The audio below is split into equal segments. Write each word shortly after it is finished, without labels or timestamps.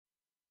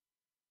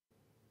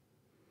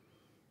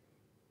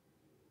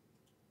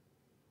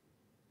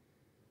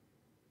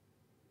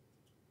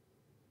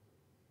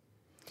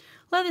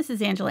Hello, this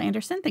is Angela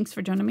Anderson. Thanks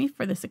for joining me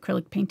for this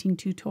acrylic painting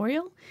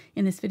tutorial.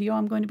 In this video,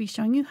 I'm going to be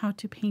showing you how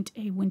to paint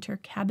a winter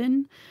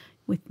cabin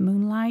with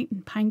moonlight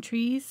and pine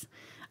trees.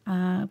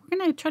 We're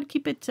going to try to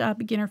keep it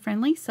beginner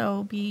friendly, so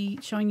I'll be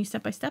showing you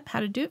step by step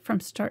how to do it from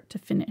start to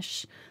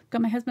finish.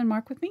 Got my husband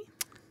Mark with me.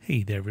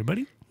 Hey there,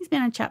 everybody. He's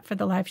been on chat for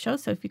the live show,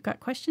 so if you've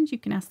got questions, you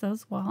can ask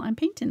those while I'm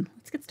painting.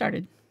 Let's get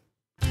started.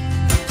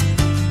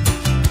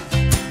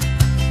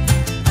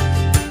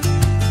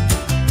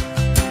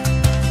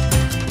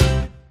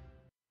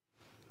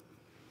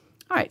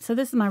 All right, so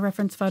this is my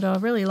reference photo. I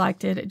really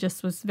liked it. It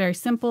just was very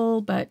simple,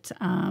 but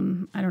I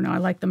don't know. I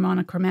like the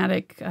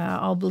monochromatic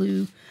all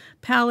blue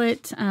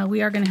palette.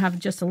 We are going to have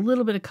just a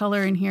little bit of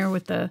color in here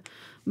with the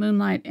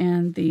moonlight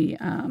and the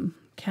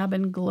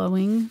cabin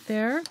glowing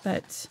there,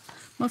 but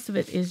most of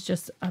it is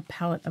just a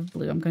palette of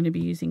blue. I'm going to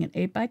be using an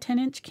 8 by 10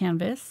 inch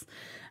canvas.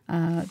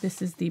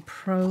 This is the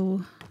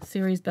Pro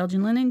Series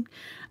Belgian linen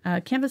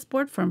canvas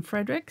board from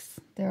Fredrix.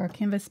 They're our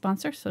canvas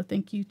sponsor, so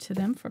thank you to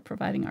them for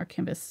providing our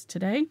canvas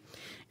today.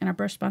 And our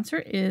brush sponsor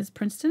is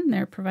Princeton.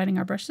 They're providing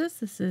our brushes.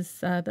 This is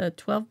the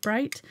 12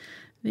 Bright,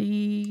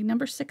 the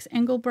number 6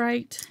 Angle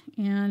Bright,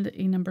 and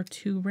a number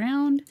 2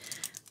 Round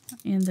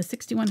in the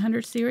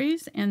 6100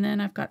 series. And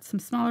then I've got some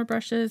smaller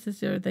brushes.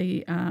 These are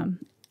the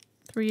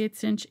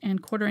 3/8 inch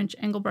and 1/4 inch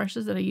angle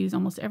brushes that I use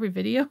almost every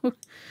video.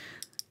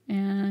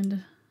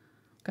 And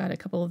got a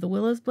couple of the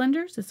Willow's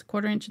blenders. It's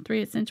 1/4 inch and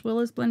 3/8 inch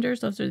Willow's blenders.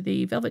 Those are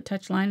the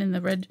VelvetTouch line in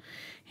the red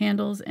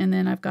handles. And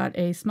then I've got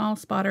a small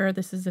spotter.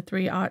 This is a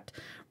 3/0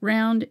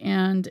 round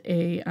and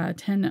a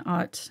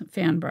 10/0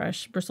 fan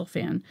brush, Bristle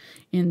fan,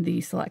 in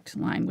the select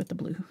line with the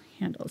blue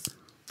handles.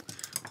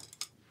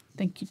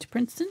 Thank you to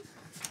Princeton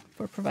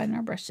for providing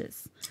our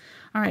brushes.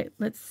 All right,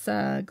 let's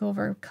go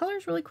over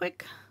colors really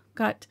quick.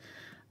 Got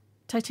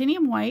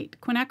titanium white,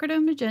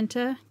 Quinacridone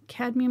Magenta,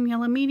 cadmium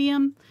yellow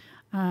medium.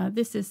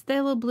 This is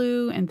Phthalo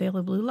blue and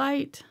Phthalo blue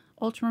light,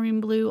 ultramarine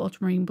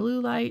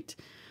blue light,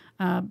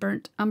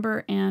 burnt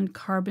umber, and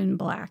carbon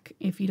black.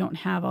 If you don't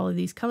have all of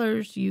these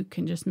colors, you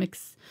can just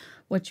mix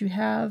what you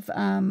have.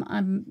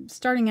 I'm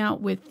starting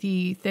out with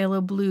the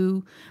Phthalo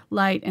blue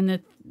light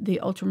and the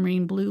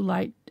ultramarine blue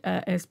light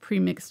as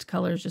pre-mixed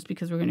colors, just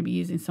because we're going to be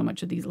using so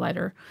much of these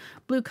lighter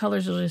blue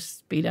colors. It'll just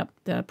speed up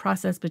the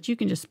process, but you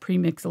can just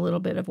pre-mix a little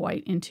bit of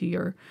white into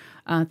your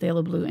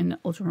Phthalo blue and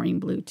ultramarine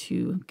blue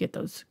to get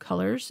those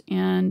colors.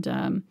 And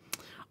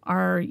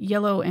our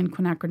yellow and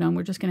quinacridone,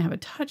 we're just going to have a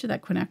touch of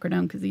that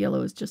quinacridone because the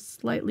yellow is just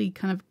slightly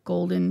kind of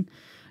golden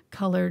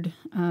colored,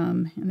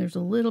 and there's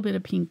a little bit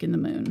of pink in the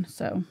moon.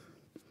 So,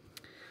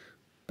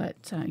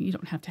 but you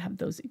don't have to have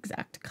those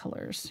exact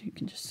colors. You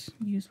can just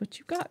use what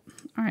you've got.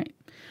 All right,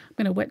 I'm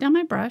going to wet down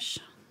my brush.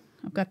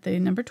 I've got the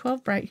number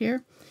 12 Bright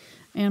here,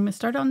 and I'm going to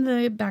start on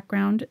the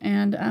background,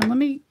 and let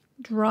me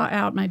draw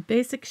out my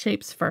basic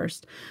shapes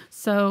first.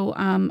 So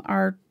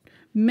our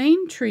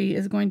main tree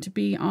is going to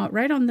be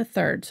right on the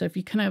third. So if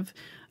you kind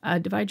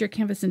of divide your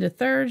canvas into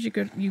thirds,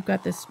 you've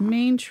got this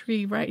main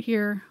tree right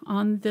here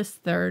on this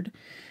third,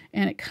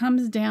 and it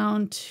comes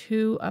down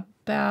to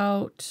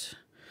about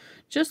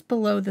just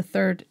below the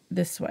third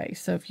this way.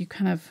 So if you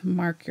kind of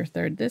mark your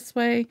third this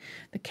way,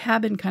 the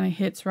cabin kind of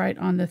hits right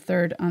on the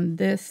third on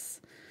this,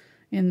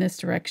 in this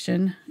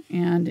direction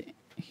and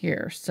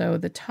here. So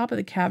the top of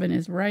the cabin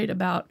is right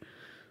about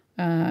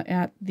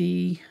at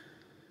the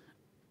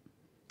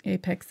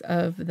apex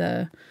of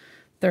the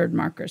third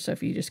marker. So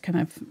if you just kind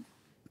of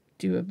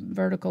do a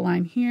vertical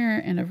line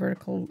here and a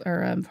vertical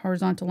or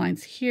horizontal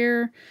lines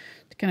here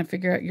to kind of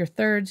figure out your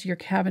thirds, your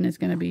cabin is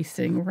going to be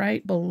sitting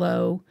right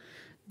below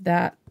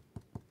that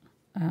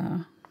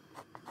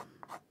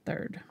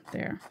third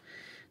there.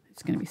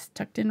 It's going to be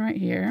tucked in right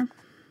here,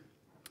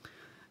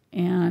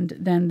 and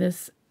then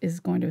this is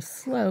going to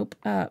slope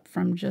up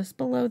from just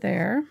below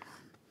there.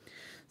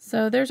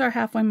 So there's our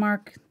halfway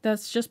mark.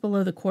 That's just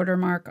below the 1/4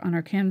 mark on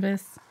our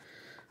canvas.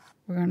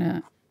 We're going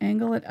to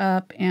angle it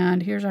up,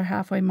 and here's our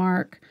halfway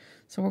mark.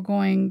 So we're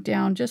going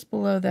down just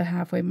below the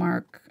halfway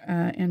mark,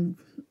 and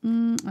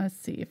let's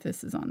see if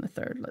this is on the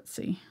third. Let's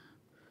see.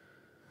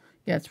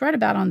 Yeah, it's right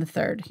about on the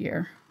third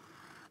here.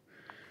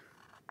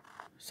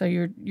 So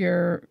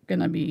you're going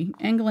to be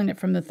angling it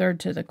from the third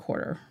to the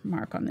 1/4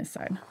 mark on this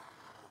side.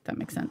 If that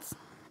makes sense.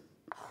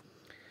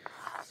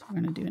 So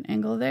we're going to do an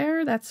angle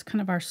there. That's kind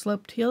of our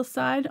sloped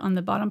hillside on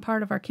the bottom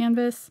part of our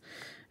canvas.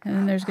 And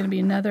then there's going to be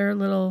another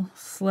little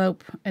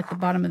slope at the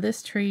bottom of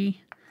this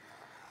tree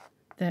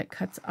that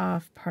cuts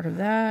off part of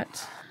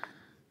that.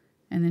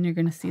 And then you're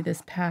going to see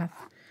this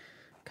path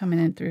coming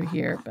in through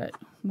here, but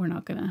we're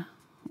going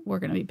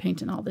to be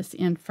painting all this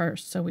in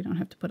first, so we don't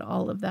have to put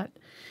all of that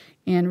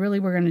in. Really,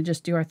 we're going to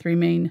just do our 3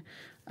 main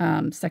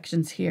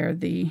sections here: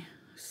 the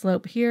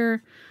slope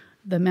here,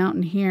 the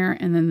mountain here,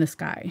 and then the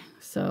sky.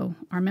 So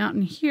our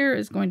mountain here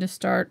is going to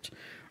start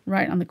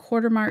right on the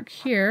 1/4 mark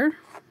here,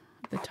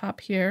 the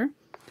top here.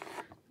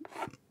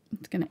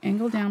 It's going to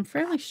angle down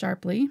fairly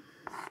sharply,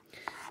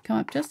 come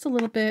up just a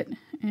little bit,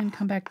 and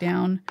come back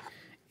down,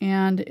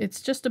 and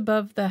it's just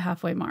above the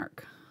halfway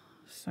mark.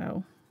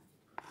 So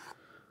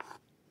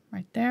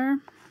right there.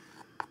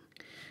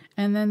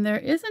 And then there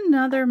is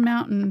another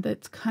mountain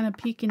that's kind of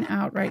peeking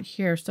out right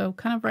here. So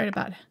kind of right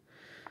about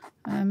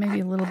maybe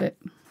a little bit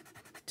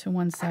to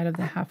one side of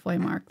the halfway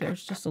mark.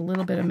 There's just a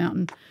little bit of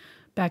mountain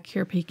back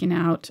here peeking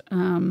out.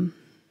 And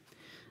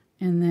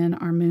then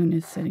our moon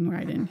is sitting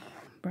right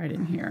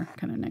in here,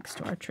 kind of next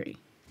to our tree.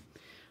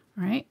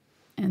 All right.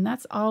 And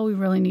that's all we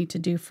really need to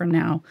do for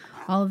now.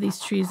 All of these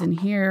trees in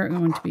here are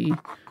going to be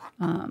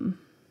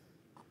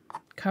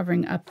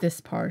covering up this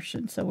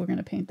portion. So we're going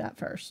to paint that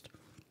first.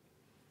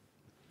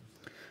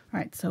 All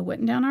right, so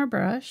wetting down our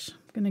brush, I'm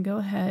going to go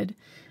ahead,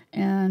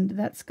 and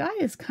that sky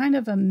is kind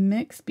of a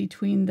mix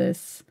between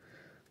this,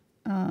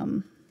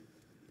 the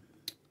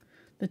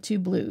two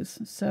blues.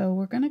 So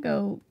we're going to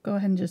go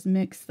ahead and just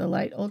mix the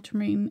light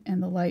ultramarine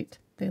and the light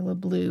phthalo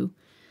blue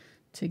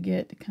to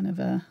get kind of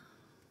a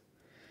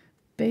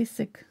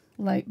basic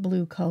light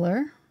blue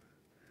color.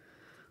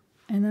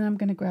 And then I'm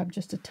going to grab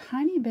just a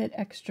tiny bit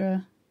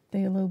extra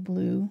phthalo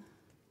blue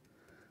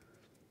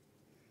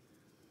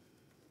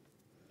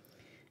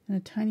and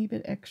a tiny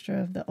bit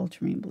extra of the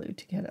ultramarine blue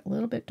to get a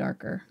little bit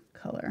darker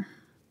color.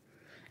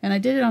 And I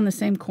did it on the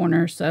same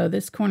corner, so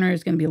this corner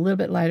is going to be a little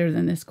bit lighter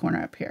than this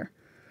corner up here.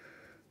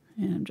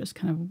 And I'm just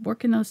kind of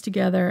working those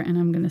together, and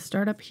I'm going to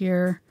start up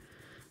here,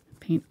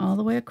 paint all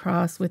the way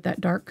across with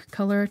that dark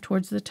color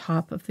towards the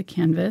top of the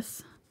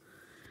canvas.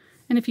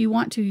 And if you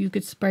want to, you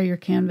could spray your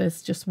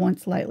canvas just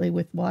once lightly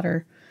with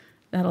water.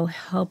 That'll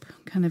help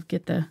kind of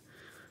get the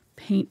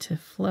paint to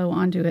flow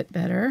onto it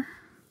better.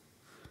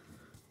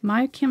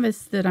 My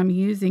canvas that I'm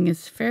using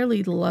is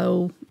fairly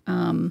low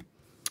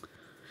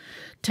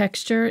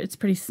texture. It's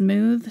pretty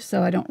smooth,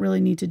 so I don't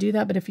really need to do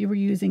that. But if you were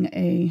using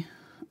a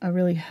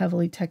really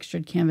heavily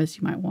textured canvas,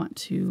 you might want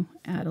to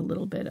add a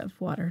little bit of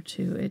water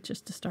to it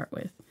just to start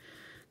with.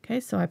 Okay,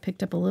 so I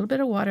picked up a little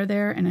bit of water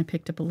there, and I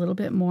picked up a little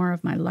bit more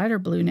of my lighter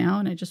blue now,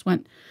 and I just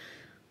went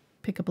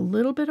pick up a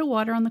little bit of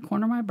water on the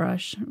corner of my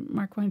brush.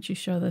 Mark, why don't you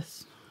show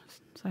this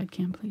side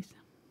cam, please?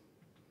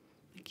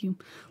 Thank you.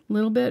 A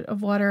little bit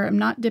of water. I'm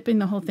not dipping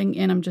the whole thing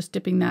in. I'm just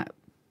dipping that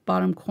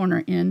bottom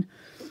corner in.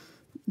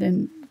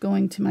 Then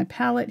going to my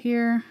palette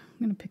here, I'm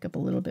going to pick up a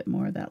little bit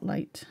more of that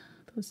light,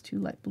 those two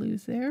light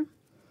blues there.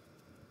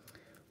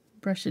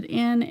 Brush it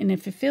in, and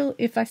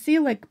if I see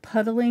like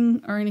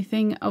puddling or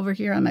anything over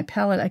here on my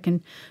palette, I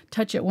can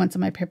touch it once on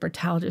my paper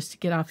towel just to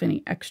get off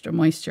any extra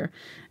moisture.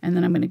 And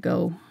then I'm going to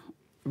go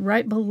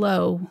right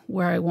below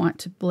where I want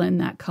to blend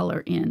that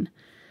color in,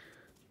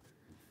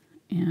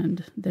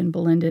 and then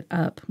blend it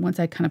up. Once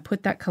I kind of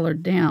put that color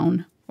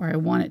down where I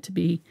want it to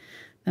be,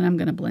 then I'm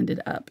going to blend it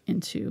up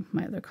into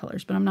my other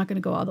colors. But I'm not going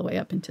to go all the way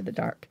up into the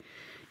dark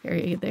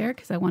area there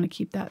because I want to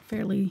keep that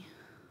fairly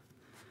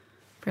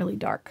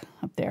dark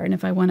up there. And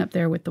if I went up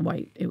there with the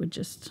white, it would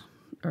just,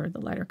 or the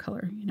lighter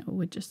color, you know, it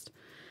would just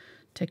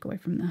take away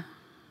from the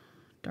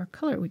dark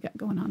color we got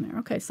going on there.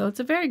 Okay, so it's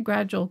a very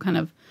gradual kind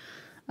of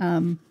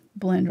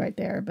blend right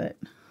there, but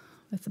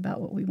that's about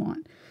what we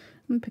want.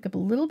 I'm going to pick up a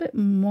little bit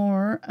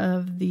more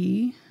of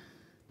the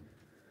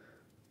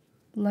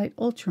light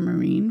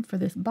ultramarine for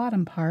this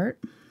bottom part.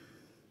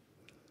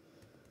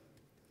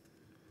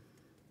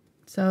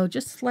 So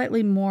just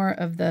slightly more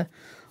of the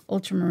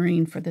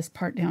ultramarine for this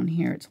part down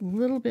here. It's a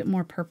little bit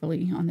more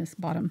purpley on this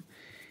bottom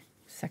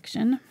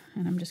section,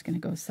 and I'm just going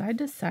to go side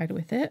to side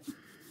with it,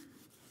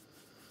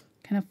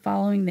 kind of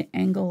following the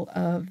angle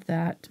of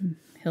that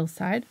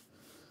hillside.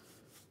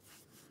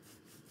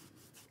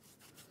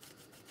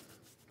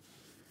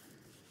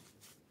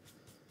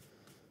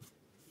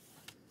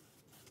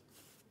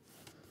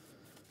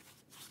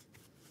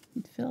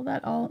 Fill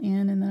that all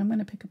in, and then I'm going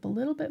to pick up a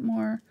little bit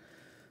more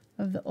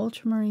of the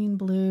ultramarine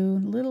blue,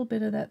 a little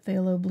bit of that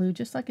phthalo blue,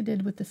 just like I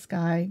did with the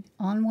sky,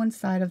 on one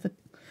side of the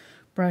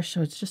brush,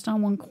 so it's just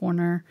on one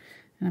corner,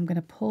 and I'm going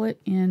to pull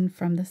it in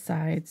from the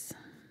sides,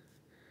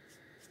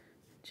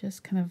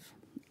 just kind of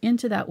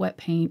into that wet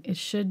paint. It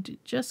should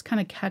just kind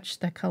of catch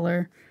that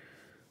color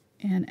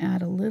and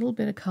add a little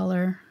bit of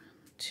color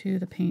to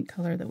the paint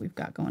color that we've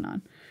got going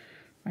on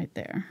right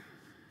there.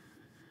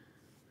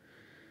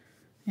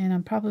 And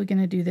I'm probably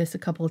going to do this a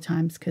couple of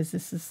times because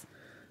this is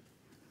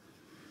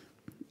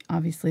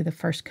obviously the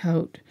first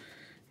coat.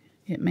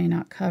 It may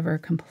not cover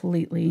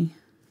completely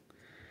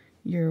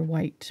your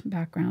white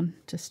background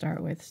to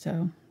start with,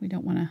 so we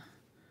don't want to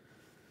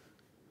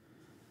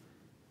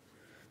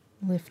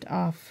lift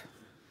off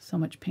so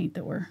much paint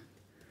that we're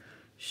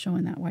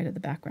showing that white of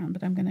the background.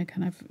 But I'm going to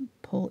kind of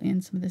pull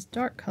in some of this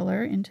dark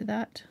color into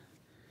that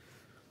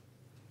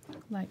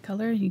light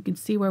color. You can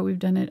see where we've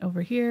done it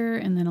over here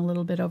and then a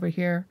little bit over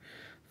here,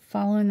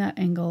 following that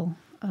angle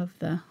of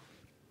the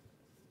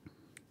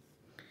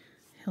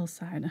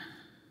hillside.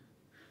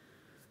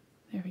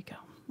 There we go.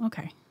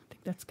 Okay, I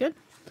think that's good.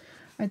 All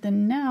right,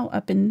 then now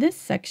up in this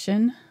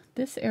section,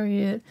 this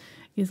area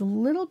is a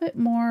little bit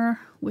more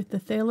with the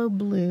phthalo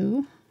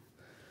blue.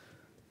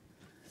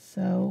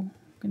 So I'm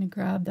going to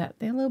grab that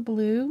phthalo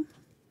blue,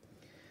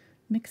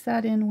 mix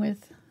that in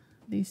with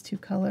these two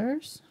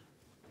colors,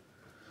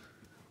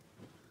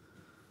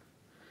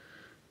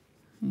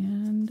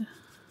 and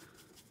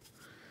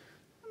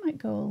I might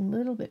go a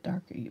little bit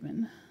darker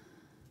even.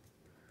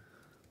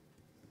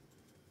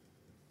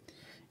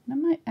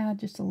 And I might add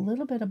just a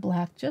little bit of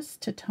black just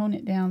to tone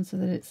it down so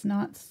that it's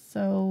not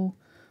so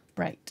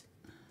bright.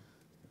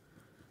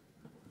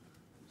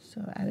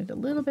 So I added a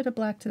little bit of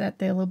black to that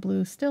phthalo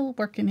blue, still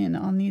working in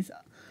on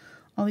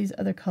all these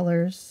other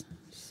colors.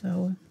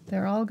 So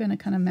they're all going to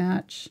kind of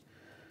match.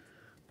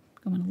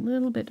 Going a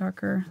little bit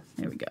darker.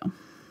 There we go.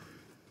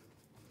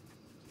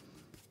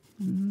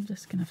 I'm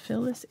just going to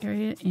fill this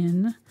area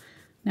in.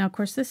 Now, of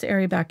course, this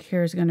area back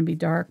here is going to be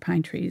dark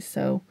pine trees,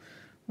 so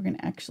we're going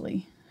to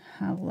actually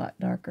have a lot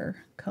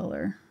darker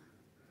color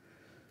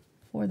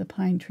for the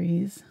pine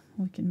trees.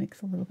 We can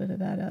mix a little bit of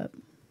that up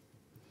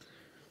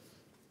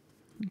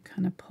and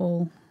kind of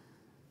pull.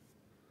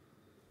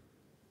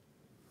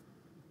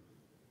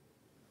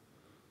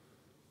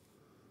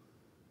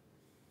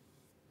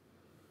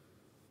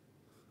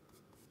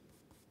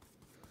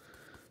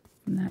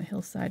 From that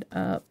hillside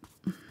up.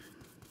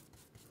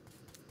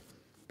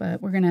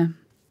 But we're gonna,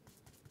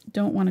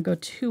 don't want to go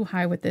too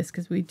high with this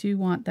because we do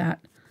want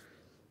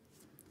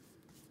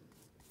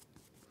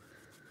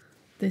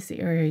this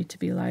area to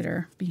be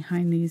lighter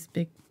behind these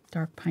big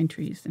dark pine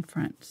trees in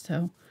front. So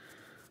I'm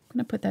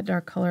gonna put that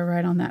dark color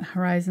right on that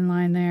horizon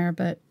line there,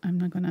 but I'm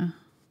not gonna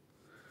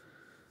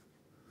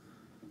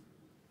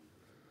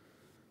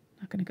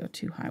go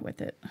too high with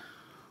it.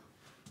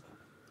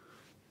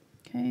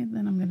 Okay,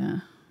 then I'm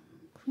gonna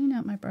clean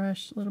out my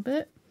brush a little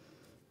bit,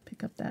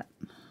 pick up that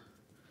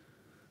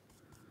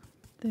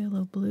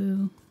phthalo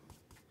blue.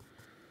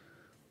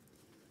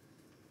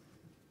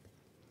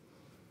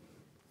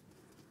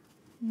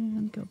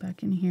 And go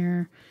back in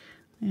here.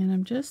 And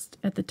I'm just,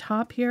 at the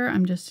top here,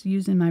 I'm just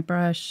using my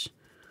brush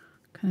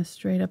kind of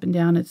straight up and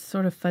down. It's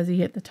sort of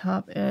fuzzy at the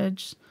top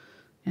edge,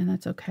 and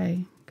that's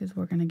okay, because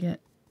we're going to get,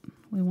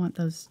 we want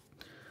that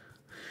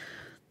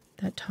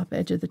top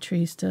edge of the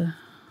trees to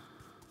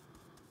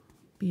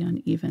be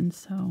uneven,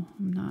 so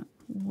I'm not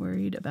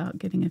worried about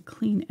getting a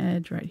clean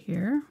edge right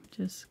here.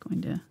 Just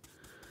going to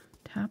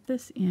tap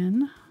this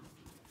in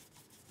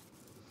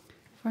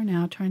for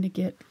now, just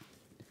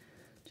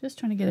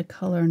trying to get a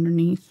color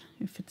underneath.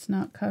 If it's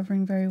not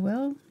covering very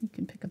well, you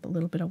can pick up a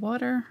little bit of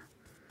water,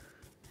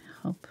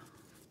 help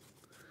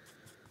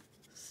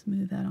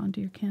smooth that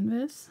onto your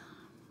canvas.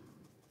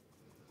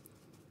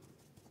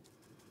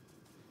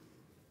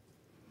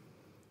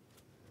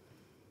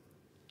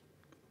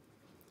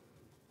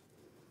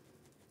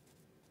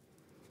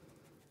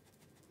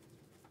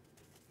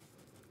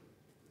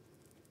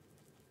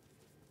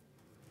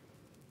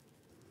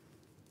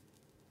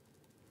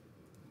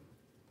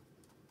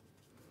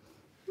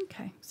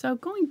 Okay, so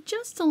going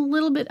just a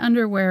little bit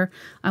under where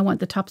I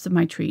want the tops of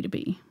my tree to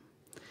be.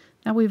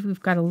 Now we've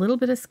got a little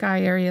bit of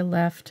sky area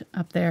left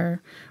up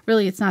there.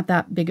 Really, it's not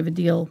that big of a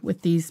deal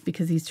with these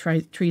because these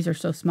trees are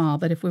so small.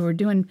 But if we were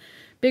doing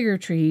bigger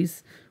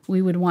trees, we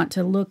would want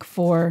to look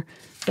for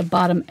the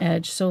bottom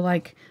edge. So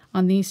like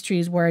on these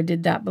trees where I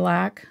did that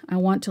black, I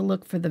want to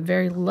look for the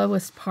very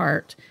lowest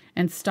part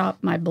and stop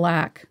my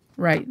black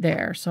right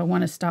there. So I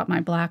want to stop my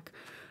black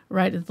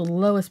right at the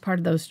lowest part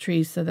of those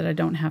trees so that I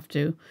don't have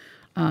to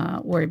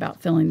worry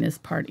about filling this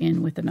part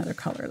in with another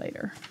color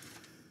later.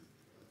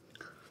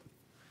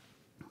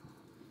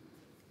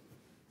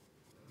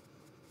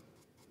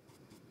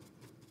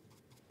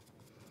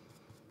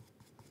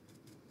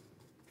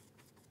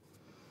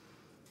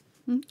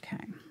 Okay,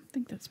 I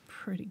think that's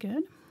pretty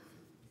good.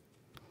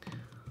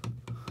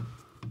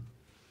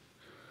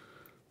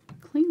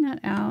 Clean that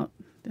out.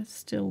 That's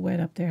still wet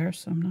up there,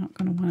 so I'm not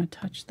going to want to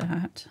touch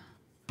that.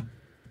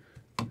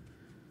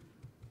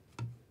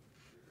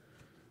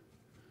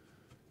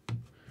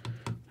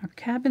 Our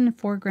cabin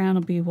foreground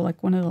will be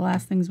like one of the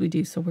last things we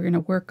do, so we're going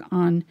to work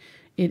on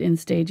it in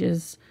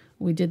stages.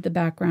 We did the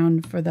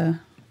background for the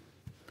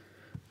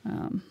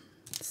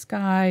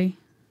sky,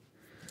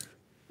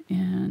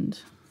 and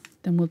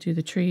then we'll do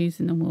the trees,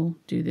 and then we'll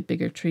do the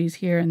bigger trees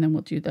here, and then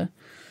we'll do the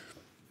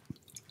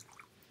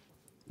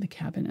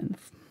cabin in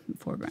the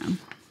foreground.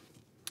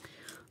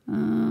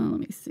 Let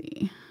me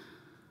see.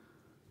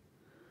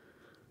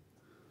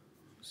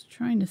 Just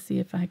trying to see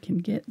if I can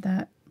get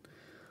that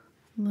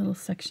little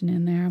section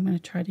in there. I'm going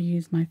to try to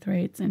use my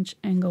 3/8"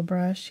 angle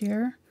brush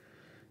here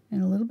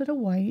and a little bit of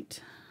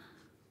white.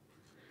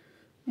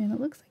 And it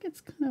looks like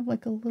it's kind of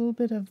like a little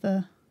bit of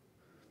the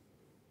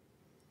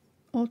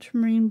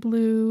ultramarine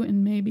blue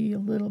and maybe a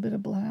little bit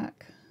of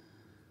black,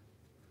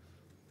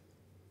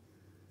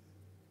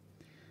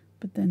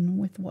 but then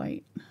with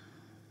white.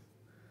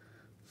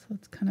 So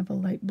it's kind of a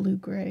light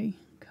blue-gray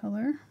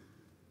color.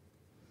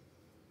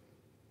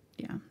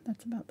 Yeah,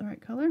 that's about the right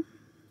color.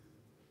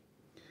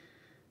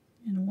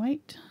 And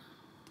white.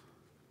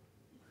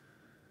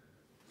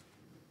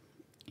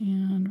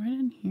 And right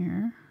in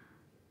here,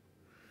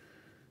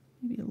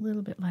 maybe a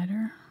little bit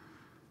lighter.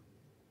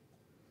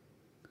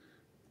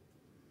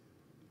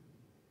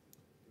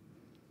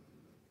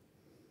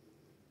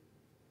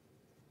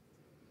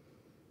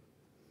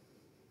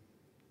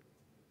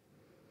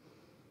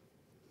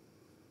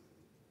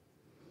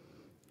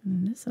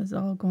 And this is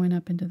all going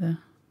up into the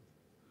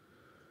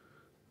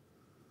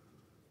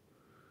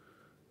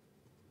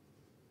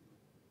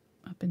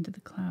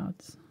clouds.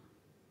 clouds.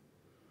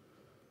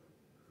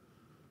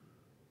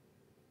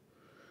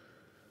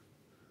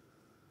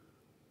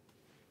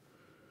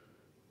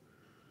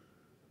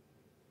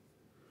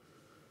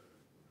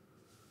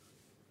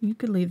 You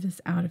could leave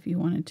this out if you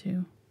wanted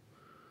to.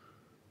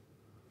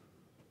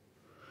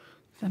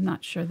 I'm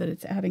not sure that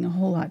it's adding a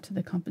whole lot to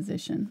the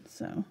composition,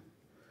 so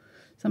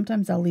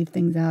sometimes I'll leave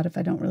things out if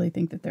I don't really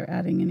think that they're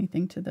adding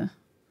anything to the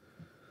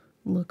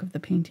look of the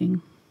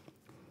painting.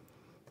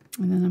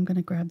 And then I'm going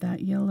to grab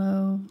that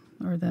yellow,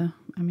 or the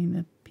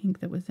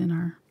pink that was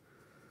in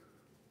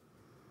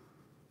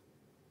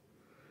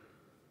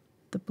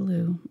the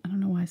blue. I don't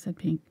know why I said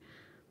pink.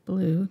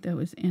 Blue that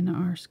was in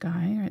our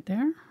sky right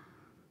there.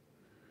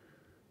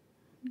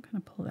 I'm going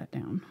to pull that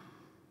down.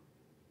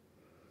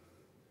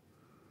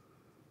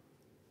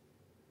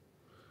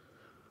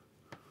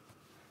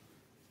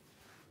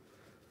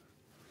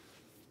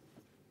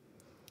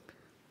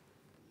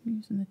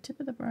 Using the tip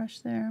of the brush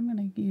there, I'm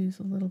going to use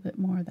a little bit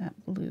more of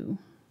that blue.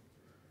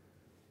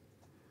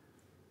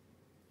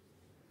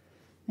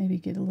 Maybe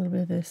get a little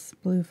bit of this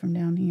blue from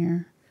down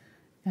here,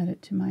 add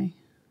it to my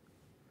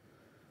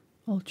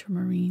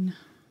ultramarine.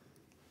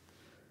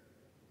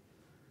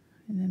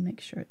 And then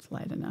make sure it's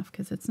light enough,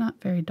 because it's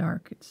not very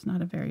dark. It's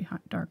not a very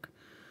hot dark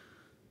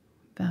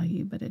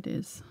value, but it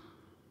is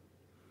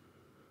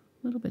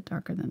a little bit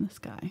darker than the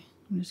sky.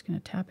 I'm just going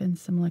to tap in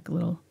some like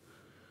little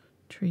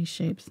tree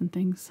shapes and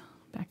things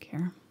back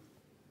here.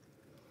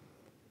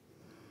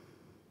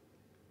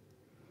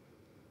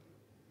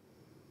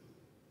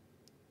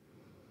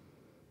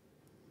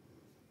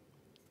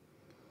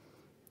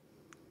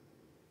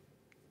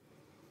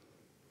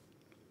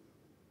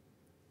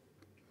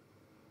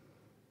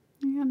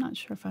 Yeah, I'm not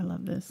sure if I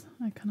love this.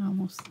 I kind of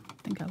almost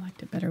think I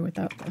liked it better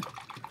without the...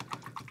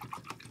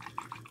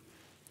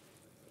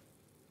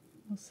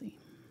 We'll see.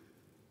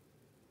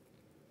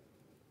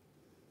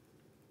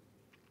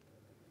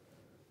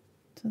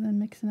 So then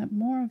mixing up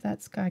more of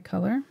that sky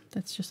color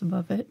that's just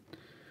above it,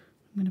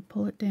 I'm going to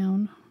pull it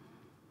down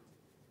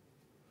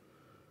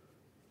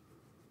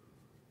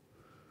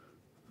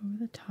over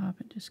the top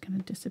and just kind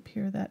of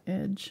disappear that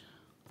edge.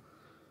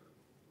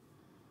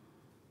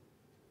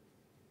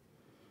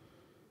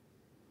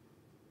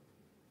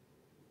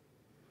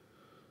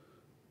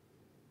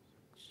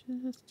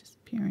 Just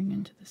disappearing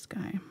into the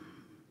sky.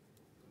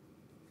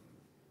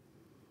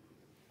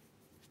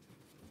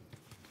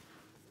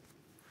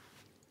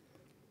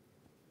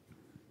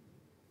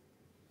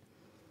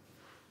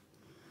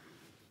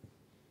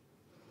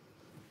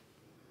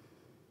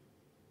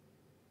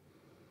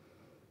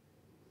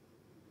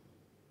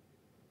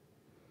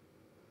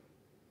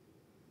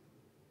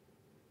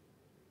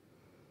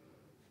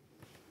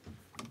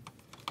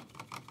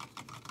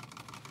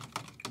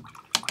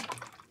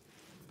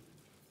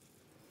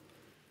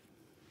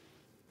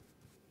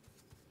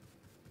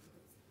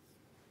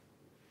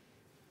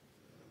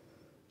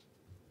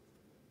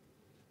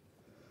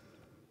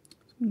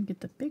 I'm going to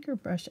get the bigger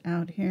brush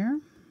out here.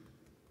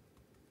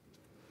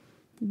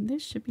 And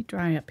this should be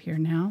dry up here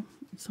now.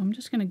 So I'm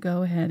just going to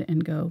go ahead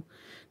and go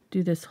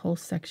do this whole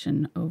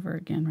section over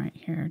again right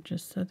here,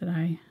 just so that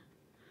I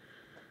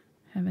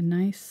have a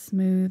nice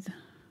smooth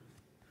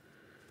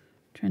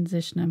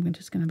transition. I'm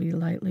just going to be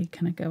lightly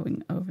kind of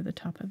going over the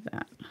top of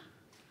that.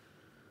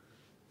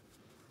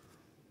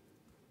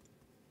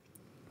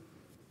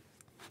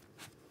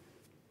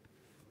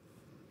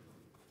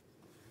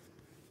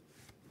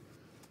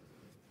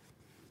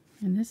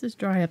 And this is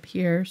dry up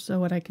here, so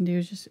what I can do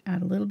is just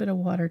add a little bit of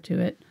water to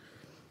it.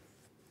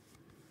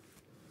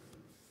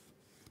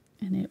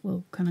 And it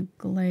will kind of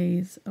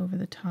glaze over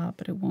the top,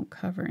 but it won't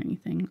cover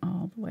anything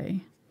all the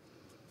way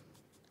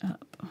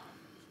up.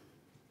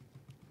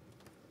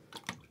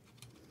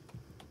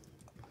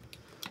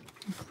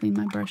 I'll clean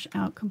my brush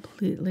out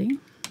completely,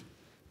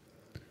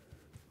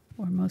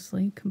 or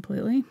mostly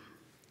completely.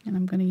 And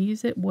I'm going to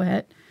use it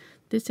wet.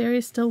 This area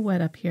is still wet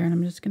up here, and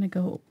I'm just going to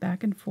go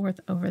back and forth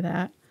over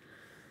that.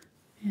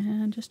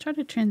 And just try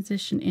to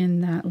transition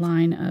in that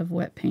line of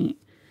wet paint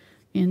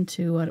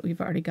into what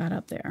we've already got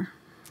up there.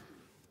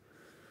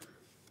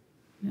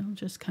 It'll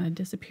just kind of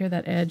disappear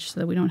that edge so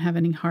that we don't have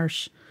any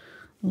harsh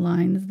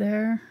lines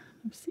there.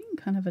 I'm seeing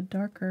kind of a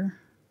darker,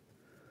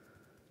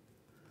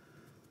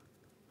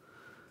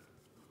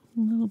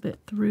 a little bit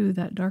through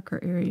that darker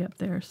area up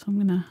there. So I'm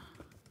going to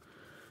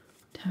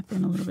tap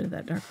in a little bit of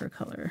that darker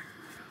color.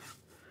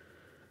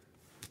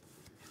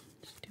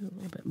 Just do a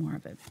little bit more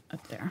of it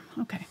up there.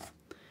 Okay.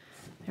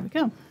 There we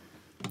go.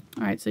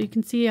 All right, so you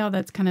can see how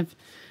that's kind of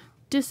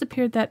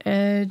disappeared that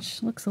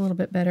edge. Looks a little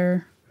bit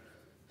better.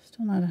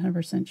 Still not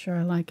 100% sure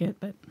I like it,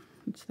 but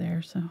it's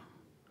there. So I'm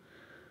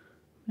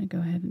going to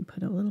go ahead and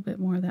put a little bit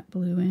more of that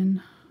blue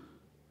in.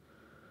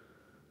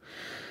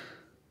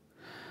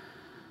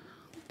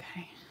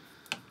 Okay.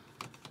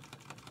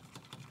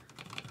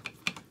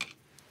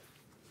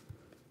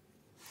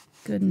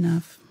 Good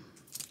enough.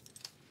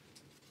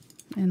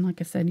 And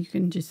like I said, you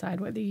can decide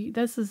whether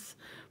this is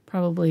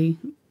probably,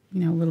 a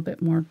little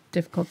bit more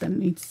difficult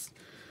than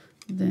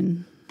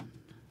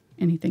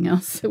anything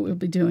else that we'll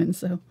be doing.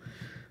 So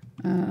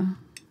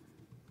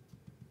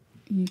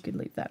you could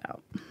leave that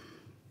out.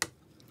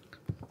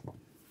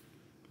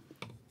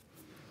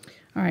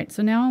 All right,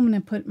 so now I'm going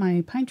to put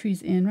my pine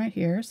trees in right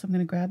here. So I'm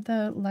going to grab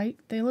the light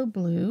phthalo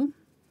blue,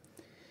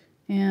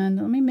 and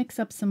let me mix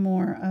up some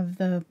more of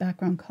the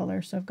background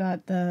color. So I've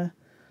got the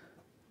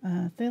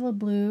phthalo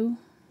blue,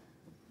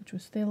 which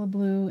was phthalo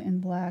blue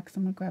and black. So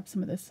I'm going to grab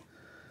some of this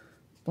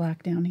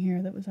black down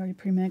here that was already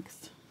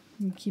pre-mixed.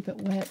 And keep it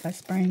wet by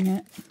spraying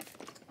it.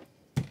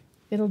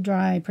 It'll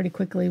dry pretty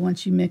quickly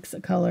once you mix a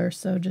color,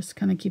 so just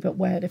kind of keep it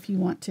wet if you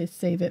want to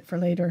save it for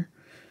later.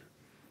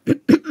 So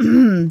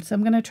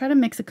I'm going to try to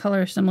mix a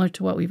color similar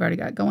to what we've already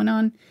got going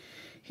on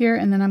here,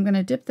 and then I'm going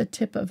to dip the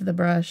tip of the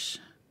brush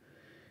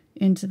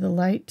into the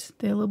light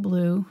phthalo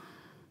blue.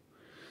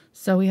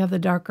 So we have the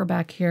darker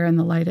back here and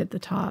the light at the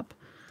top.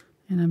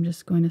 And I'm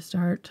just going to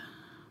start.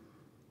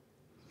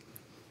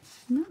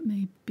 That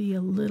may be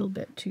a little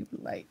bit too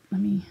light.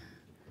 Let me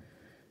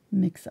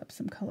mix up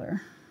some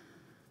color.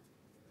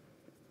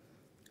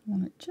 I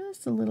want it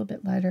just a little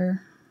bit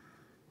lighter.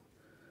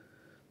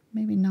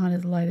 Maybe not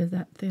as light as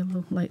that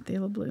light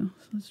phthalo blue.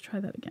 So let's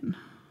try that again.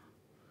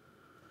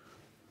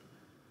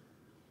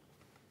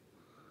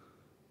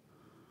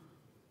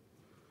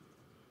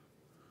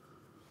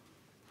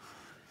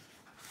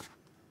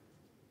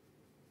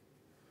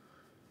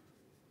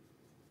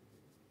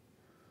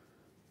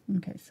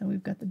 Okay, so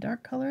we've got the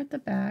dark color at the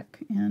back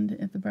and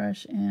at the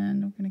brush,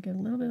 and we're going to get a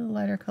little bit of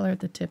lighter color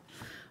at the tip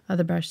of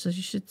the brush. So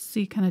you should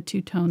see kind of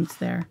two tones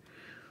there.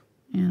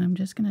 And I'm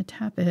just going to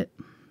tap it.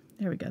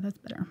 There we go, that's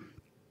better.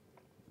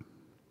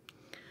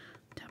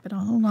 Tap it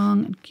all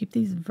along and keep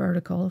these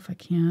vertical if I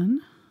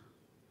can.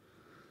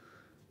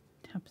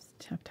 Tap,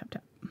 tap, tap,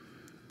 tap.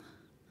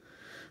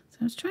 So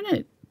I was trying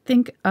to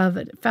think of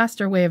a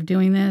faster way of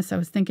doing this. I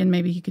was thinking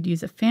maybe you could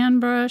use a fan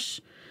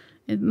brush.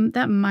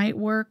 That might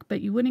work,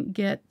 but you wouldn't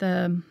get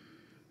the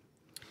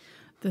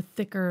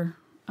thicker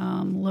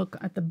look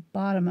at the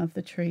bottom of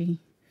the tree.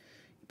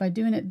 By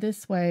doing it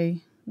this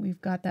way,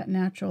 we've got that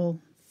natural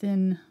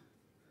thinness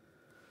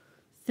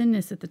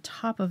at the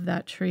top of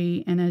that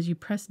tree, and as you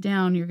press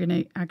down, you're going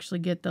to actually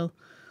get the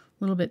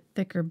little bit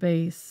thicker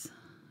base,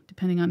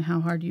 depending on how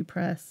hard you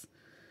press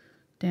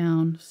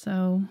down.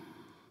 So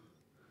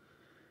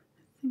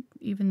I think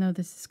even though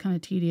this is kind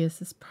of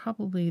tedious, it's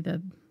probably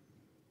the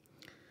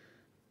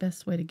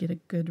best way to get a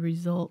good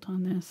result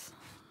on this.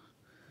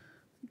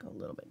 Go a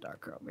little bit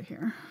darker over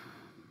here.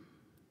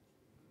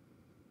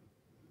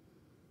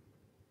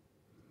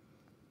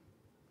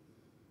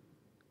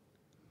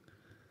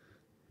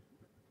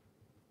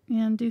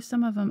 And do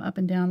some of them up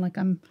and down, like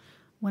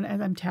as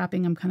I'm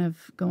tapping, I'm kind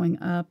of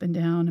going up and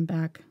down and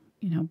back,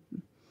 you know,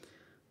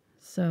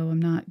 so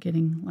I'm not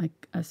getting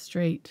like a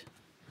straight,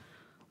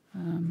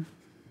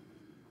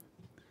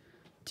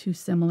 too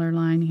similar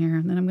line here.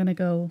 And then I'm going to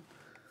go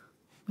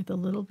with a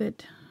little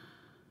bit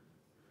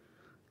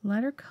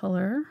lighter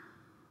color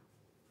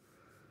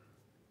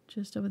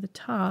just over the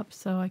top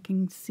so I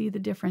can see the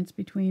difference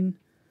between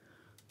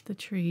the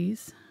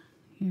trees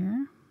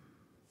here.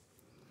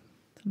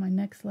 So my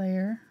next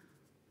layer,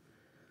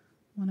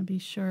 I want to be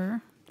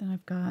sure that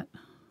I've got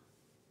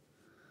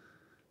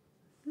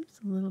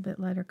a little bit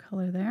lighter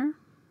color there.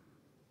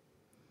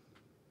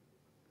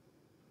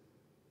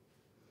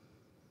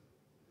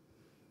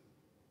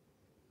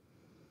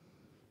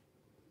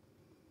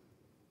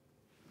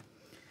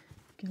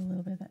 Get a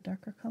little bit of that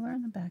darker color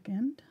on the back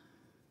end.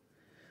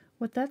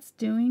 What that's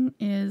doing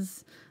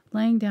is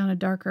laying down a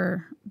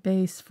darker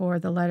base for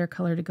the lighter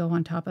color to go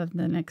on top of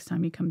the next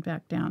time you come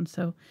back down.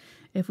 So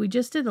if we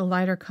just did the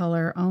lighter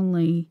color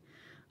only,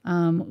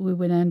 we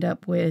would end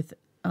up with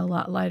a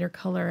lot lighter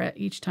color at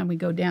each time we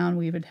go down.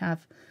 We would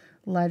have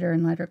lighter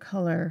and lighter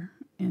color,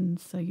 and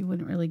so you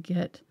wouldn't really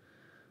get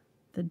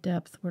the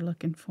depth we're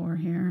looking for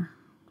here.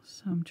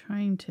 So I'm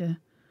trying to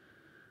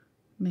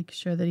make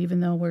sure that even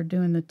though we're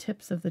doing the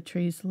tips of the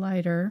trees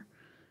lighter,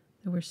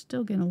 that we're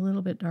still getting a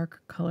little bit darker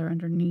color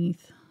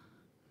underneath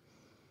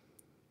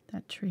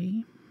that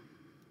tree.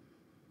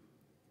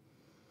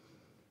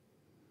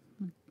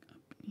 Up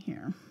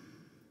here.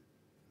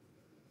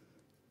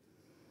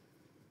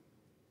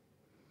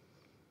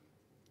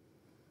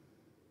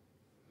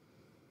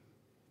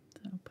 So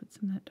I'll put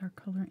some of that dark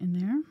color in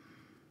there.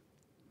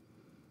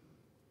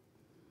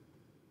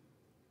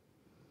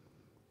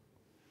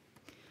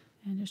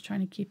 And just trying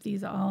to keep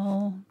these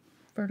all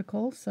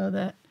vertical so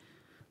that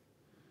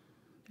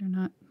they're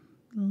not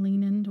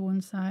leaning to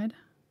one side.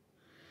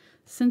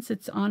 Since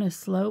it's on a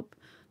slope,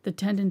 the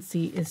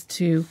tendency is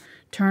to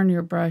turn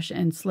your brush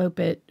and slope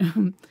it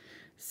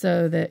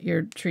so that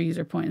your trees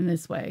are pointing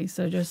this way.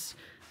 So just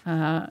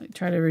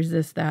try to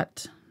resist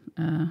that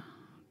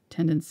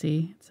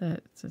tendency.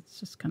 It's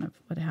just kind of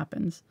what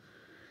happens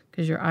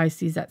because your eye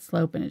sees that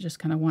slope and it just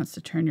kind of wants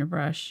to turn your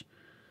brush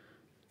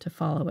to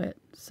follow it.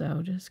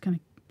 So just kind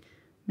of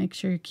make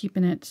sure you're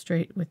keeping it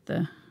straight with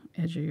the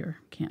edge of your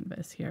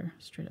canvas here,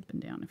 straight up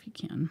and down if you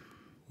can.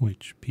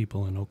 Which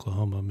people in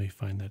Oklahoma may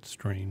find that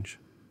strange.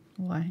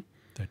 Why?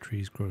 That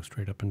trees grow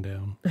straight up and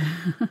down.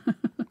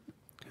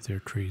 Their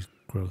trees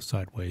grow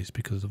sideways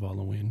because of all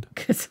the wind.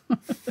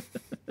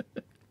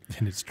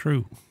 And it's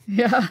true.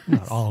 Yeah.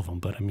 Not all of them,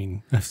 but I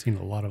mean, I've seen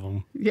a lot of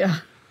them. Yeah,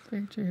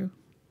 very true.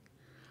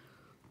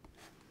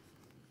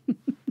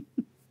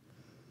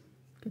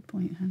 Good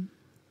point, hon.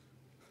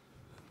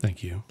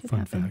 Thank you. Could Fun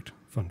happen. fact.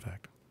 Fun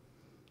fact.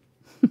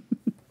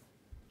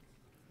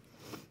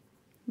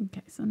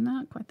 Okay, so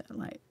not quite that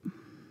light.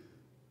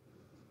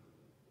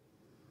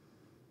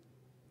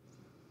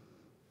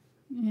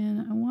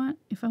 And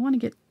if I want to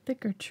get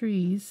thicker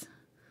trees,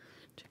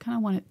 I kind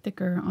of want it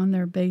thicker on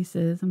their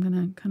bases, I'm going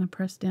to kind of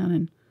press down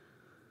and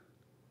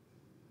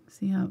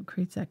see how it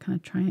creates that kind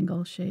of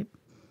triangle shape.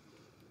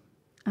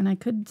 And I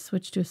could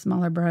switch to a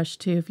smaller brush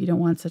too if you don't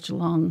want such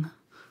long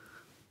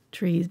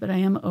trees, but I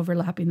am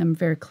overlapping them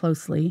very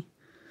closely.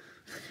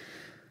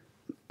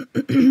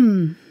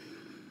 And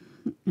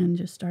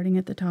just starting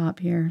at the top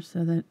here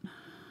so that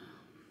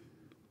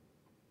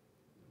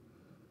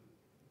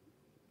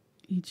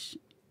each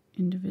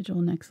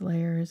individual next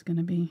layer is going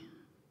to be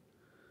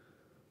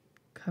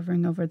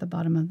covering over the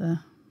bottom of the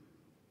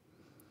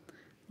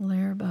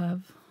layer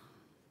above.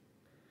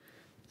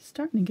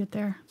 Starting to get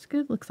there. It's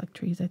good. Looks like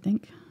trees, I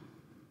think.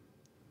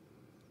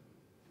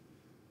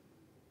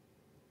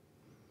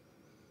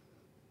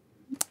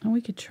 And we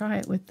could try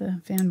it with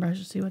the fan brush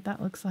to see what that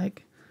looks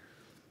like.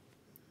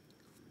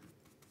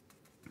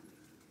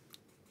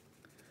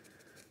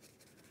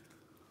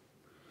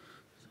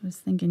 So I was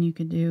thinking you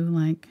could do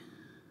like,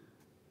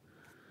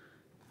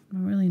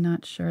 I'm really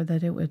not sure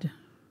that it would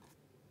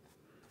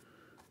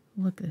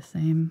look the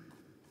same.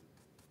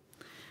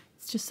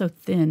 It's just so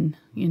thin,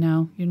 you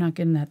know, you're not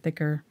getting that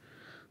thicker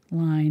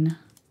line.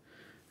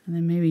 And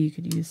then maybe you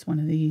could use one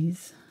of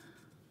these,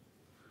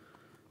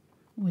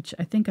 which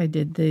I think I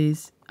did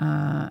these,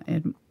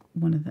 and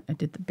I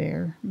did the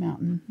Bear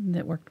Mountain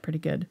that worked pretty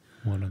good.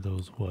 One of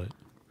those what?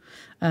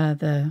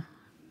 The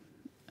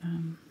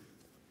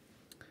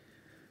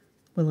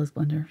Willow's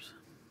blenders.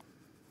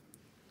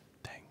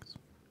 Thanks.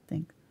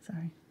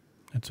 Sorry.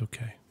 That's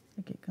okay.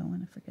 I get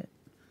going,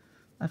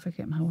 I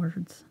forget my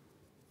words.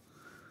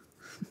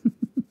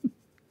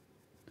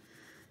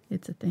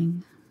 It's a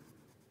thing.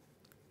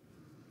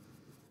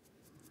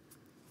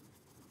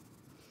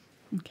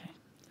 Okay,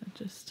 so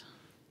just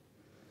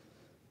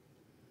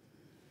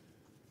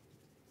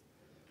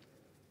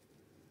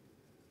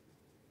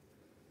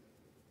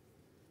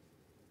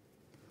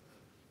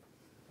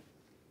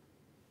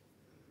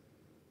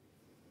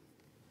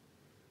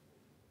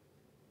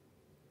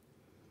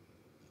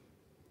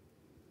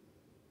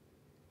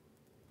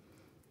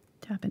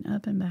tapping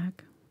up and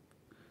back.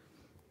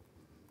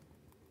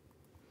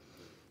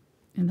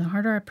 And the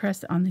harder I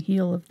press on the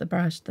heel of the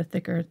brush, the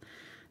thicker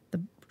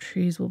the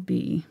trees will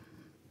be.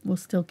 We'll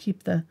still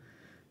keep the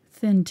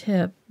thin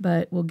tip,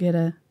 but we'll get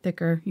a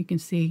thicker, you can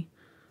see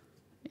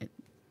it,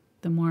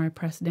 the more I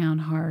press down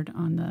hard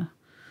on the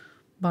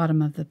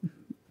bottom of the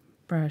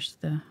brush,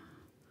 the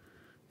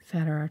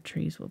fatter our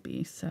trees will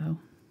be. So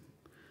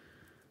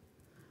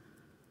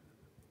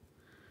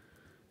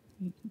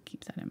you can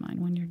keep that in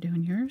mind when you're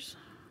doing yours.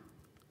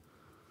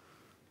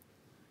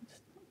 It's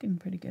looking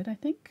pretty good, I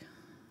think.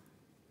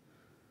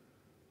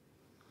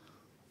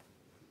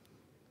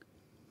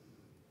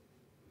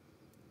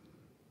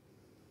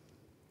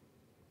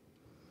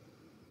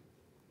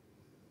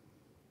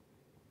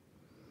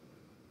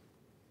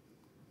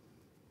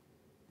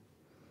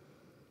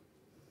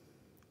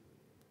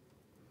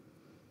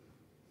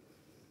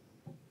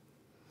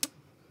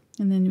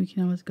 And then we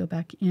can always go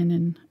back in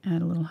and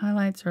add a little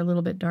highlights or a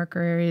little bit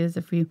darker areas.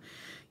 If you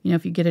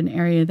get an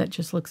area that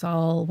just looks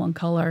all one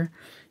color,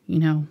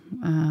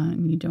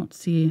 and you don't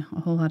see a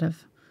whole lot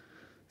of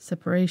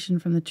separation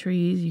from the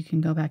trees, you can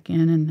go back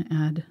in and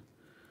add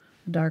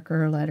a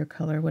darker or lighter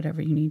color,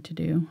 whatever you need to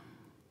do.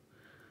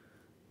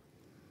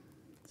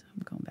 So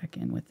I'm going back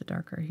in with the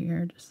darker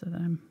here just so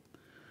that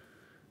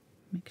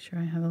make sure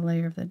I have a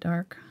layer of the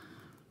dark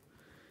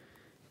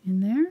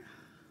in there.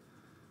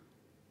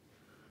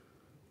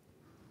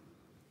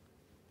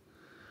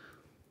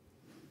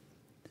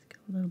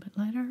 A little bit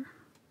lighter.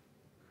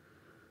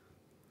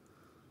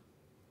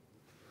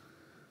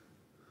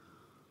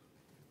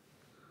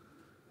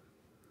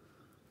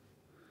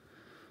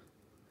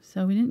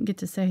 So we didn't get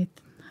to say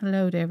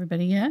hello to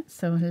everybody yet.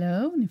 So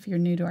hello, and if you're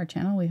new to our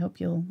channel, we hope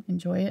you'll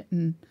enjoy it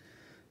and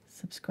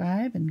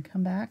subscribe and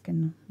come back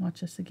and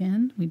watch us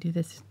again. We do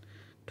this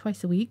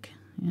twice a week,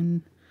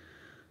 and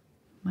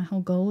my whole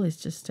goal is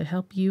just to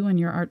help you on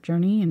your art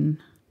journey and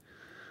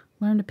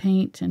learn to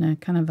paint in a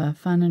kind of a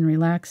fun and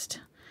relaxed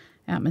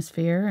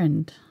atmosphere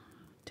and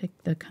take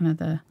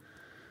the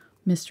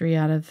mystery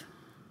out of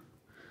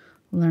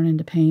learning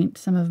to paint.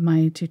 Some of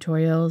my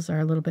tutorials are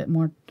a little bit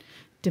more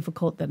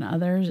difficult than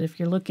others. If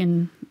you're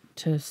looking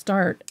to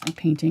start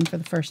painting for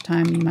the first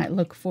time, you might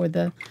look for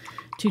the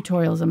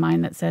tutorials of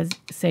mine that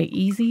say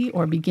easy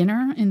or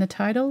beginner in the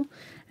title,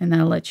 and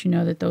that'll let you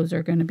know that those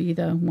are going to be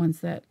the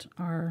ones that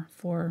are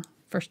for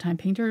first-time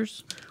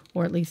painters,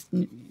 or at least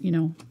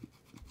new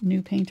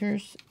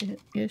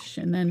painters-ish.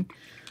 And then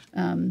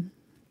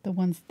the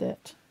ones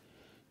that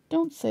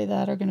don't say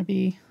that are going to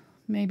be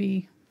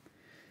maybe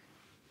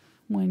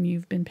when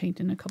you've been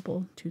painting a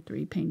couple, 2,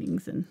 3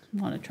 paintings and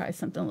want to try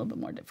something a little bit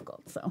more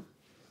difficult. So,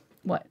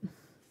 what?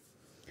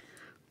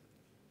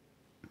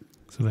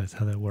 So that's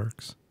how that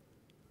works?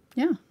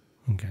 Yeah.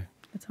 Okay.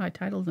 That's how I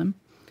titled them.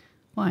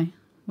 Why?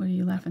 What are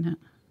you laughing at?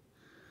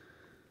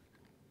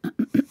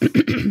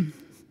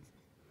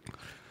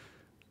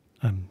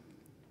 I'm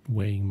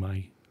weighing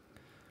my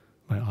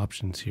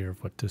options here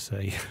of what to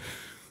say.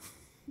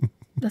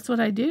 That's what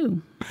I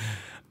do.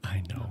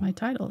 I know. My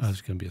titles. I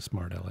was going to be a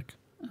smart aleck.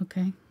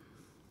 Okay.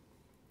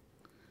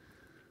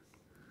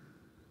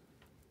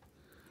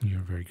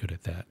 You're very good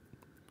at that.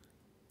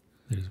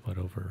 There's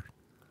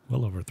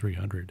well over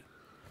 300.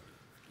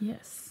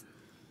 Yes.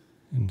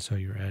 And so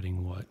you're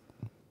adding what?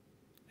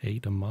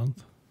 8 a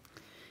month?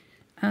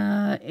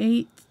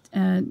 8,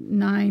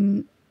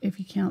 9, if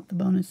you count the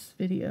bonus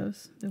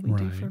videos that we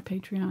do Right. for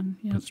Patreon.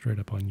 Yep. But straight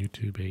up on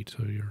YouTube, 8,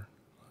 so you're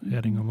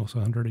adding almost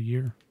 100 a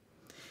year.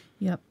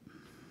 Yep.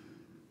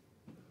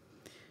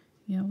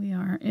 Yeah, we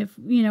are. If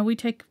we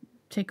take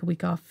a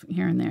week off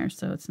here and there,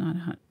 so it's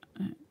not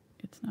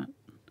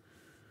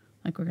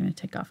like we're going to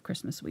take off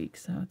Christmas week,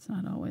 so it's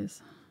not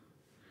always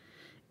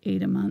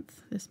 8 a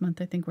month. This month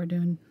I think we're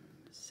doing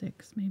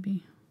 6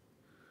 maybe.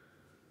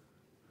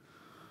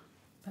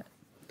 But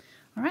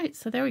all right,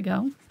 so there we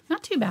go.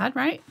 Not too bad,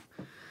 right?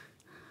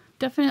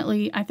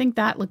 Definitely, I think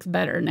that looks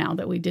better now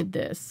that we did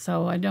this,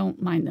 so I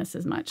don't mind this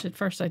as much. At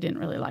first I didn't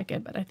really like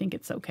it, but I think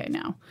it's okay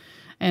now.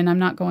 And I'm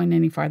not going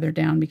any farther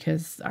down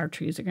because our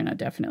trees are going to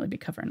definitely be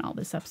covering all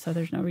this up, so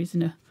there's no reason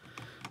to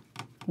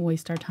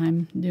waste our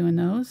time doing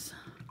those.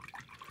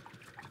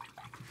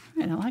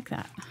 All right, I like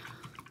that.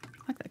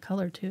 I like that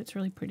color too. It's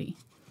really pretty.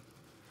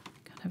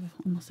 Kind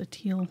of almost a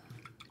teal.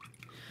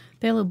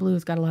 Phthalo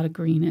Blue's got a lot of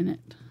green in it.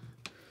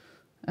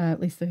 At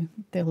least the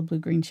Phthalo Blue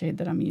green shade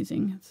that I'm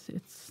using.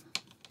 It's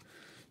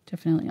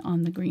definitely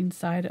on the green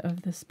side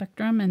of the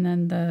spectrum. And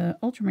then the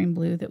Ultramarine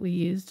Blue that we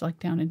used, like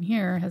down in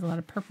here, has a lot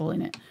of purple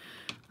in it.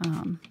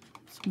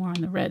 It's more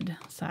on the red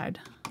side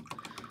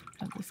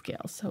of the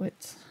scale. So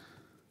it's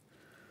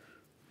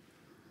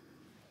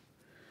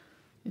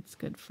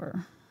good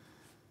for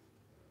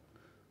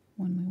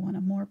when we want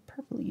a more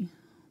purpley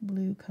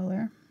blue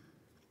color.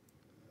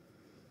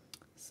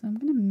 So I'm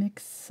going to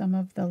mix some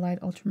of the light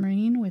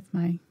ultramarine with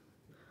my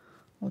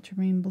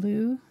ultramarine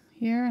blue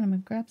here, and I'm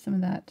going to grab some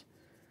of that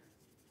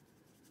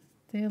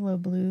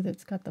phthalo blue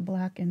that's got the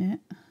black in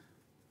it.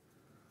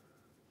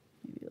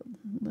 Maybe a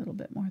little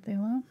bit more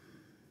phthalo.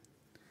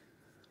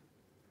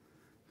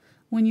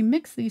 When you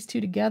mix these two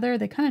together,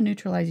 they kind of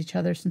neutralize each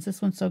other, since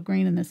this one's so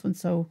green and this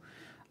one's so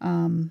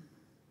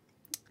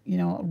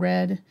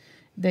red.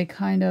 They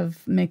kind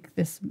of make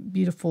this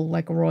beautiful,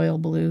 like, royal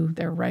blue.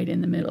 They're right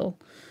in the middle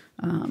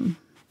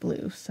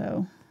blue,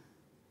 so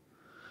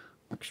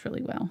works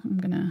really well. I'm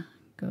gonna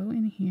go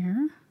in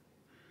here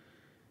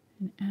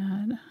and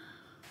add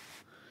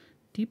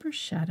deeper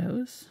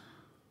shadows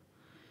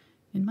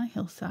in my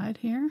hillside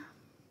here.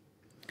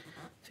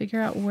 Figure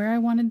out where I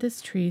wanted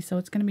this tree, so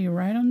it's going to be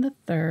right on the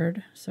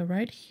 3rd, so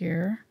right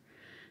here,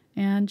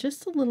 and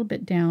just a little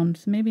bit down,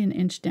 so maybe an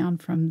inch down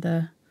from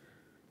the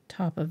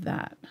top of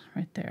that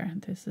right there.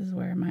 This is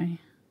where my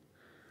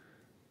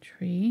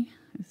tree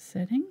is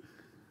sitting,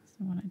 so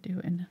I want to do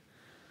a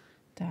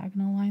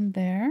diagonal line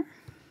there.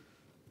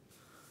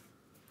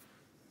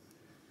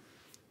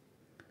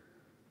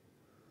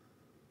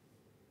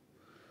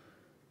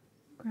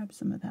 Grab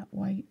some of that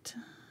white.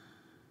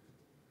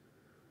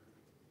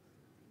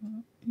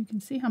 You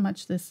can see how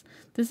much this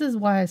is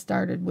why I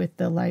started with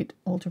the light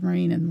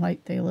ultramarine and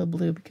light phthalo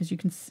blue, because you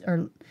can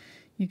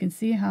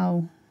see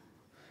how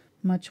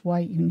much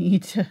white you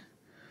need to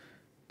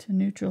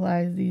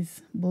neutralize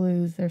these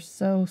blues. They're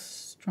so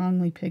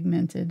strongly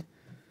pigmented.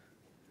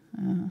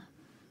 It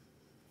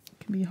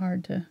can be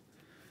hard to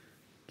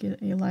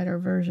get a lighter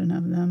version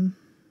of them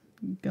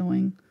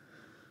going.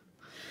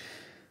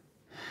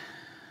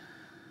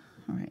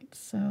 All right,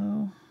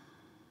 so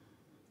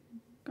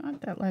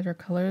got that lighter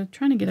color.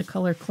 Trying to get a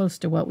color close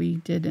to what we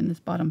did in this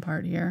bottom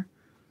part here.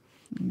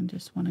 I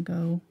just want to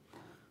go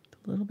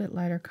with a little bit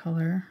lighter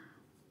color.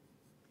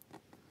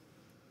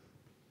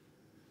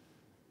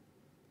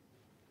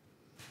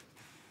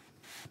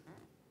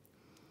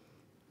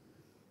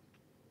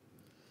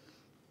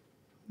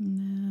 And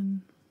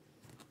then,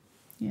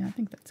 yeah, I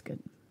think that's good.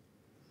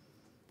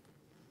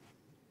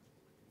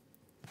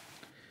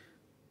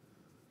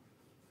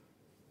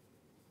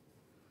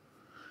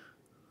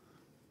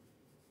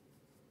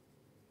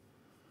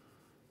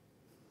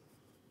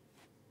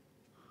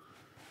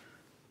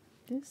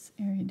 This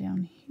area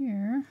down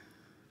here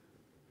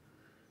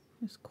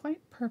is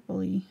quite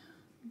purpley,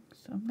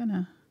 so I'm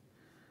gonna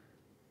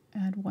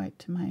add white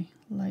to my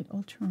light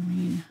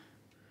ultramarine.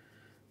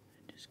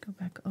 Just go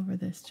back over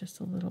this just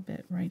a little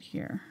bit right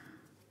here.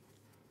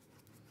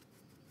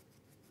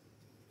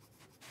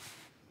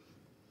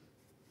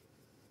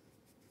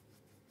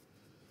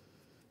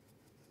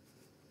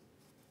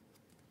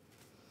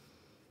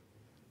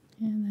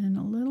 And then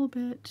a little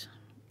bit,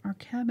 our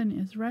cabin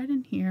is right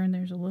in here, and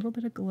there's a little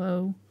bit of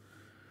glow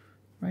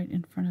right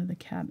in front of the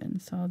cabin.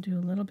 So I'll do a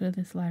little bit of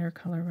this lighter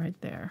color right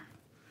there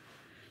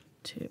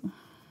too.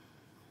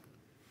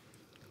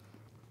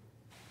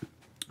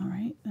 All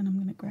right, then I'm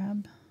going to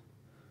grab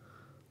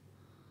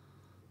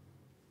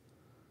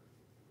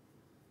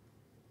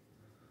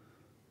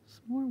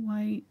some more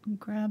white and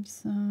grab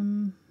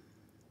some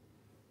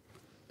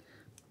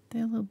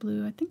Phthalo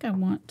blue. I think I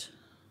want,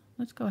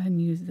 let's go ahead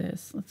and use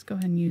this. Let's go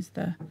ahead and use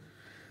the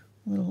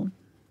little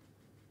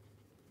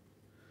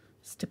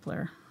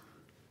Stippler.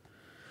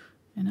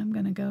 And I'm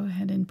going to go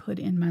ahead and put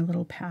in my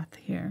little path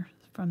here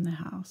from the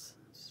house.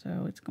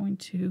 So it's going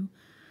to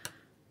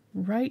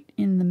right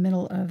in the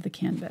middle of the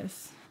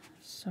canvas.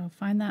 So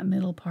find that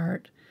middle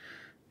part,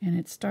 and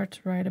it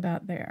starts right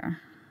about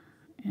there.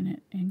 And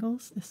it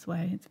angles this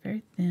way. It's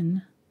very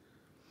thin.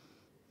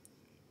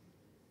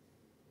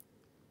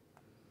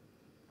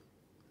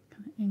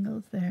 Kind of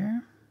angles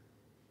there.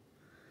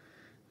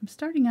 I'm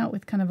starting out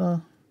with kind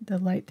of the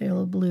light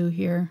phthalo blue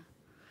here.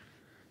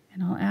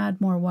 And I'll add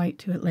more white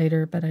to it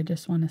later, but I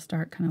just want to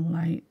start kind of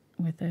light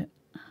with it,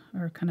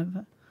 or kind of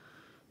a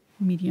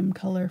medium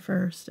color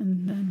first,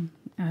 and then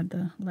add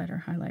the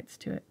lighter highlights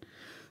to it.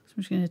 So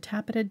I'm just going to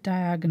tap it at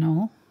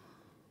diagonal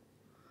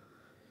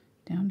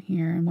down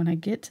here, and when I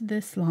get to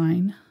this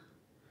line,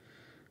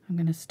 I'm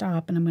going to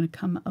stop, and I'm going to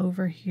come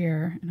over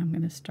here, and I'm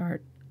going to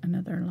start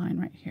another line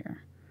right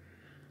here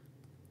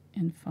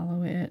and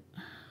follow it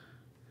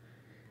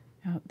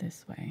out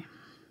this way,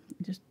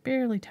 just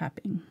barely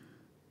tapping.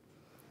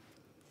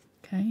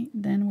 Okay,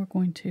 then we're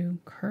going to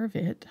curve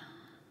it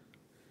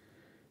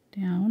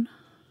down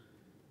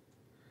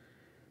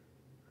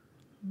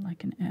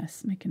like an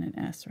S, making an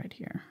S right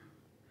here.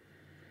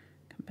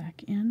 Come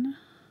back in.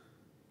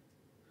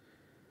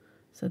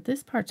 So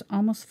this part's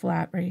almost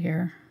flat right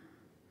here.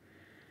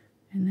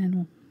 And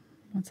then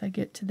once I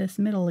get to this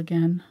middle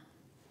again,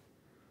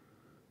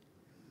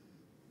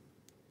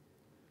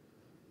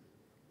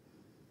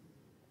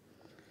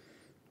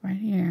 right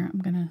here, I'm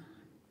going to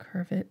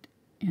curve it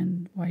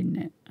and widen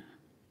it.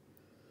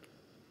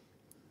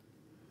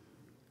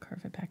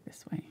 Curve it back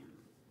this way.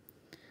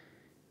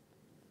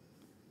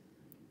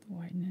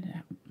 Widen it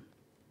out.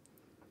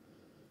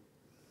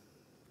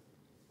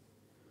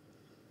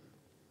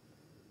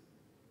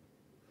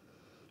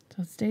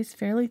 So it stays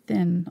fairly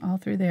thin all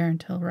through there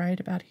until right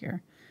about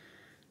here.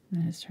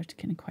 And then it starts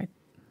getting quite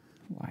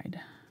wide.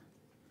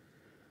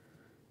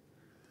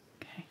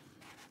 Okay,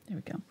 there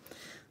we go.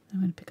 I'm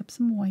going to pick up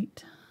some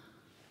white.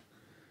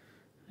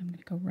 I'm going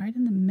to go right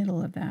in the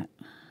middle of that.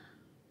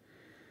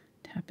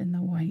 Tap in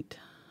the white.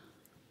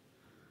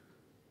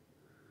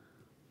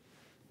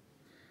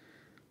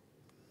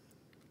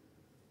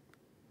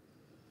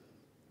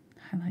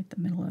 Highlight the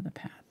middle of the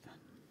path.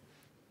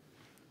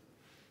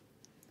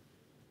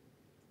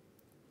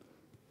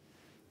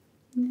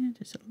 Yeah,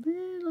 just a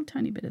little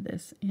tiny bit of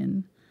this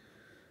in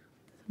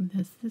some of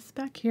this. This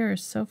back here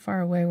is so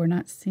far away, we're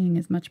not seeing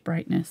as much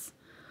brightness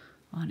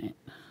on it.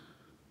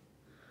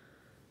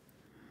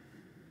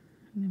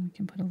 And then we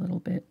can put a little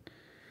bit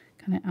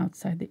kind of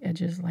outside the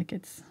edges, like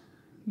it's,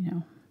 you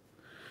know,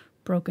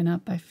 broken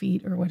up by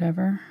feet or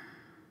whatever.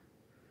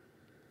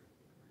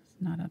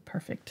 It's not a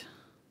perfect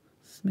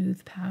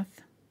smooth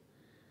path.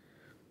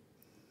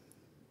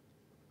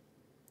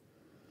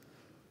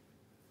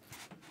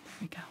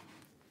 There we go.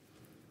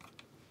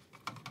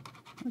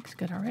 Looks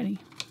good already.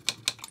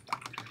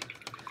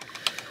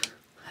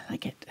 I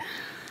like it.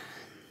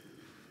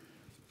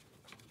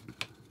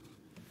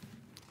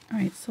 All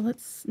right, so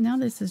now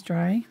this is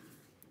dry.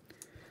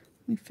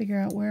 Let me figure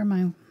out where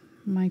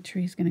my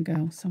tree is going to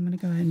go. So I'm going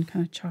to go ahead and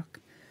kind of chalk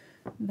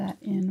that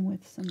in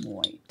with some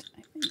white,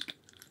 I think.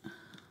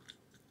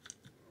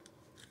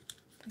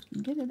 If I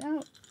can get it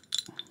out.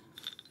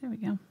 There we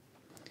go.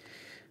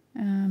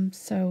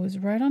 So it was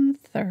right on the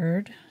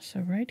third. So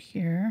right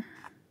here.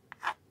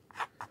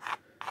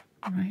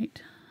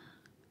 Right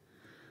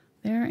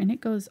there. And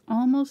it goes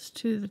almost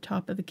to the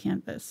top of the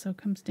canvas. So it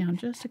comes down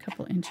just a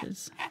couple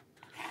inches.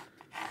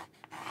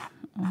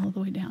 All the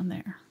way down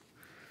there.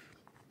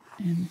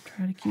 And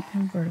try to keep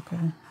him vertical.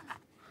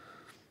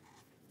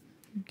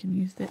 You can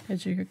use the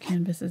edge of your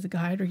canvas as a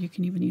guide, or you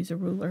can even use a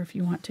ruler if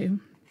you want to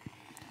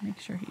make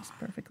sure he's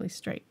perfectly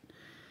straight.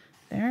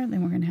 There,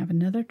 then we're going to have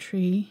another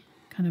tree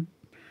kind of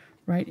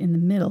right in the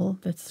middle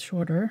that's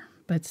shorter,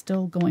 but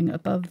still going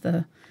above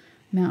the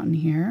mountain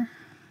here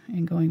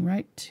and going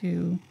right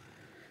to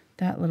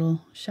that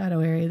little shadow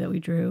area that we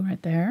drew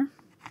right there.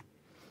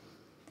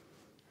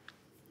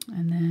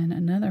 And then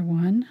another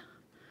one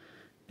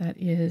that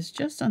is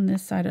just on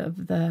this side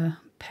of the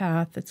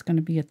path that's going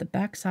to be at the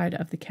back side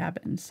of the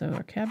cabin. So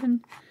our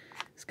cabin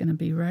is going to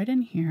be right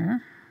in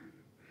here.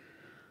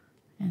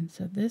 And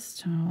so this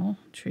tall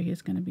tree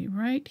is going to be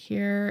right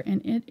here,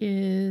 and it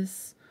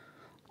is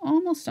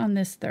almost on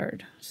this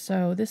third.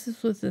 So this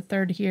was the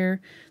third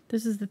here.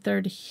 This is the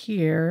third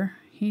here.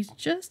 He's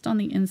just on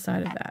the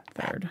inside of that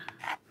third.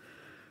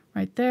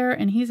 Right there,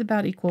 and he's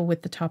about equal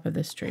with the top of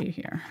this tree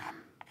here.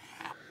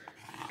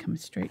 Come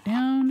straight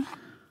down.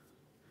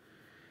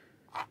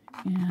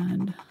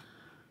 And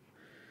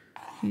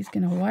he's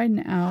going to widen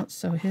out,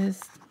 so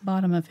his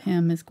bottom of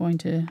him is going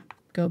to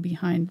go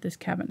behind this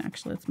cabin.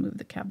 Actually, let's move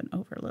the cabin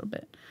over a little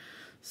bit.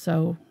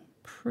 So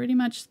pretty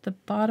much the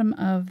bottom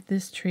of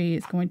this tree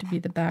is going to be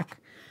the back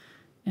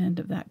end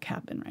of that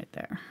cabin right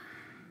there.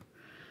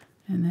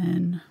 And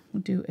then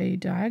we'll do a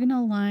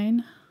diagonal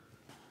line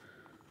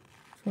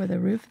for the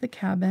roof of the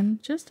cabin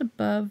just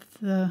above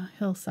the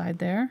hillside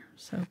there.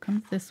 So it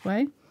comes this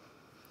way.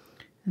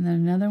 And then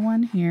another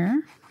one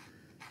here.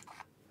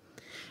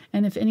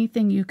 And if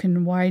anything, you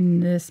can widen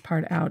this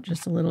part out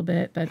just a little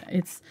bit, but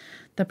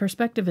the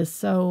perspective is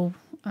so,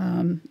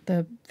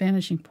 the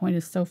vanishing point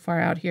is so far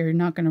out here, you're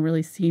not going to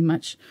really see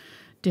much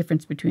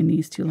difference between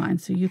these two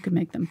lines. So you can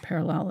make them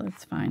parallel,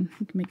 that's fine.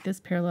 You can make this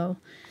parallel,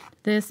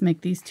 this,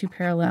 make these two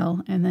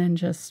parallel, and then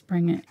just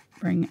bring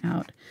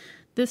out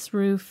this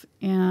roof,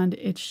 and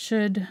it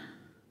should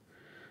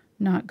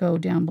not go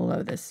down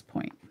below this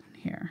point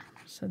here.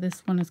 So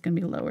this one is going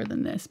to be lower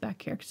than this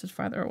back here because it's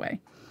farther away.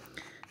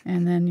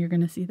 And then you're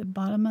going to see the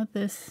bottom of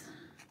this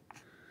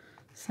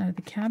side of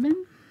the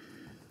cabin.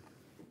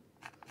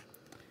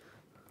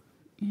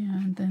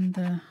 And then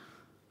the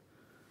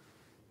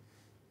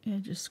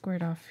edge is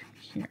squared off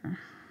here.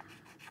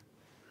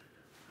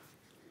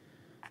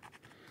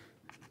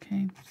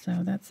 Okay, so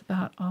that's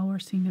about all we're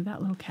seeing of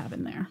that little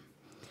cabin there.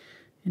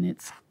 And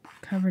it's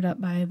covered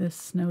up by this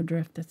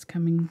snowdrift that's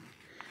coming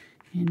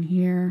in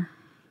here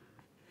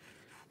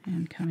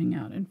and coming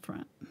out in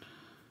front.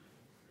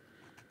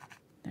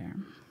 There.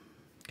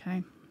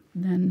 Okay,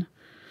 then,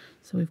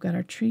 so we've got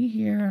our tree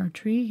here,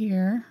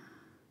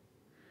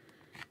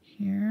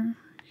 here,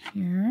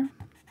 here,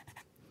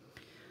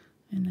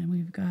 and then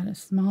we've got a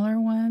smaller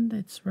one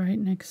that's right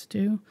next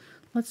to,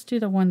 let's do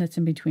the one that's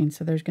in between.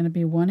 So there's going to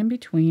be one in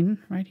between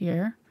right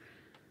here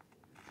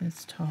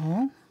that's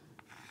tall,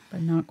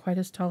 but not quite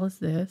as tall as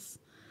this.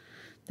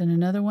 Then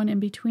another one in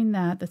between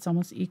that's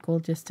almost equal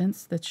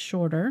distance, that's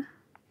shorter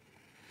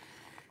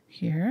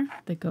here,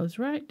 that goes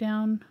right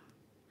down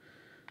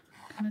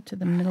kind of to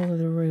the middle of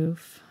the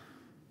roof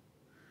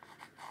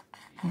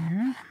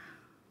here.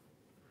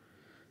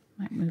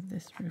 Might move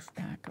this roof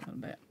back a little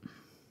bit.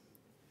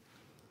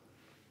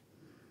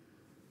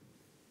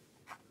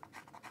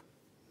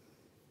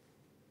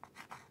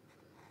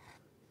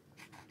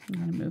 I'm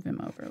going to move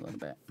him over a little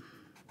bit.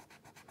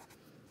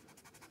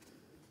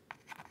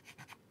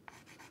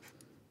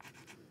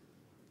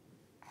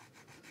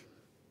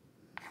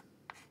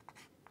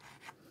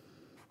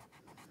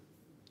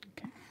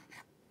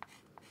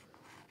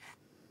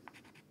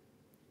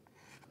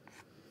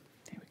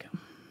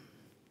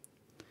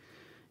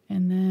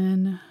 And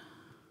then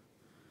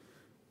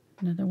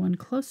another one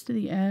close to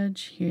the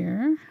edge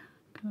here,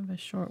 kind of a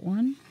short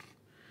one.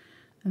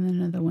 And then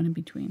another one in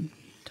between,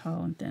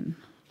 tall and thin,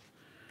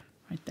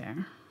 right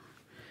there.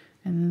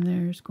 And then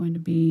there's going to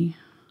be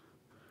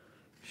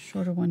a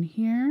shorter one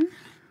here,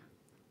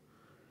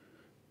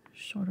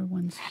 shorter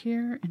ones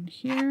here and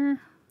here,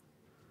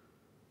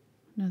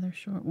 another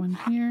short one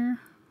here.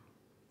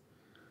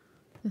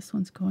 This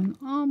one's going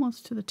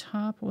almost to the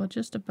top, well,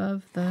 just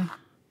above the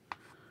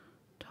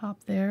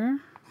top there.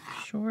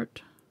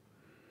 Short,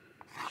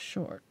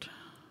 short,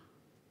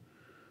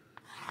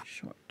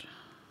 short.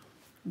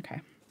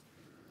 Okay.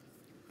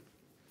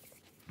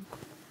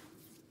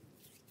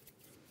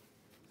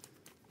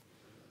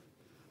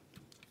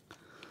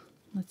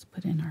 Let's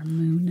put in our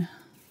moon.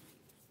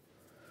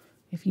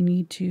 If you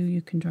need to,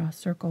 you can draw a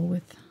circle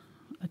with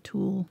a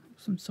tool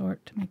of some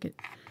sort to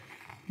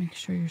make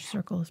sure your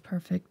circle is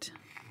perfect.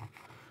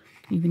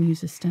 You can even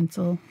use a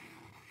stencil.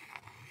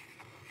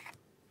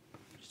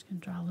 And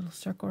draw a little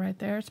circle right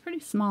there. It's a pretty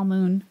small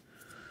moon.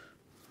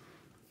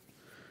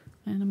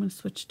 And I'm going to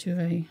switch to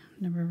a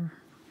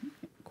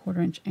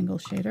 1/4 inch angle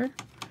shader.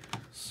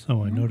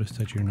 So I noticed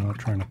that you're not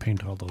trying to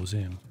paint all those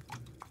in.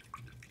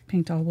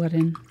 Paint all what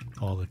in?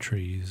 All the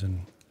trees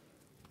and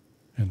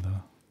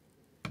the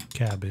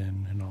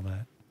cabin and all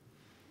that.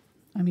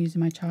 I'm using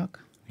my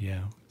chalk.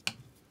 Yeah.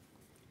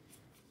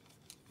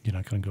 You're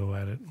not going to go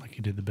at it like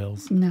you did the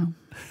bells? No.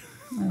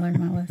 I learned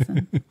my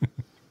lesson.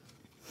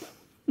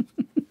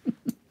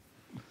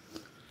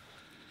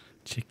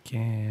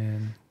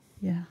 Chicken.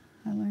 Yeah,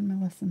 I learned my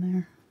lesson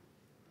there.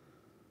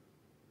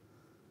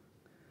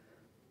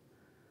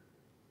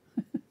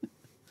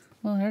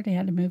 Well, I already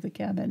had to move the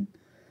cabin.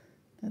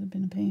 That would have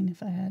been a pain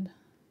if I had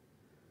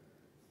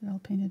it all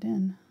painted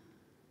in.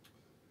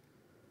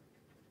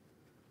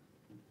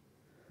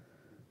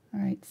 All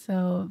right,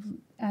 so I've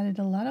added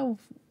a lot of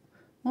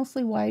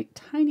mostly white,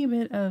 tiny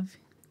bit of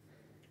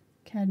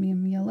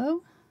cadmium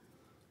yellow.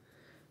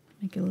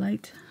 Make a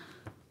light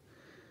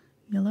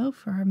yellow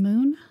for our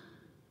moon.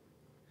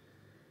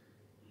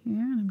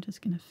 Here, and I'm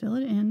just going to fill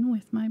it in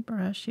with my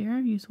brush here.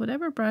 Use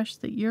whatever brush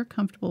that you're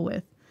comfortable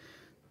with.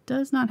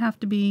 Do not have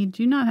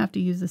to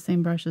use the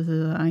same brushes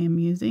as I am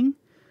using.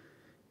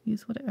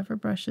 Use whatever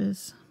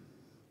brushes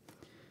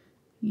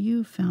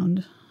you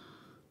found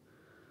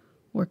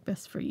work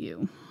best for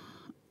you.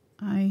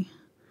 I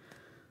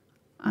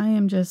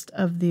am just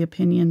of the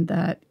opinion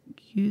that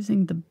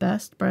using the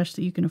best brush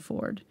that you can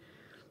afford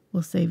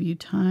will save you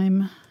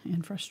time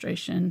and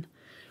frustration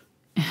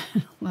and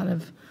a lot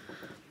of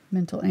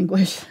mental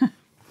anguish.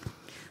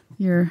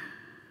 You're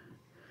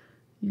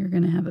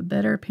going to have a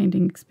better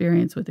painting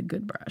experience with a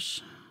good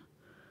brush.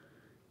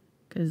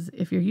 Because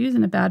if you're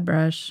using a bad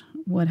brush,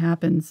 what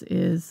happens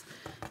is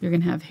you're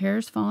going to have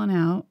hairs falling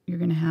out. You're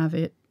going to have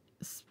it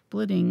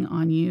splitting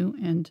on you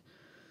and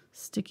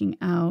sticking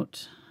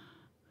out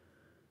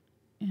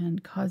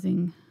and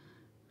causing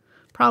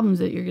problems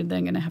that you're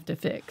then going to have to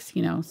fix,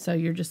 you know. So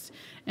you're just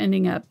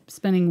ending up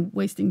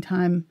wasting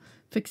time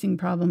fixing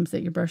problems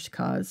that your brush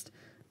caused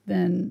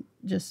than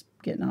just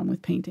getting on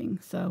with painting.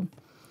 So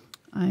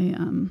I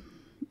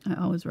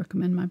always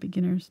recommend my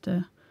beginners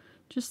to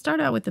just start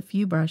out with a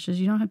few brushes.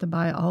 You don't have to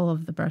buy all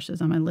of the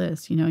brushes on my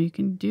list. You know, you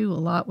can do a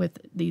lot with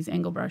these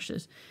angle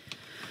brushes.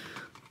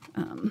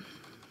 So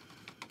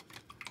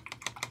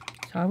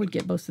I would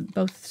get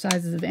both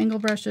sizes of angle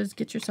brushes.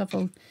 Get yourself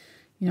a,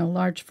 you know,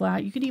 large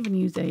flat. You could even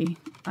use a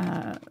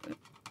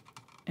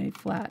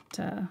flat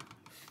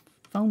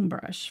foam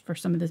brush for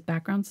some of this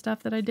background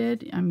stuff that I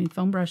did. I mean,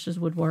 foam brushes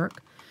would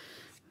work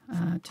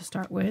to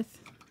start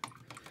with.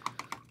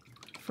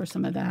 For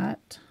some of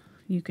that,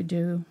 you could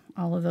do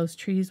all of those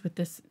trees with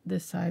this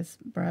size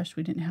brush.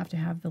 We didn't have to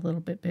have the little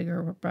bit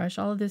bigger brush.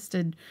 All of this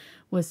did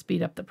was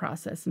speed up the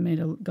process and made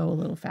it go a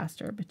little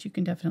faster. But you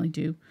can definitely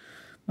do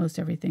most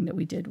everything that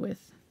we did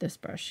with this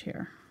brush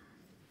here.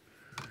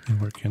 And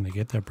where can they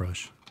get that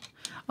brush?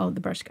 Oh, the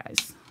Brush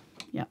Guys.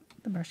 Yep,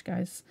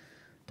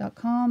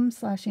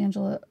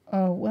 thebrushguys.com/Angela.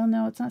 Oh, well,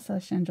 no, it's not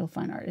 /Angela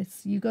Fine Art.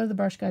 It's you go to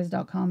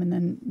thebrushguys.com and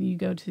then you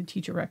go to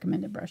teacher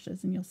recommended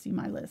brushes and you'll see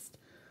my list.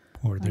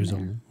 Or there's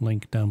a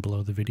link down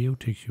below the video,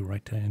 takes you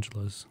right to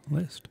Angela's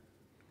list.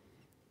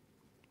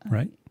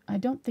 Right? I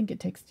don't think it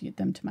takes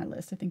them to my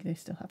list. I think they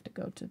still have to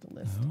go to the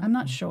list. I'm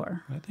not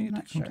sure. I think it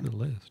takes them to the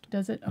list.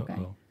 Does it?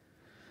 Okay.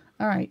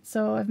 All right.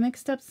 So I've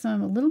mixed up a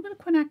little bit of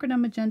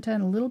Quinacridone Magenta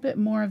and a little bit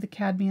more of the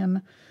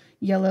Cadmium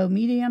Yellow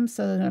Medium,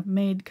 so that I've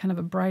made kind of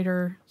a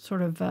brighter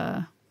sort of,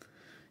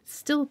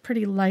 still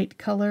pretty light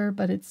color,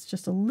 but it's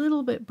just a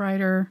little bit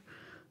brighter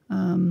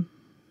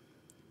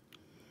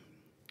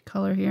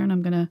color here. And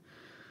I'm going to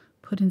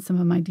put in some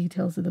of my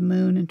details of the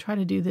moon and try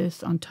to do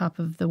this on top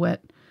of the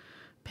wet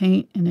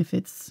paint. And if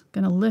it's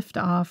going to lift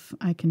off,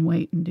 I can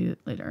wait and do it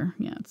later.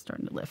 Yeah, it's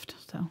starting to lift,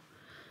 so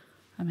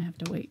I'm going to have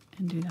to wait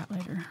and do that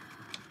later.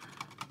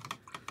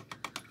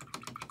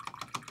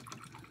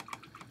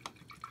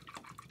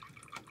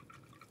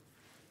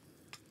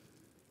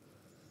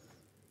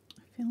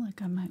 I feel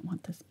like I might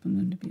want this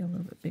moon to be a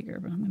little bit bigger,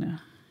 but I'm going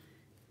to...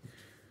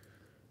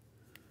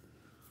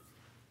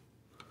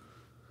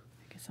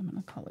 I'm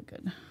going to call it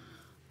good. I'm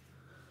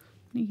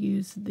going to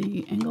use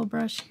the angle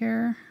brush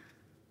here.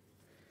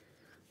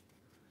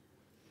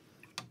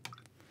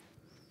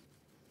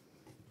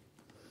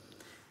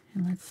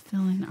 And let's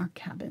fill in our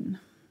cabin.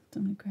 So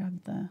I'm going to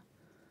grab the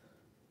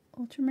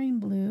Ultramarine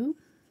Blue.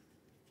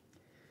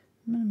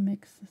 I'm going to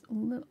mix a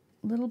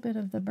little bit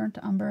of the Burnt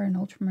Umber and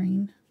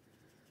Ultramarine.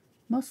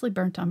 Mostly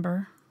Burnt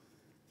Umber.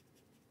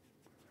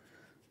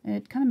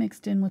 It kind of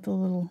mixed in with a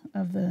little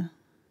of the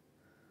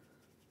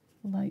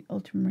light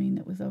ultramarine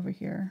that was over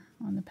here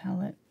on the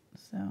palette,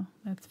 so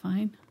that's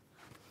fine.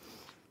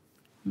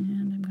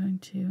 And I'm going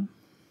to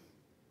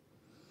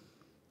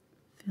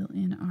fill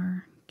in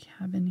our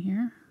cabin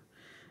here.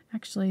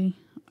 Actually,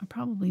 I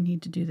probably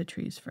need to do the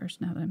trees first.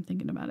 Now that I'm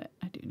thinking about it,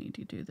 I do need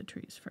to do the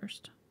trees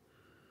first.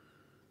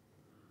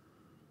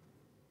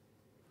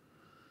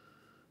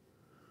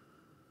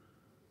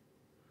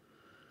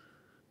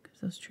 Because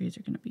those trees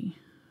are going to be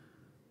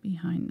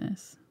behind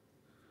this.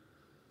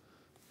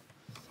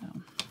 So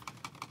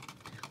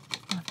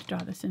I'll have to draw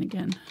this in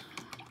again.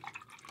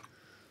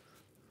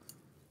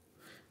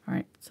 All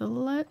right, so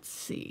let's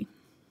see.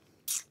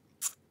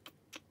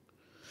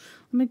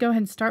 Let me go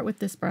ahead and start with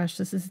this brush.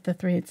 This is the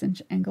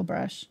 3/8" angle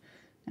brush.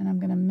 And I'm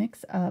going to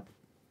mix up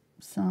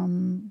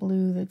some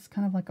blue that's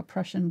kind of like a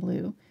Prussian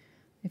blue.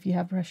 If you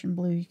have Prussian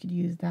blue, you could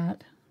use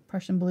that.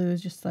 Prussian blue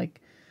is just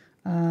like,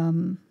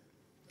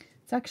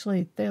 it's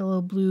actually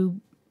Phthalo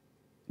blue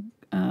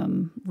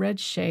red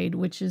shade,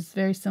 which is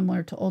very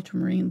similar to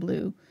Ultramarine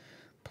Blue,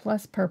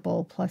 plus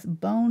purple, plus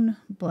bone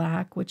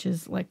black, which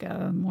is like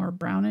a more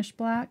brownish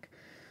black.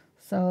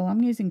 So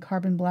I'm using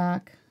carbon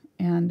black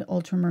and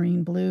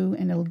Ultramarine Blue,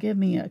 and it'll give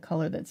me a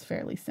color that's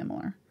fairly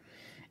similar.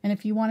 And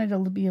if you wanted to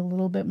be a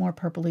little bit more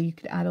purpley, you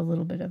could add a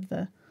little bit of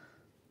the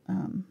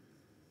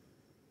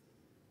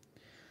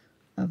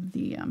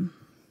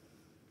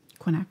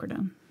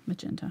Quinacridone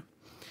Magenta.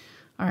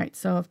 All right,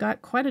 so I've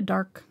got quite a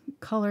dark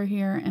color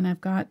here, and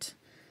I've got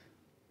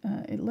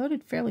it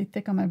loaded fairly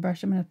thick on my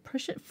brush. I'm going to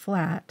push it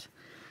flat,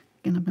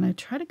 and I'm going to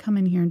try to come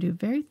in here and do a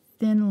very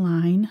thin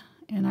line,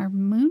 and our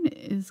moon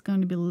is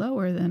going to be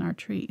lower than our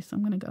tree. So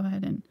I'm going to go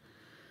ahead and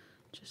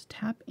just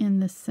tap in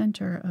the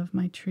center of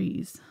my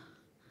trees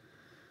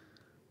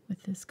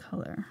with this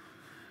color.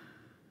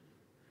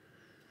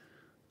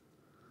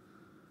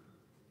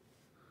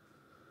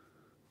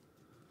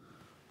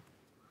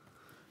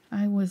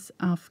 I was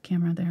off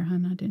camera there,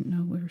 hon. I didn't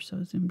know we were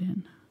so zoomed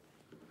in.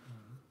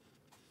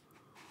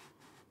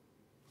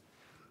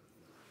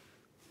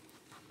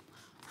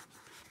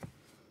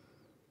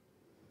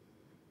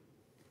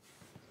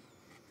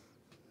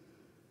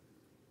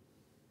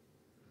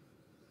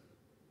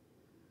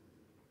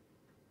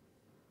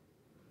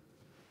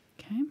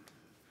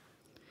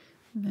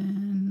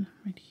 Then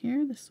right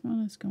here, this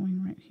one is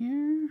going right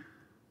here.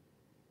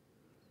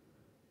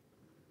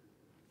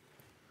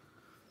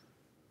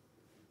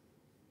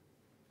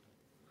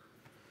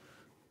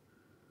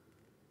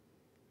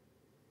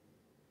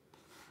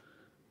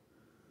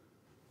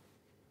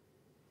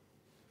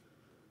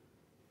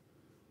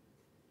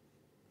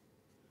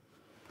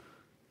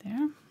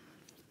 There.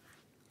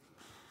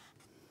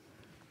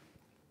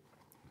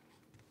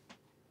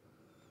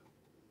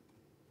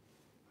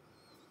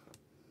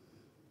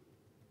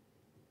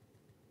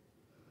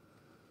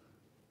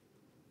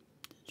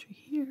 Tree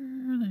here,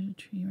 there's a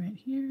tree right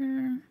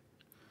here.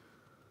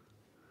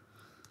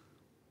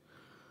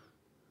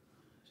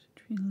 There's a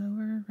tree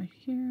lower right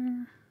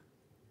here.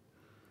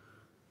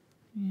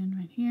 And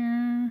right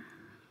here.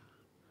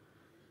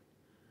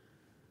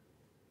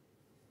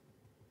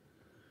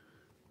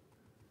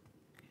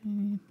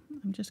 Okay,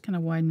 I'm just kind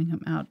of widening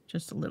them out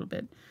just a little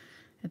bit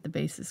at the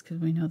bases because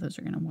we know those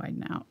are going to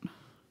widen out.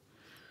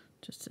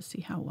 Just to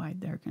see how wide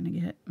they're going to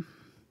get.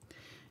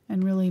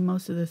 And really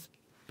most of this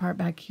part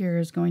back here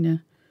is going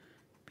to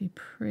be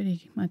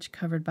pretty much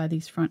covered by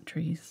these front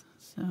trees,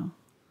 so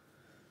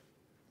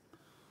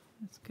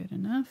that's good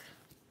enough.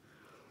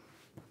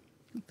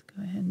 Let's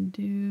go ahead and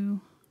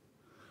do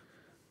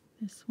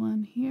this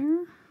one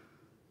here.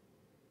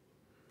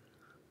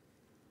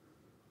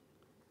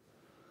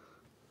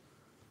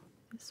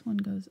 This one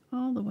goes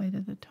all the way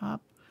to the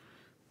top,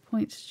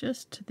 points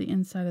just to the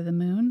inside of the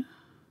moon.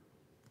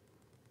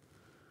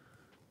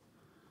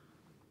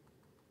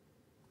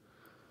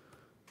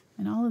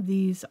 And all of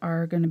these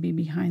are going to be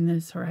behind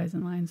this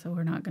horizon line, so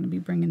we're not going to be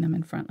bringing them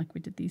in front like we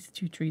did. These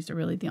two trees are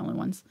really the only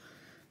ones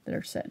that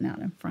are setting out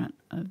in front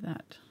of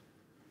that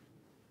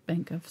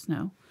bank of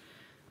snow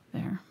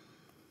there.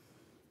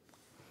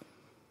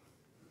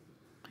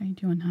 How you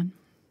doing, hon?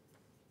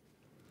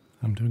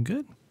 I'm doing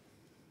good.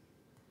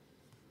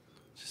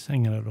 Just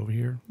hanging out over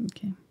here.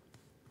 Okay.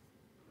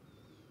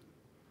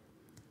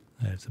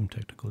 I had some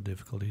technical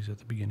difficulties at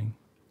the beginning.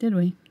 Did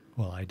we?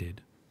 Well, I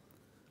did.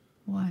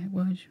 Why?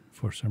 What was you?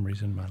 For some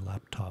reason, my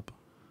laptop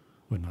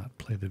would not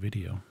play the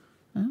video.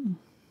 Oh,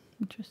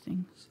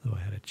 interesting. So I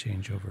had to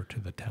change over to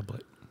the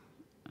tablet.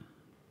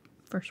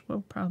 First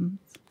world problems.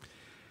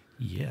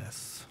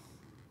 Yes.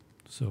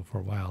 So for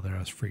a while there, I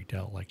was freaked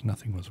out like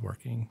nothing was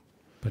working.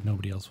 But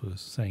nobody else was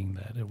saying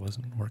that it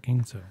wasn't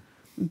working, so...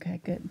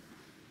 Okay, good.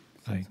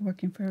 So it's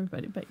working for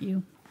everybody but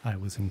you. I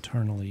was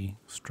internally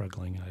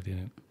struggling, and I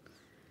didn't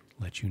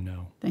let you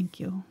know. Thank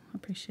you. I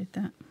appreciate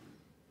that.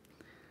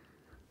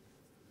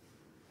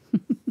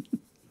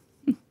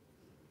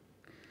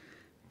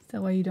 Is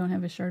that why you don't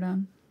have a shirt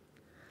on?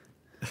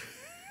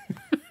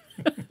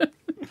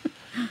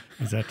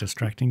 Is that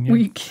distracting you? Were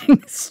you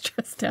getting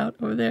stressed out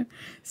over there?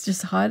 It's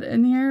just hot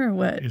in here or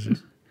what? Is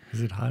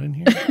it hot in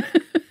here?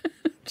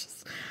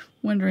 Just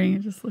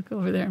wondering. Just look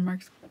over there.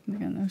 Mark's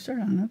got no shirt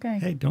on. Okay.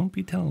 Hey, don't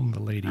be telling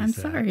the ladies I'm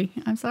that. sorry.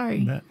 I'm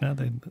sorry. Now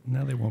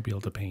they won't be able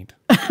to paint.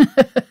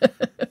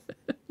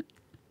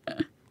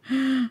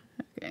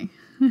 Okay.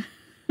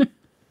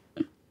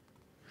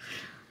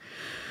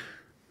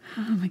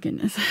 Oh my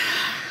goodness.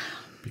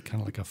 Be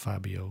kind of like a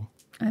Fabio.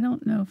 I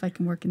don't know if I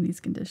can work in these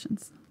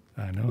conditions.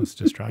 I know it's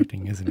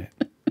distracting, isn't it?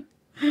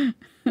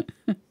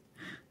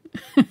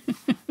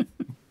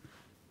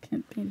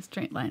 Can't paint a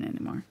straight line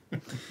anymore.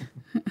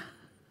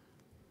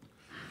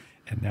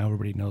 And now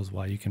everybody knows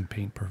why you can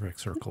paint perfect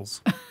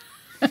circles.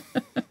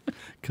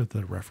 Because of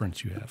the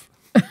reference you have.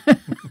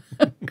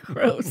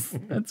 Gross.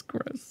 That's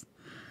gross.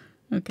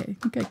 Okay,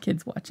 you got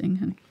kids watching,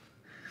 honey.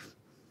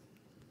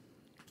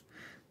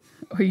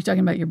 Are you talking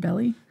about your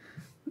belly?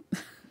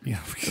 Yeah.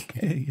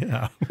 Okay.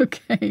 Yeah.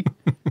 Okay.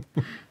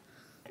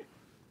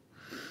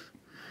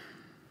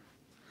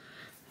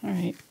 All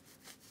right.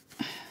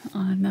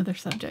 On another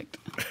subject.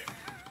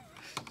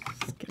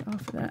 Let's get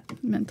off of that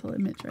mental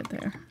image right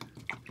there.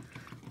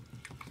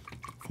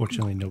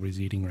 Fortunately,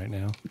 nobody's eating right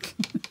now.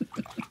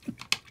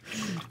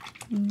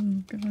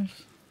 Oh,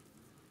 gosh.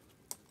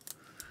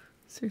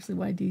 Seriously,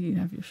 why do you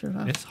have your shirt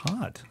off? It's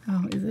hot.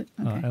 Oh, is it?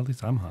 Okay. At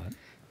least I'm hot.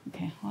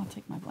 Okay, well, I'll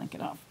take my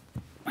blanket off.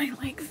 My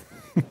legs.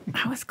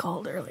 I was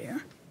cold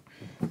earlier.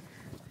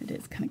 It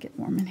is kind of getting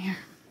warm in here.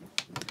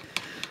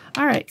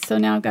 All right, so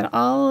now I've got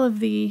all of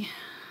the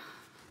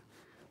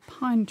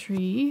pine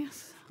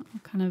trees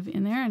kind of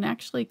in there, and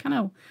actually kind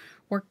of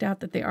worked out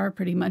that they are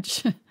pretty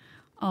much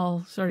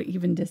all sort of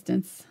even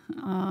distance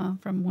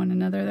from one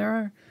another. There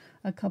are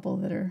a couple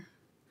that are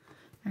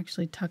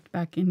actually tucked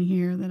back in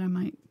here that I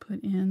might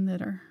put in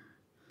that are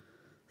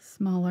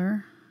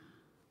smaller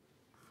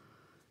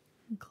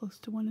and close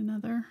to one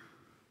another.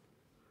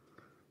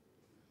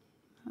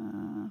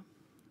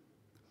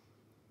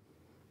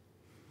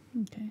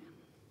 Okay.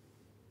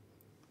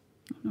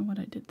 I don't know what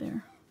I did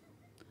there.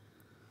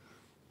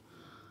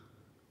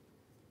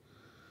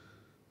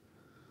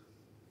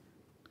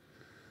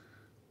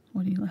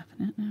 What are you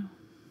laughing at now?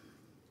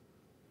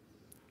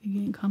 You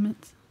getting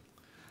comments?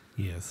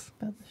 Yes.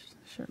 About the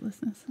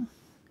shirtlessness? Huh?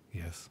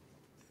 Yes.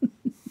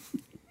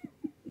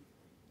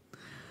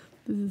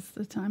 This is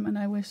the time when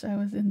I wish I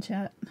was in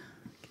chat.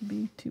 could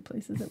be 2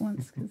 places at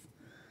once because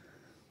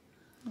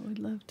I would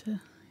love to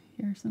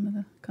hear some of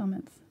the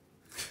comments.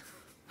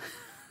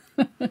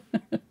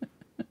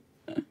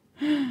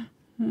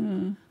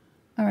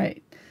 All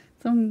right,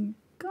 so I'm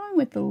going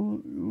with a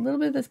little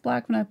bit of this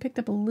black one. I picked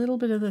up a little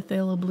bit of the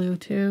Phthalo blue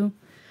too,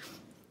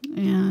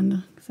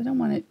 and because I don't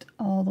want it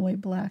all the way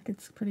black,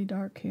 it's pretty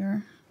dark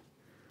here.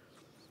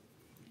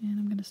 And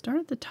I'm going to start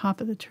at the top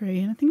of the tree,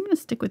 and I think I'm going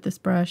to stick with this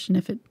brush, and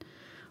if it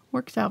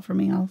works out for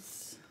me, I'll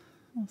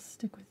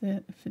stick with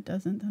it. If it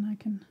doesn't, then I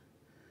can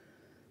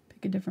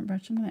pick a different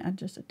brush. I'm going to add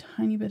just a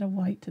tiny bit of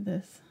white to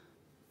this.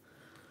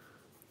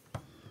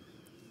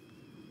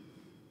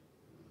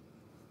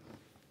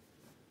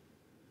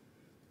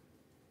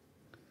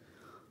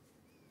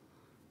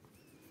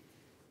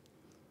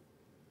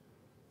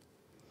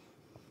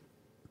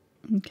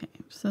 Okay,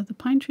 so the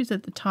pine trees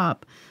at the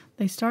top,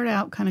 they start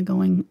out kind of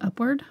going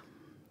upward.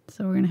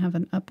 So we're going to have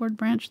an upward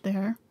branch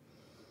there.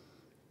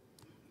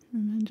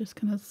 And then just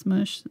kind of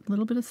smush a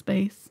little bit of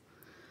space.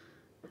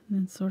 And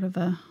then sort of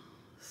a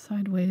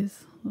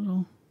sideways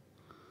little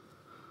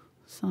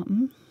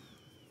something.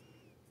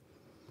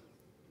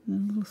 And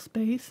then a little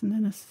space, and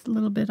then a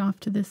little bit off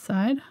to this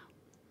side.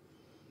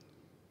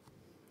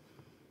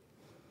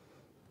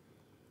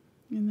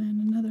 And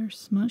then another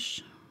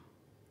smush.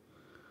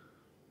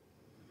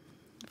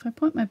 If I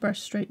point my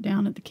brush straight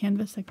down at the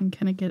canvas, I can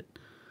kind of get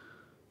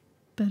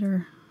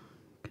better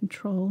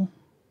control.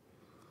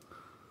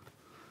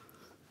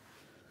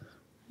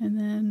 And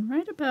then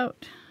right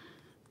about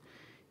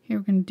here,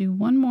 we're going to do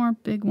one more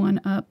big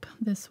one up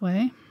this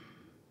way.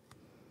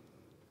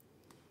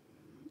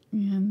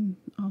 And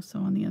also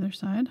on the other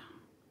side.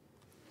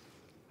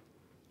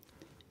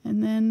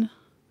 And then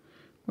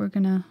we're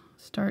going to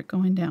start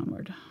going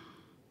downward.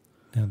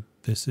 Now,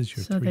 this is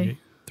your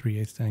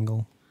 3/8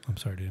 angle. I'm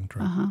sorry to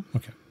interrupt.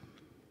 Okay.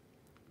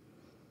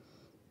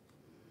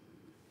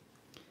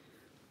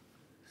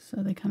 So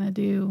they kind of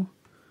do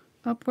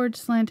upward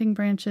slanting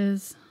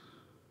branches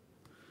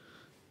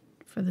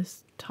for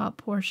this top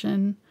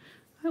portion.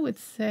 I would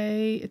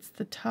say it's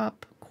the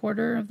top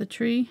quarter of the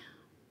tree,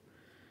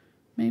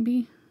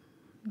 maybe.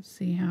 Let's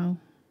see how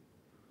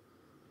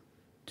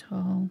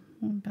tall,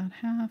 about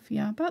half.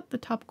 Yeah, about the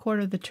top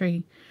quarter of the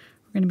tree.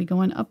 We're going to be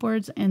going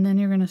upwards, and then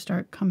you're going to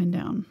start coming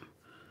down.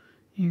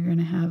 You're going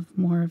to have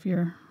more of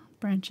your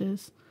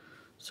branches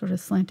sort of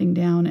slanting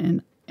down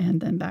and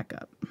then back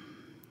up.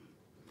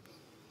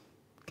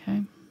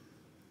 Okay.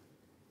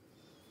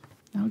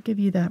 That'll give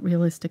you that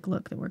realistic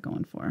look that we're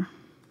going for.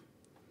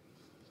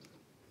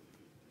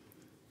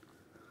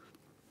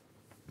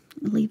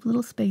 Leave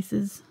little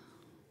spaces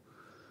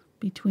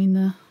between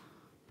the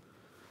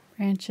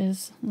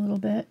branches a little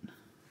bit.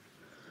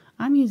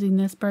 I'm using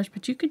this brush,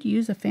 but you could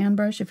use a fan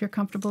brush if you're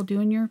comfortable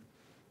doing your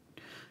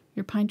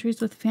pine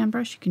trees with a fan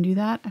brush. You can do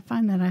that. I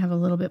find that I have a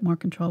little bit more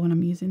control when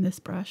I'm using this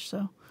brush,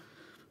 so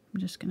I'm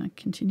just going to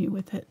continue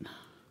with it.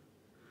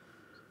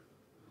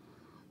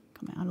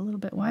 Come out a little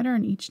bit wider,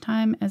 and each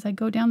time as I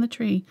go down the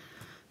tree,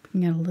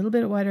 I'm out a little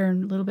bit wider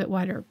and a little bit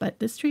wider. But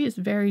this tree is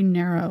very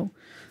narrow,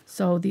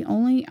 so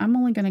I'm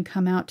only going to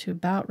come out to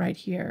about right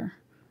here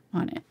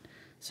on it.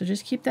 So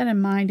just keep that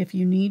in mind. If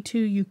you need to,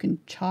 you can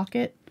chalk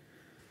it.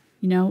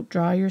 You know,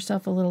 draw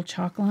yourself a little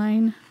chalk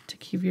line to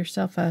give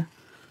yourself a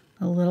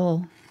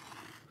little,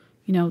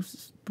 you know,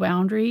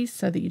 boundaries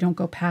so that you don't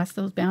go past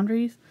those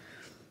boundaries.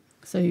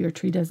 So your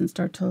tree doesn't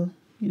start to,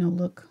 you know,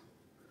 look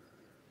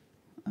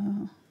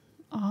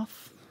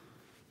off.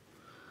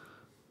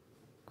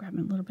 Grab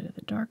a little bit of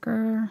the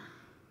darker.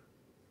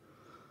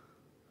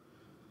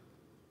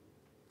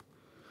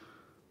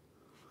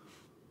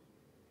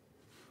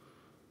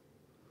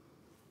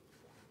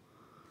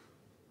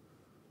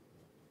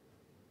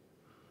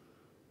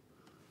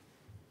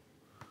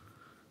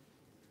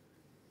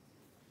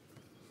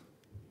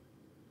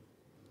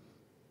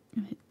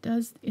 And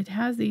it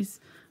has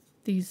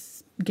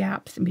these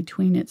gaps in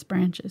between its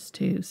branches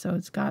too. So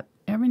it's got,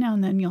 every now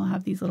and then you'll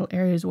have these little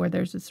areas where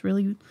there's this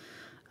really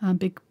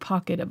big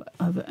pocket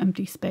of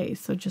empty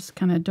space. So just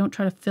kind of don't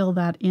try to fill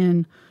that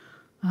in.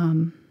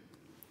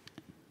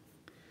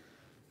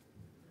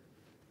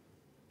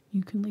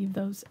 You can leave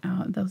those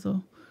out. Those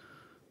will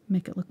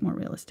make it look more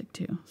realistic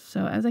too.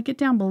 So as I get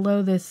down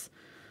below this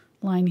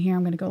line here,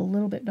 I'm going to go a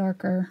little bit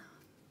darker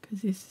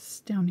because this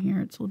is down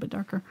here. It's a little bit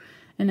darker.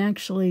 And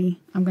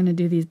actually, I'm going to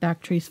do these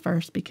back trees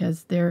first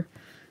because they're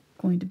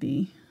going to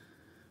be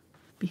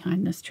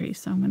behind this tree.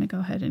 So I'm going to go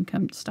ahead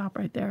and stop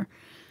right there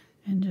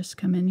and just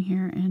come in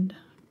here and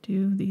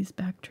do these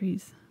back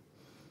trees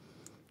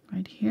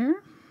right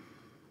here.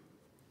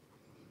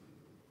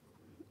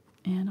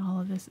 And all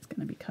of this is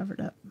going to be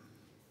covered up.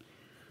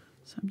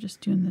 So I'm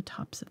just doing the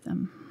tops of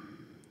them.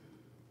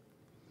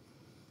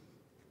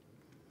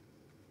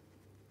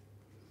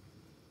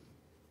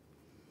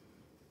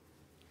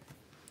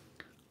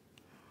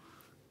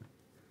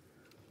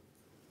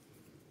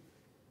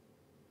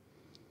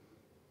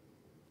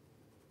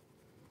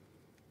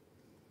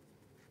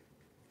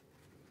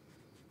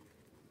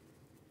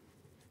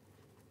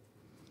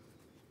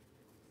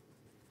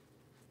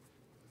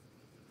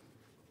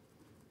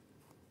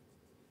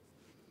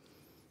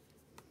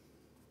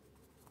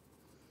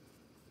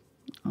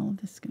 all of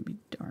this is going to be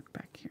dark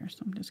back here, so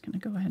I'm just going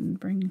to go ahead and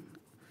bring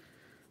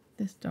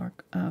this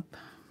dark up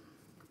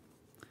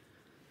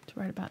to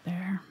right about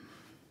there.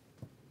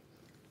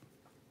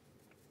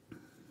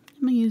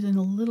 I'm using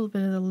a little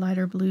bit of the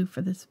lighter blue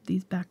for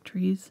these back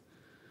trees.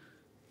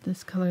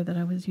 This color that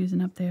I was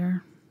using up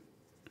there.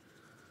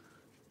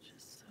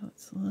 Just so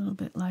it's a little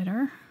bit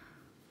lighter.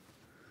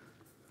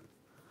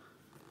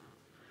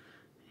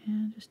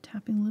 And just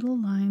tapping little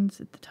lines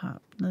at the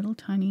top, little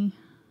tiny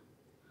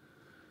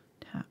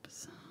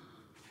taps.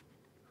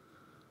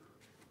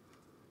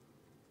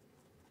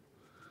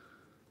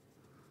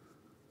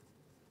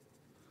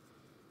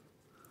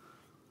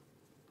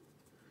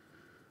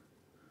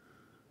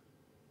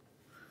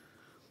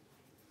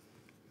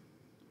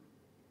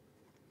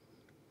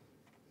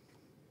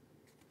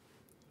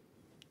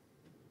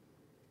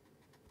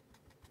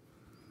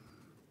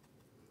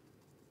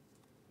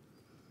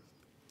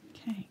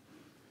 Okay.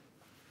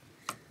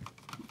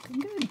 Looking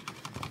good.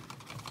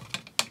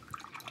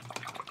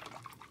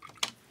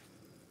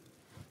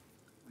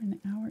 We're an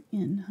hour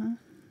in, huh?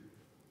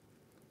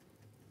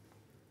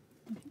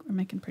 I think we're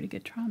making pretty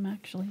good trim,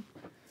 actually.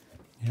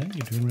 Yeah,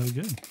 you're doing really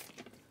good.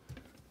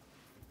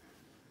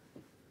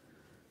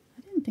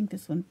 I didn't think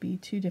this would be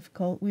too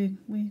difficult.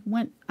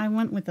 I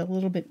went with a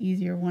little bit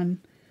easier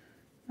one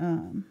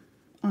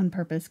on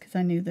purpose because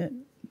I knew that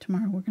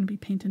tomorrow we're going to be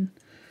painting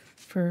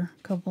for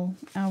a couple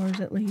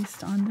hours at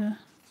least on the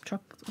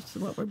truck. This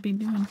is what we'll be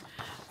doing.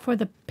 For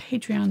the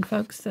Patreon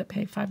folks that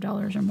pay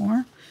 $5 or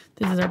more,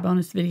 this is our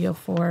bonus video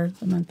for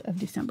the month of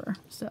December.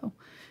 So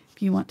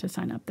if you want to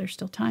sign up, there's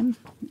still time.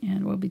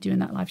 And we'll be doing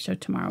that live show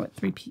tomorrow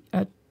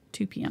at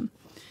 2 p.m.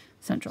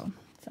 Central.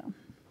 So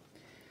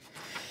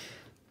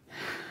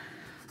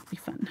it'll be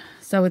fun.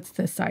 So it's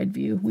the side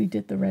view. We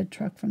did the red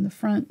truck from the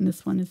front, and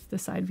this one is the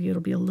side view.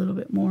 It'll be a little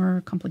bit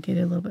more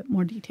complicated, a little bit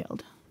more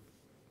detailed.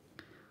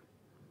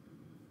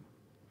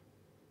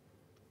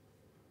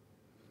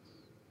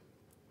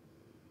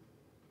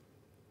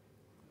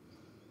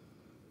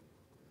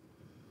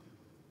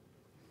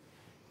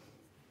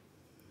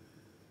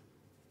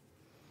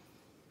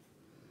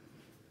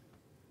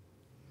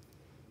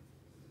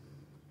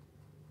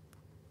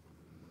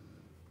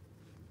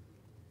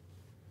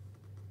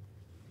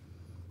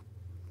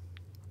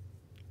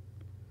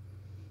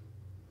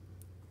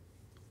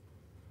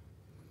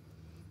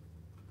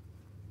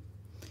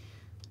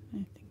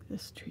 I think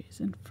this tree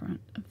is in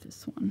front of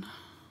this one.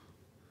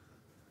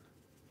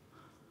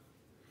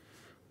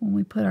 When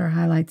we put our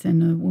highlights in,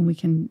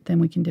 then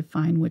we can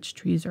define which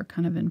trees are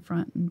kind of in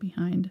front and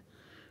behind.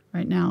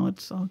 Right now,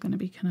 it's all going to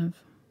be kind of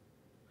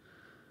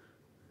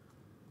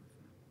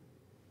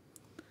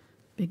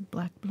big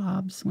black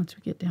blobs once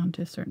we get down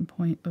to a certain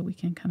point, but we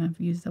can kind of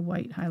use the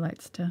white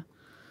highlights to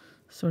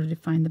sort of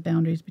define the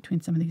boundaries between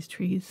some of these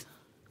trees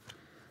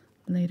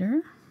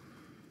later.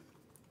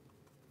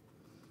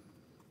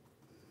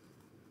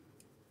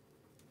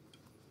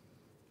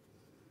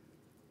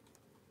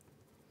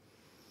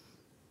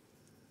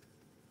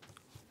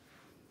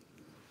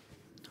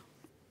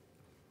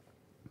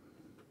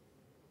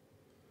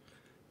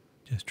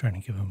 Just trying to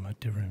give them a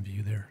different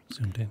view there,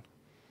 zoomed in.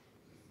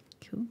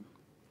 Cool.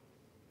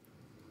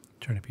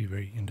 Trying to be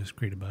very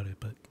indiscreet about it,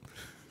 but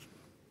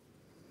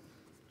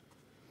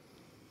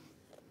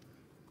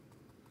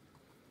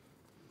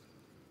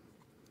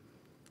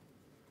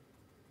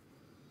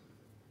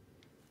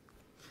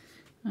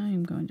I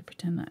am going to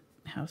pretend that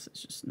house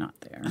is just not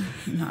there.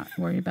 Not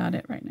worry about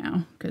it right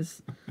now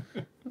because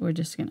we're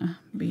just going to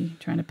be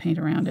trying to paint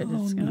around it.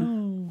 oh It's gonna,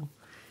 no!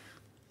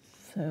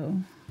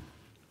 So,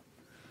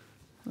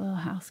 the little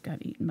house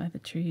got eaten by the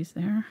trees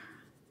there.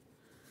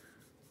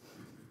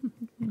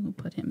 We'll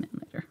put him in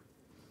later.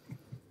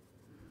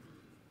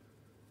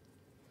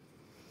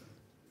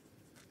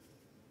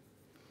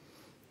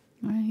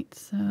 All right,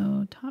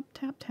 so top,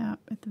 tap, tap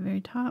at the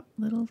very top,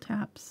 little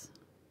taps.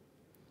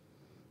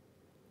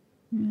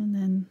 And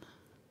then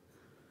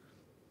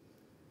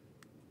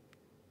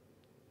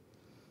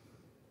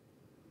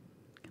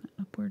kind of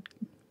upward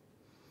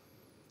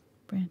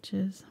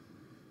branches.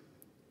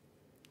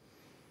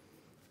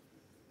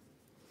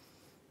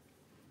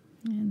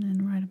 And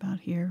then right about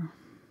here,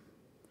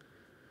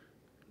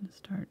 I'm going to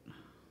start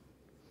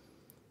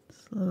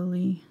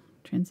slowly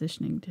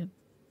transitioning to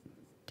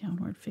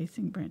downward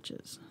facing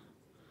branches.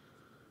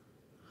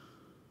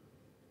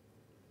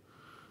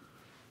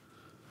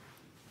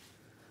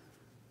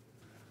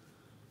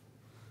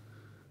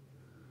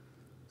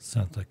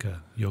 Sounds like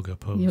a yoga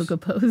pose. Yoga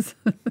pose.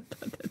 To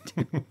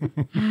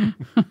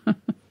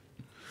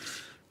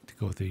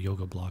go with the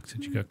yoga blocks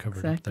that you got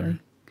covered up there.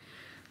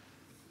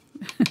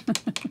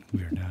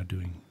 We are now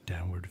doing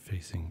downward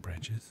facing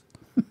branches.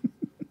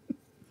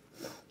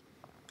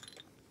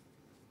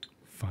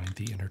 Find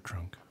the inner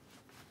trunk.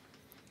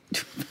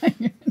 Find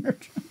your inner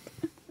trunk.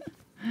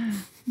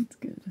 That's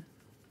good.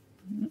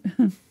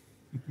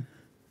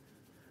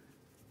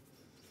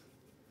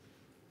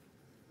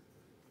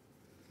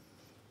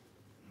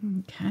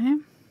 Okay.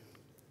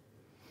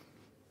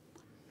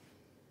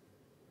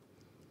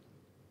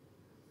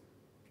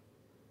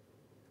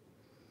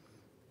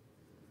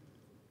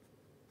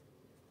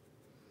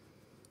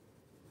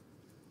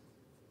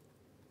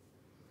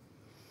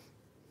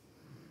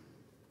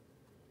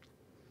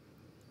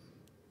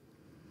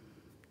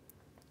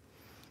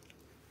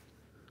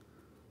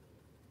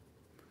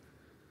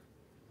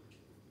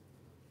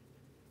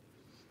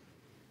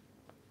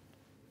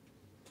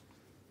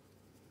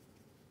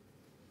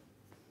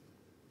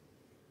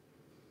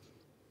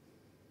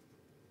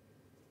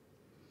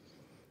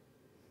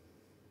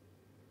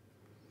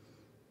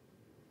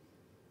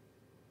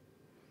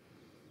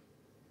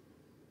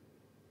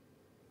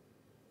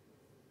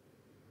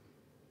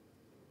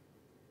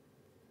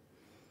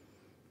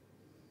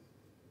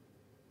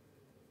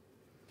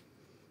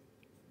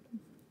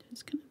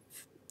 Just kind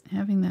of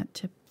having that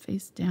tip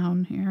face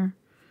down here,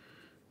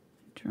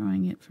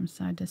 drawing it from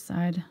side to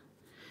side.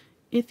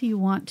 If you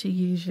want to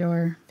use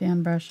your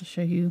fan brush, I'll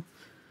show you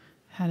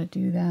how to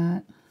do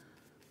that.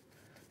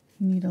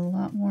 You need a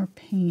lot more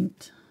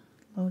paint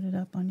loaded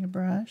up on your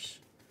brush.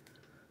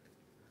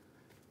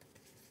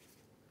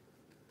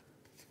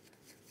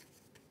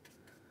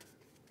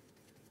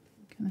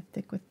 Kind of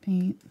thick with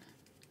paint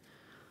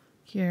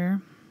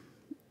here,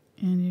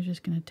 and you're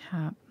just going to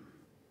tap.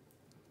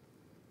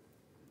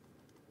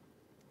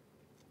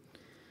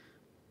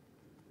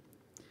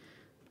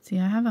 See,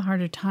 I have a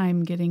harder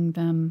time getting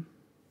them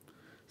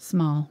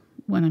small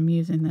when I'm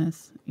using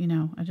this. You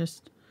know,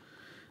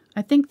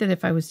 I think that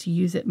if I was to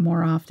use it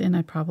more often,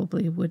 I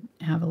probably would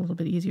have a little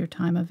bit easier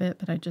time of it,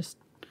 but I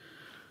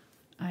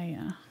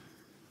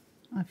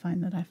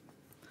find that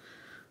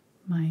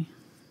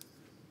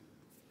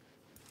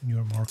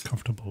You're more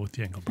comfortable with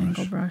the angle brush.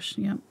 Angle brush,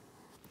 yep.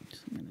 So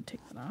I'm going to take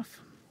that off.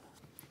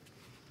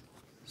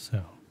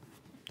 So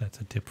that's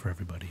a tip for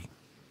everybody.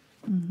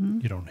 Mm-hmm.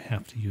 You don't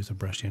have to use a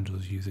brush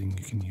Angela's using.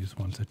 You can use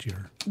ones that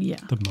you're Yeah.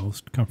 the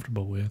most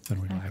comfortable with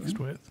and relaxed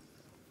with.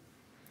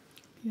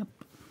 Yep.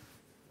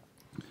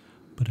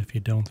 But if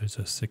you don't, there's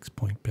a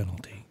 6-point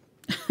penalty.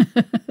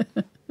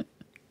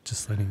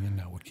 Just letting you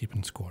know, we're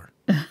keeping score.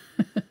 Is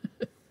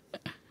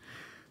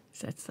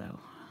that so?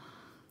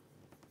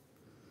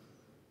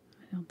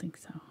 I don't think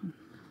so.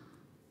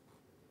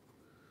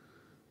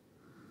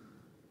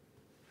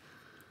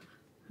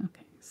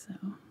 Okay, so.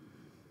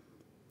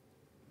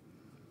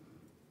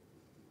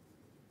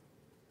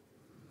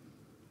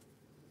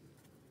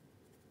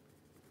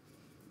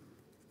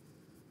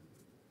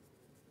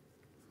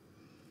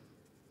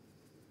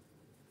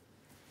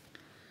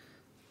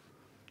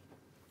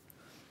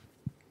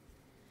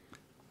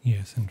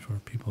 Yes, and for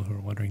people who are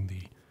wondering,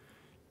 the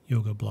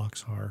yoga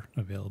blocks are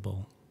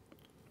available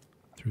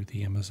through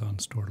the Amazon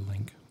store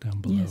link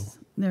down below. Yes,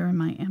 they're in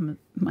my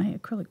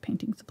acrylic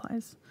painting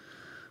supplies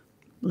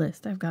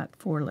list. I've got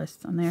 4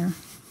 lists on there.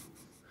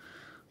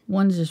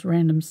 One's just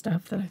random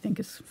stuff that I think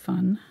is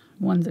fun.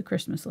 One's a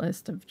Christmas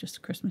list of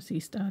just Christmassy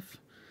stuff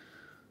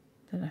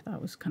that I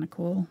thought was kind of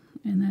cool.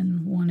 And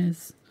then one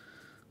is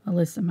a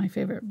list of my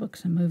favorite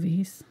books and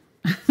movies.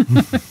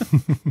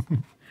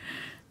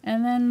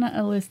 And then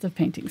a list of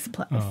painting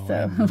supplies.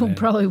 Oh, so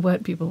probably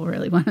what people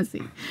really want to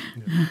see.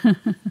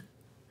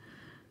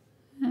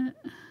 Yeah.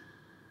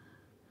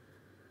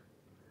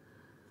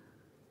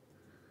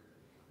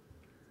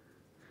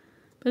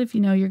 But if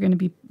you know you're going to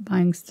be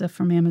buying stuff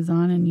from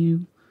Amazon and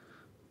you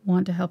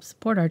want to help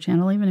support our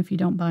channel, even if you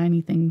don't buy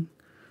anything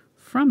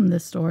from the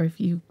store,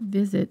 if you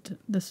visit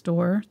the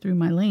store through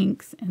my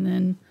links and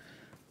then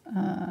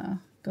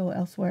go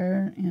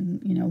elsewhere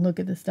and, you know, look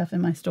at the stuff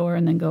in my store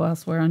and then go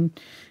elsewhere on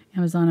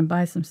Amazon and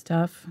buy some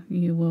stuff,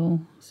 you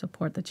will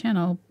support the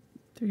channel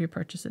through your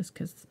purchases,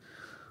 because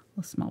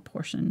a small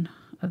portion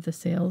of the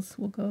sales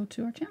will go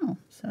to our channel.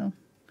 So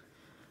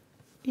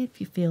if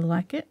you feel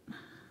like it,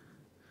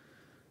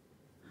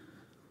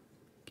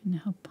 can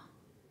help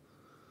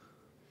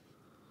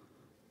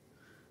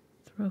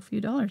throw a few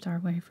dollars our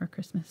way for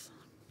Christmas.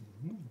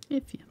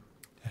 If you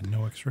And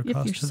no extra if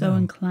cost you're to so them.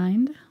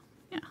 inclined.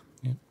 Yeah.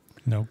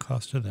 No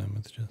cost to them.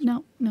 It's just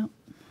No.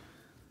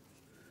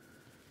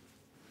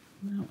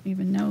 I don't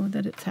even know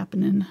that it's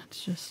happening.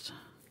 It's just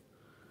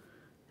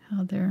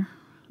how their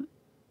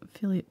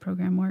affiliate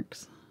program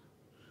works.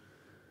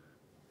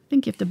 I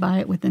think you have to buy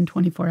it within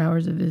 24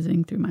 hours of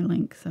visiting through my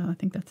link, so I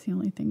think that's the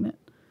only thing that.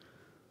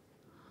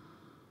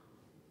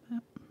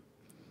 Yep.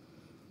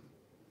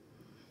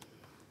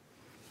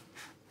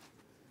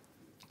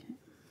 Okay.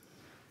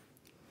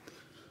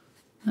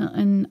 Well,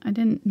 and I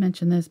didn't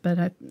mention this, but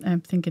I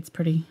think it's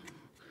pretty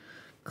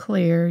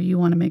clear. You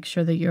want to make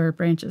sure that your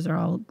branches are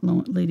all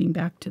leading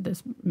back to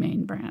this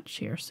main branch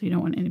here. So you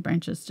don't want any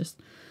branches just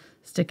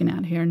sticking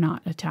out here,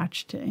 not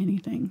attached to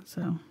anything.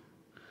 So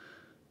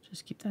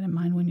just keep that in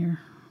mind when you're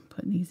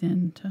putting these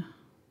in to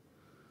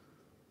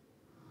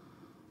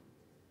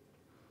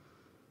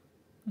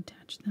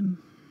attach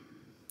them.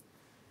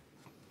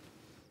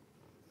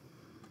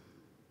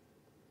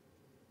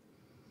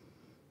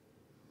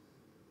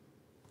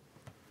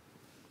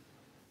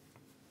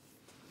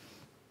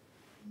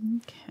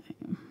 Okay.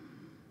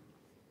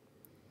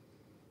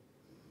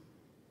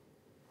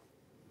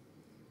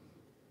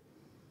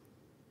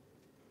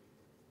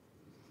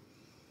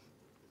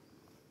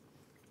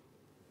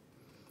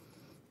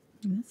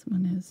 And this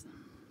one is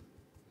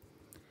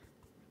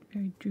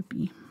very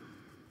droopy.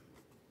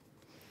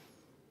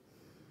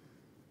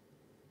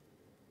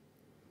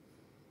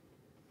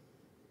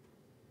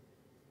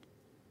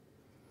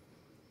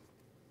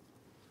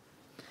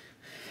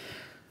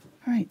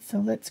 All right, so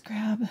let's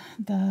grab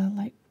the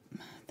light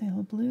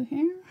Phthalo blue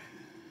here.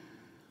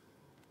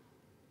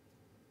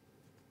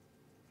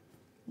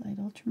 Light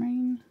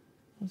ultramarine.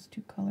 Those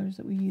 2 colors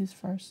that we use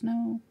for our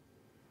snow.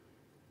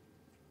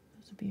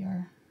 Those will be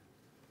our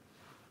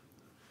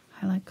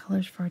highlight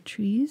colors for our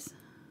trees.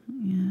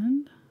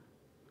 And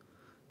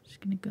I'm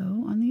just going to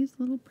go on these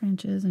little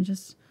branches and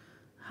just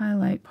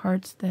highlight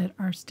parts that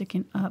are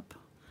sticking up.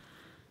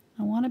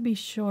 I want to be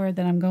sure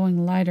that I'm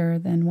going lighter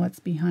than what's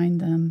behind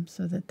them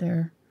so that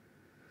they're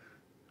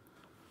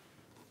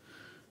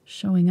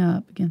showing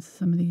up against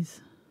some of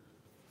these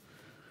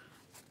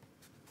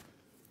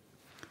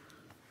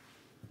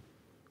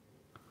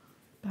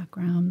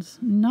backgrounds.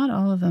 Not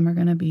all of them are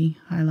going to be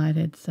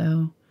highlighted,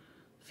 so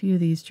a few of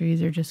these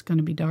trees are just going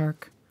to be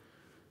dark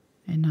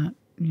and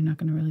you're not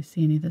going to really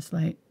see any of this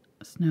light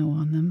snow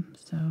on them.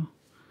 So,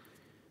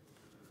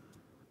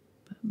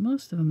 but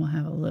most of them will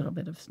have a little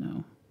bit of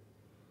snow.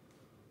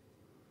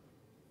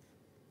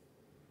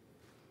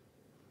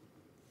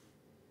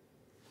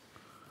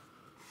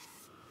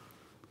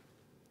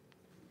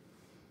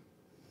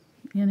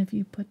 And if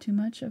you put too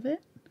much of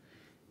it,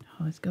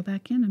 always go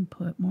back in and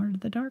put more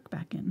of the dark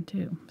back in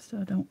too.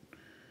 So don't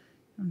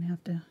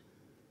have to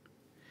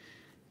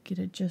get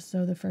it just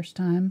so the first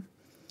time.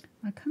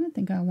 I kind of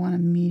think I want a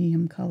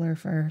medium color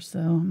first, so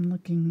I'm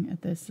looking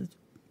at this.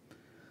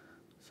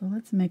 So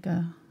let's make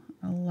a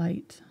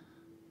light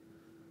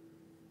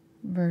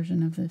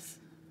version of this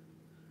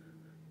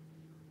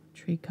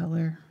tree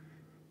color.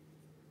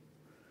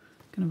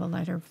 Kind of a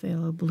lighter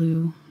phthalo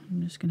blue.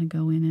 I'm just going to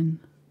go in and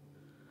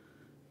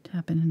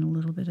tapping in a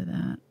little bit of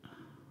that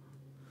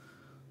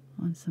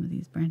on some of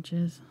these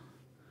branches.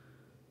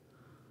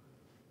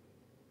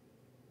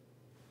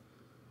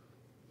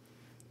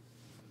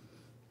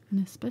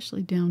 And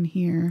especially down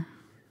here,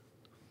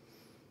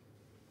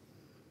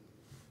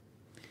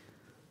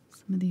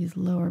 some of these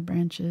lower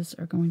branches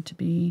are going to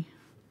be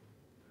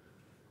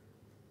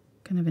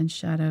kind of in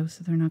shadow,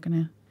 so they're not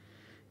going to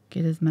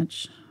get as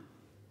much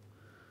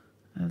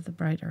of the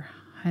brighter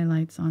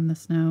highlights on the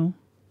snow.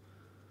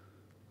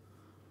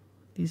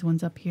 These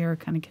ones up here are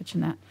kind of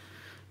catching that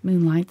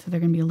moonlight, so they're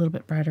going to be a little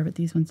bit brighter, but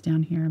these ones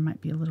down here might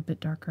be a little bit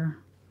darker.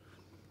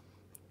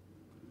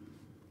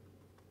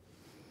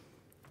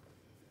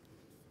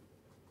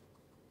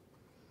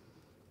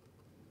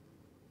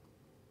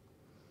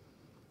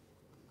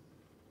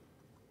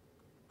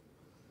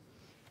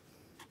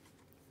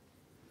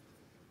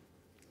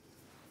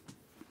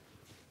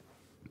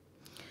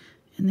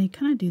 And they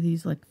kind of do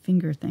these like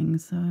finger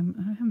things, so I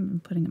haven't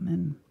been putting them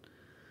in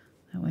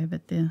that way,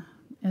 but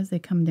as they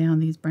come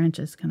down, these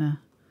branches kind of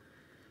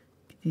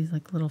get these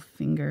like little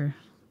finger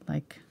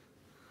like.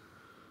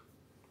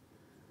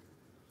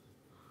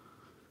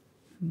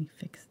 Let me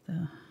fix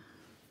the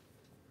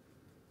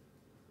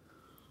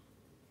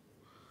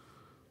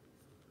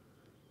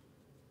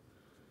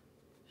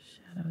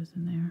shadows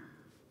in there.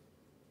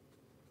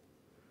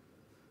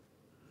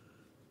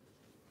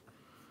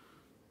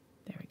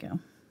 There we go.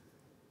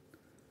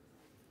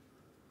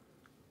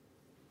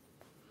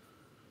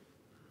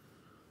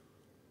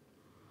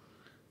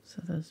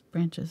 So those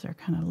branches are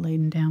kind of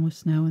laden down with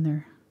snow and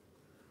they're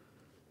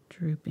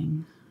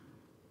drooping.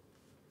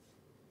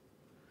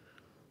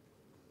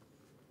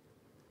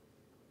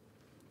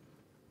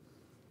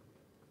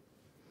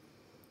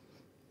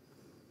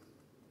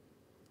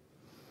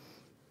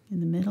 In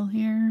the middle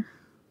here,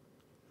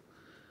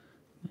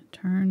 I'm going to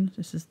turn.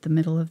 This is the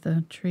middle of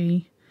the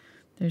tree.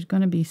 There's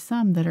going to be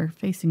some that are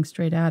facing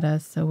straight at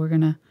us, so we're going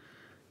to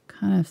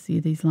kind of see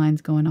these lines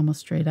going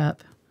almost straight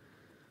up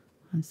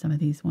on some of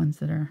these ones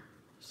that are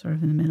sort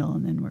of in the middle,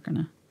 and then we're going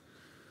to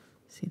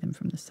see them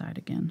from the side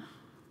again.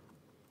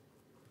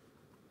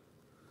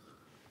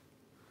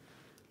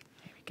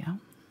 There we go.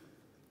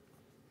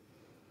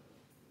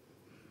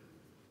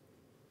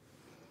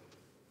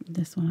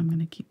 This one I'm going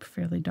to keep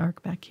fairly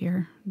dark back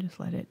here. Just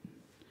let it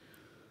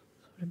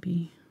sort of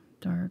be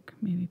dark.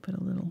 Maybe put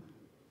a little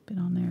bit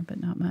on there,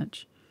 but not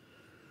much.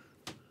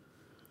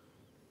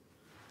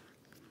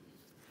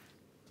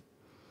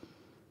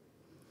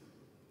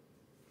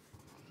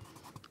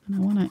 And I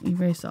want to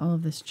erase all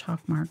of this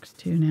chalk marks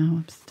too now.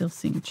 I'm still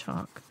seeing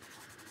chalk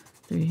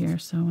through here,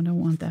 so I don't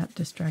want that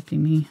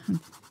distracting me.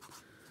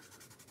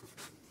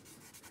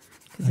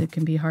 Because it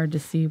can be hard to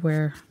see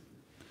where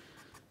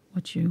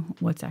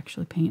what's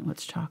actually paint,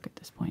 what's chalk at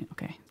this point.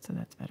 Okay, so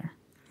that's better.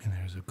 And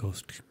there's a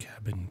ghost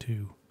cabin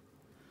too.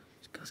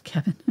 There's a ghost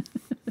cabin.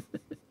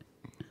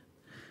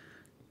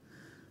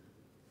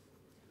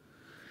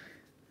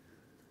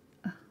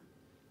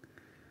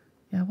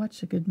 Yeah, I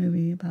watched a good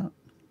movie about,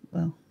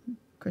 well,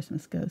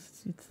 Christmas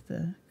ghosts. It's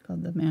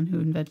called The Man Who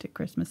Invented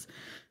Christmas.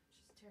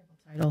 It's a terrible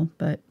title,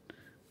 but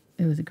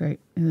it was a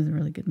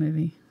really good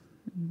movie.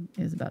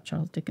 It was about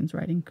Charles Dickens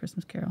writing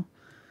Christmas Carol.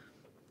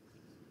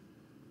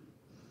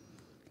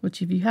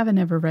 Which, if you haven't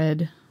ever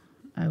read,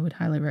 I would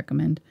highly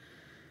recommend.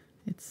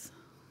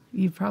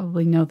 You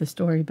probably know the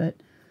story, but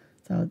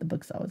the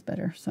book's always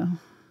better. So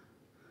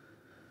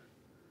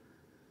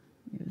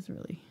it was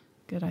really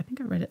good. I think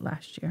I read it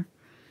last year,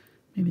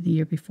 maybe the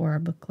year before our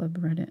book club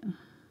read it.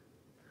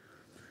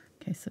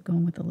 Okay, so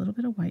going with a little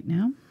bit of white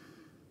now.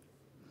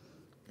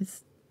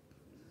 It's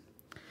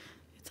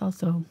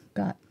also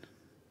got,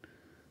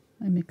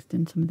 I mixed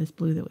in some of this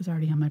blue that was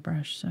already on my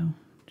brush, so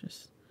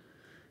just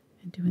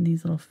doing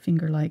these little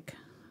finger-like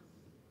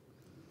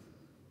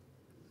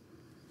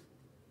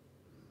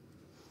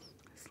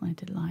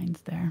slanted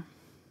lines there.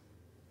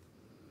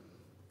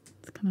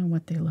 It's kind of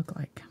what they look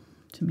like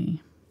to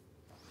me.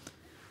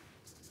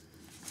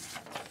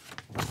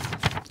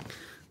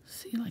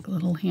 See, like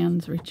little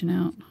hands reaching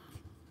out.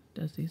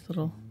 Does these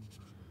little,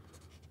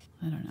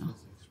 I don't know.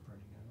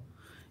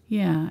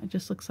 Yeah, it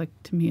just looks like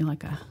to me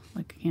like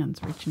hands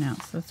reaching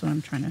out. So that's what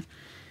I'm trying to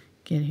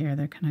get here.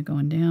 They're kind of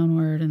going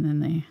downward and then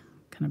they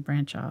kind of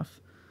branch off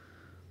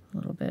a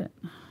little bit.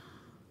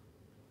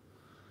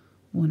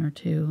 One or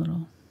two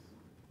little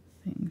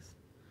things.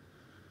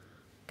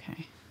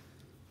 Okay.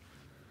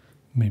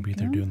 Maybe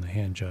they're doing the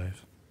hand jive.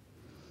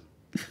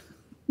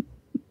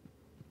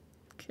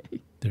 Okay.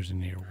 There's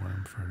an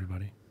earworm for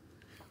everybody.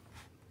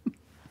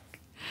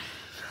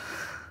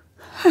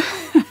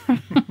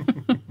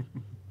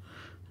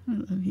 I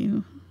love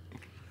you.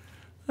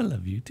 I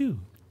love you too.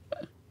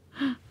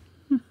 I'm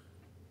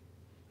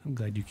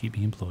glad you keep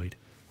me employed.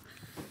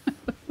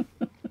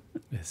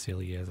 As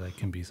silly as I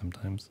can be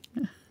sometimes.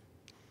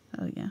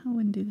 Oh yeah, I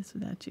wouldn't do this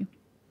without you.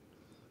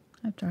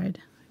 I've tried.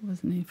 It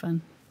wasn't any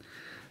fun.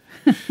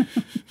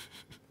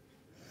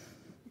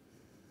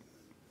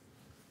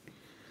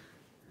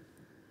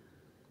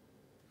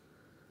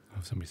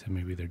 Oh, somebody said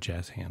maybe they're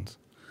jazz hands.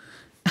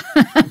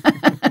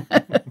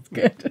 That's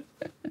good.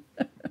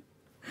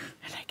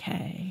 Like,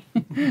 hey.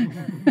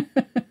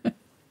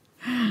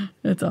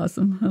 That's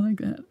awesome. I like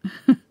that.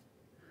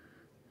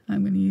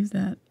 I'm going to use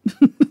that.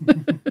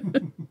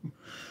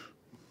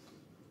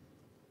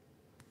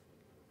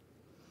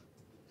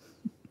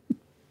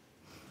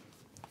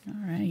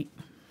 All right.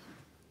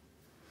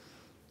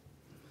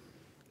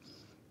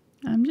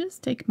 I'm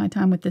just taking my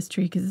time with this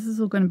tree because this is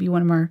going to be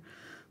one of our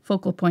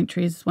focal point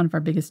trees. It's one of our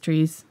biggest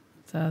trees.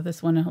 So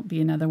this one will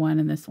be another one,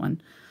 and this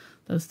one.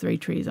 Those three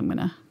trees I'm going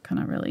to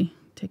kind of really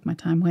take my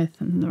time with,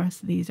 and the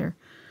rest of these are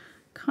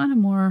kind of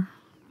more,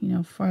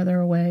 farther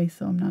away,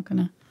 so I'm not going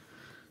to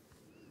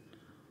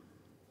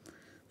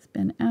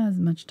spend as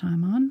much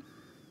time on.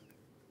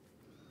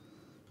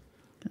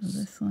 So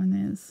this one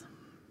is...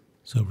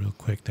 So real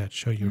quick, that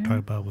show you were talking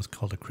about was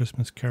called A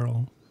Christmas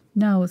Carol?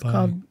 No,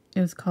 it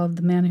was called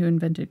The Man Who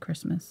Invented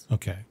Christmas.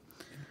 Okay.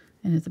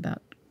 And it's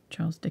about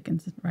Charles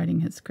Dickens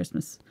writing his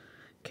Christmas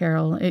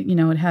Carol.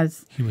 It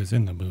has... He was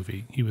in the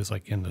movie. He was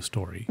like in the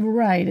story.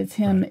 Right. It's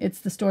him. Right. It's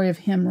the story of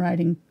him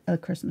writing A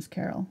Christmas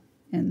Carol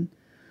and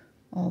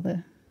all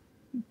the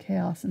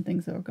chaos and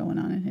things that were going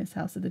on in his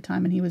house at the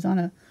time. And he was on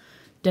a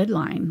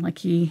deadline. Like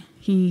he'd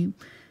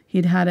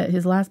had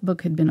his last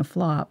book had been a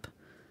flop,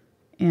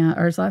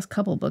 or his last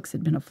couple books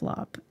had been a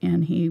flop,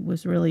 and he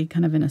was really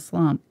kind of in a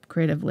slump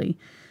creatively.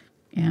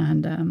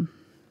 And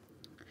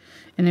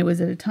it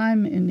was at a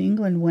time in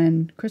England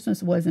when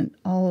Christmas wasn't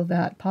all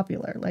that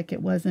popular. Like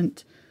it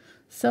wasn't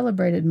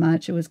celebrated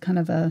much. It was kind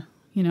of a,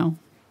 I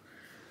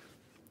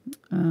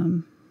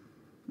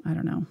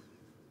don't know,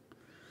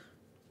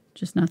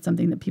 just not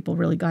something that people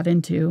really got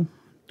into.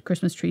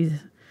 Christmas trees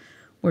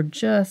were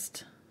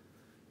just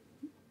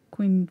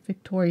Queen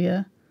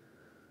Victoria.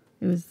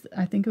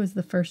 I think it was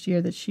the first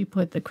year that she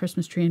put the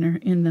Christmas tree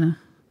in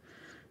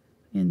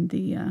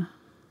the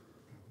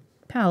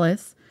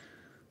palace,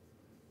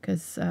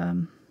 because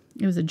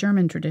it was a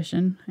German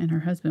tradition, and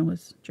her husband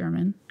was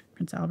German,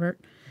 Prince Albert,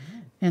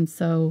 and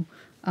so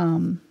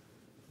and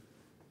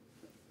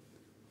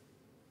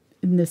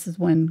this is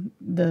when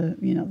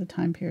the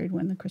time period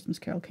when the Christmas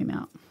Carol came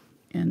out,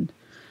 and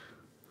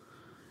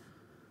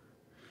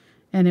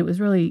it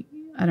was really,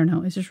 I don't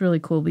know, it's just really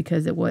cool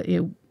because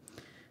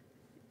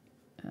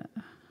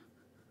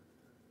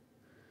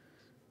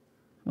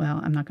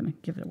well, I'm not going to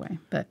give it away,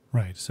 but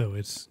right. So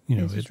it's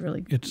it's just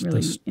really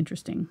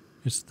interesting.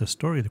 It's the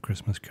story of the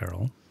Christmas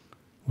Carol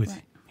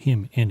with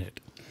him in it.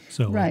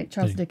 So right,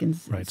 Charles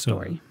Dickens'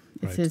 story.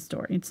 It's his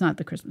story. It's not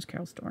the Christmas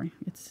Carol story.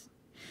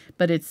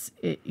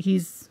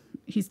 He's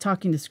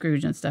talking to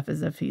Scrooge and stuff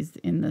as if he's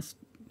in this,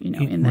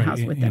 in the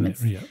house with them.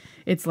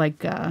 It's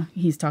like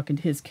he's talking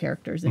to his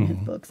characters in his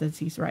books as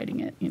he's writing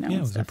it,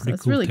 and stuff. So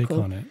it's really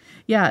cool. On it.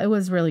 Yeah, it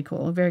was really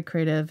cool, very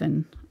creative,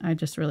 and I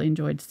just really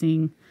enjoyed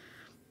seeing.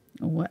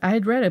 I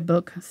had read a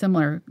book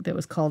similar that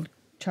was called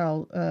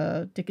Charles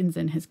Dickens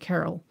and His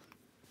Carol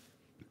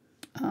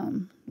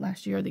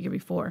last year or the year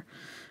before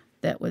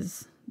that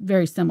was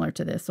very similar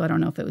to this. So I don't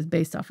know if it was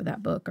based off of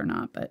that book or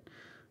not, but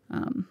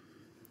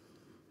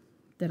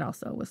that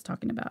also was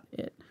talking about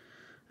it.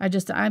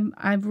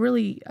 I've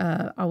really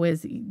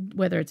always,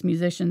 whether it's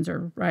musicians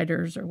or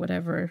writers or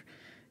whatever,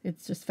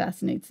 it just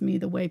fascinates me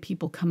the way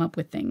people come up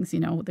with things,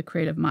 with the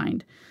creative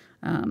mind.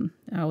 I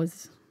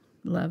always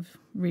love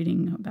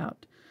reading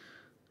about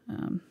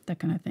that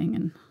kind of thing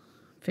and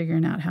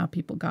figuring out how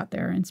people got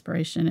their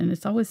inspiration. And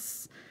it's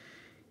always,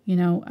 I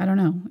don't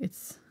know,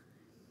 it's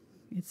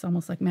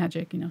almost like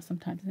magic,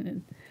 sometimes.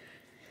 And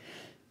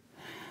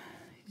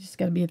you just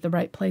got to be at the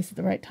right place at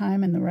the right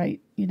time and the right,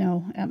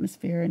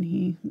 atmosphere. And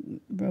he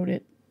wrote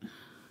it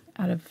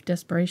out of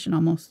desperation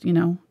almost,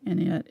 and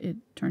it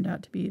turned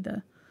out to be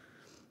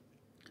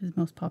his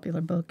most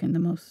popular book and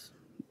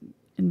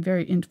and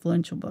very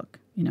influential book,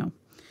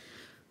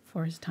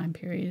 for his time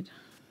period.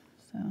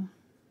 So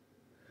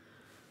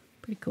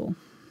pretty cool.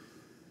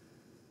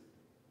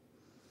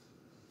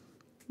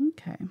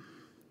 Okay,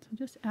 so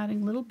just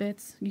adding little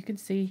bits. You can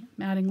see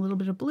I'm adding a little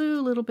bit of blue,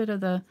 a little bit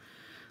of the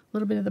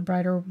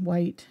brighter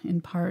white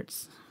in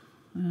parts.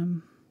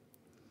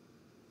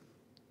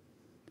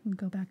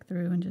 Go back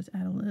through and just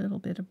add a little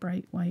bit of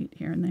bright white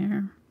here and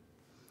there.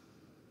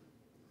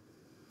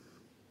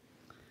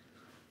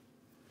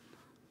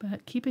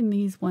 But keeping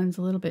these ones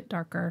a little bit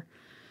darker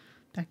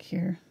back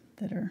here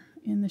that are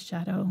in the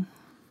shadow,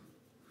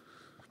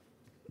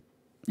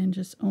 and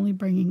just only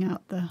bringing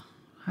out the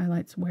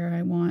highlights where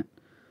I want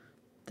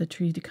the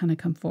tree to kind of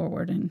come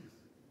forward and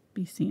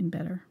be seen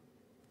better.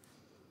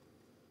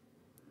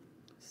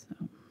 So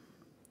there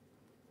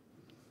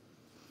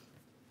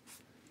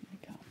we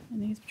go.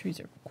 And these trees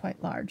are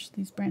quite large.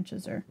 These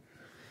branches are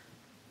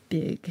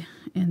big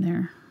and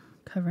they're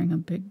covering a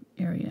big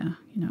area,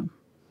 you know.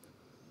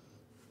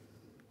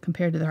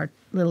 Compared to our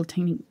little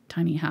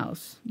tiny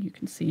house, you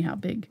can see how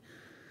big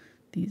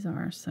these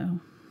are. So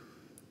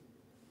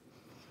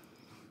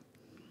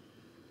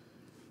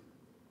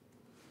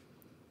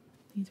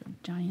these are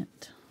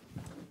giant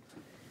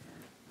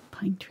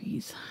pine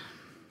trees.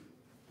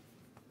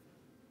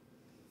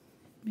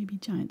 Maybe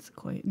giant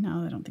sequoia.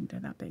 No, I don't think they're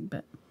that big,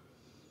 but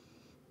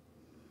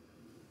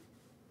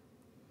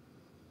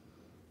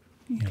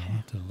okay. Yeah, I'll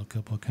have to look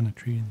up what kind of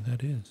tree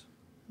that is.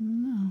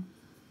 No,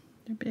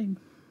 they're big.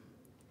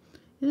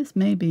 This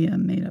may be a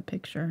made-up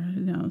picture. Who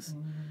knows?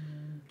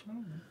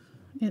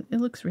 It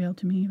looks real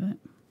to me, but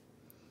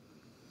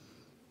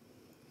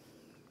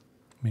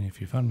I mean,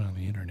 if you found it on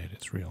the internet,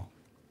 it's real.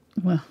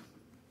 Well,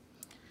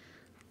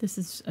 this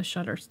is a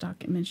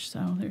Shutterstock image,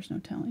 so there's no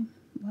telling.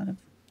 A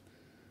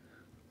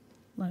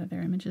lot of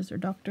their images are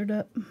doctored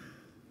up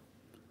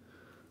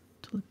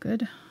to look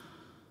good.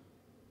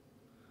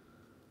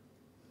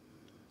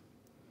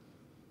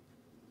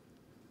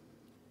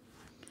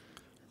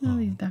 All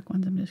these back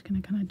ones, I'm just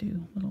going to kind of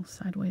do little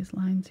sideways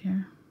lines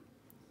here.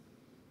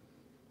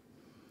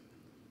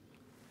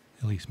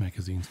 At least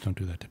magazines don't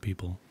do that to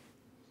people.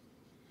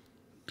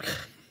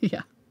 Yeah,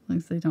 as long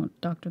as they don't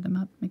doctor them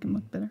up, make them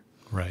look better.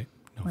 Right.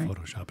 No Right.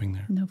 photoshopping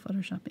there. No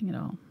photoshopping at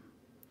all.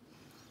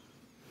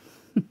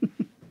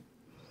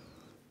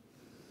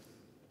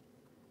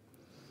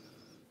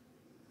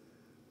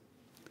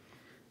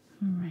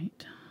 All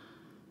right.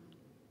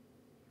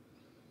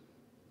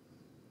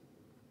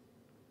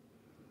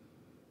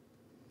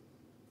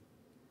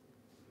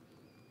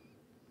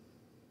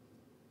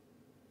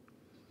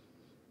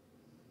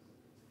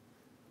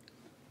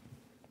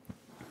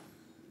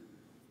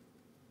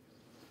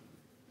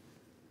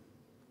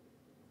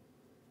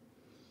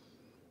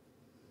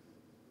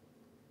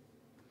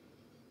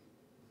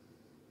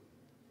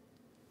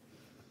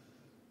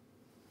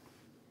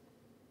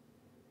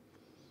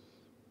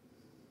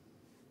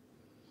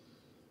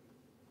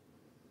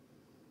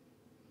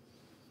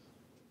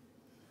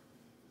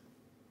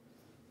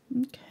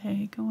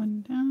 Okay,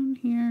 going down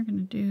here,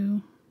 going to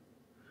do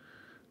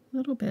a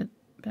little bit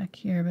back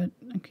here, but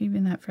I'm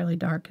keeping that fairly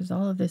dark because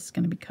all of this is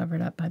going to be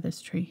covered up by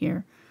this tree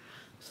here.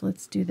 So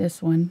let's do this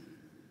one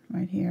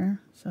right here.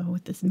 So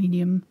with this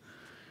medium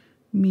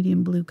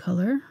blue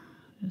color,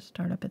 just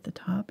start up at the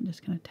top and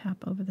just going to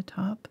tap over the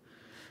top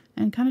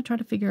and kind of try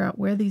to figure out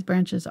where these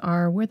branches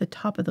are, where the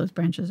top of those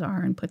branches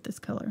are, and put this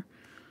color.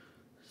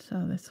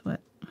 So that's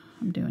what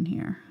I'm doing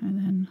here. And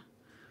then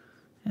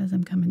as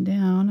I'm coming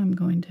down, I'm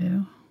going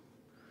to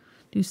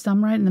do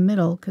some right in the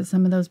middle because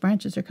some of those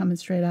branches are coming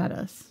straight at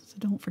us. So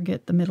don't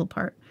forget the middle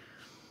part.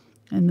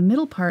 And the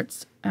middle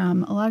parts a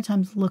lot of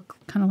times look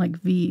kind of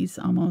like V's,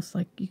 almost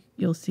like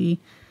you'll see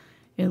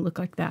it look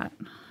like that,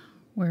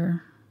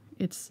 where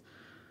it's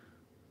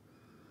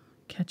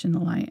catching the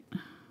light.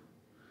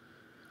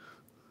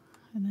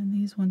 And then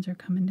these ones are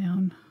coming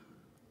down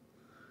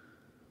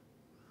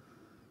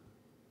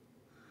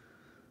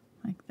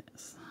like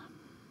this.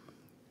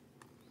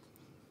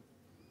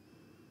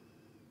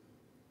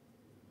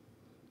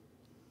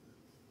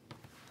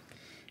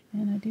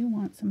 And I do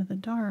want some of the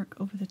dark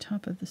over the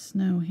top of the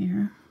snow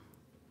here.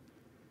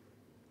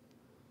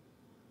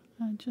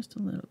 Just a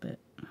little bit.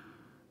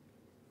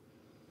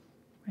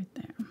 Right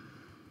there.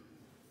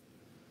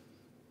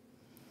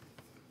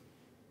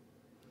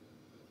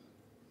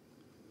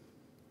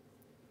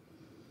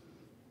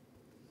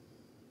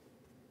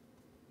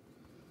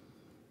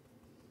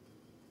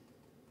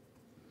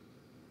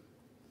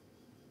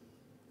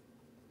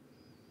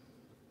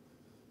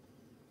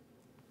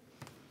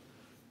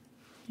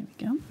 There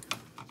we go.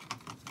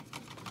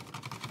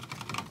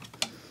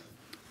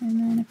 And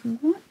then if we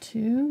want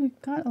to,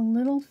 we've got a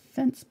little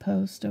fence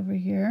post over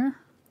here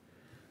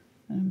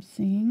that I'm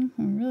seeing.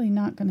 We're really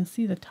not going to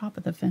see the top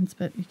of the fence,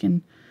 but you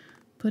can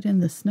put in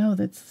the snow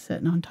that's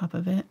sitting on top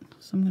of it.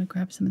 So I'm going to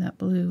grab some of that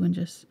blue and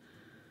just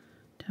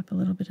tap a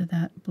little bit of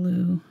that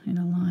blue in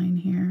a line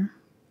here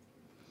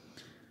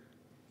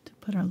to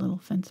put our little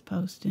fence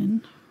post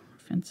in.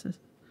 Fences.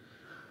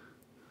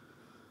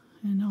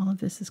 And all of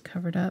this is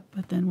covered up,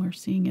 but then we're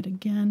seeing it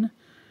again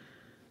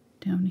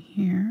down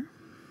here.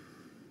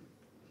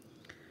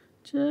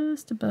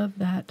 Just above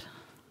that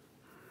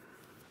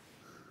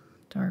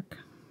dark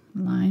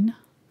line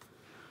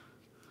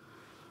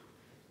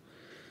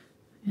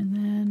And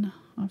then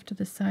off to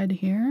the side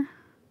here,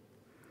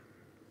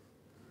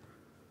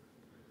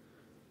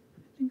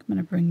 I think I'm going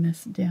to bring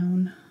this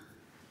down.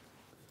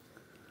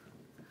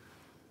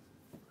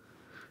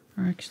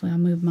 Or actually, I'll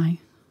move my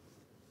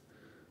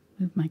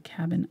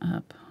cabin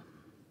up.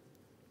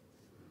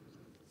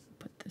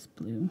 Put this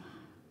blue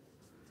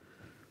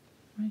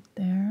right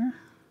there.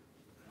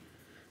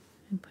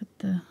 And put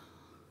the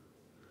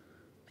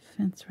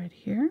fence right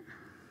here.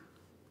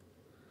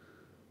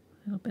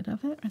 A little bit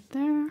of it right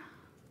there.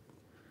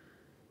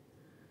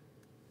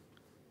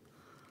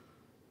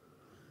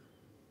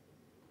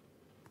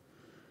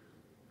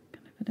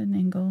 Kind of at an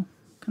angle,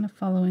 kind of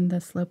following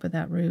the slope of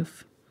that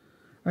roof,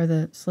 or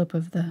the slope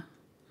of the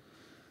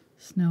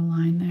snow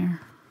line there.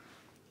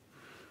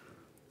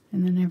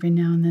 And then every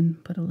now and then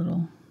put a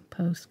little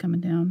post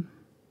coming down.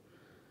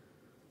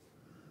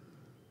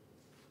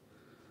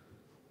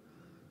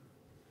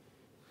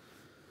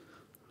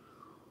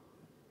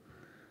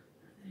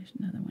 There's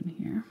another one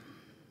here.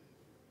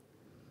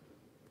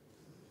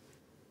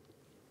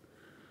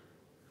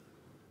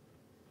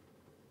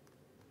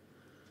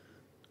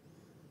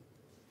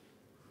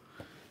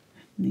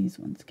 And these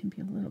ones can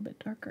be a little bit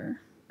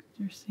darker.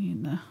 You're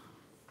seeing the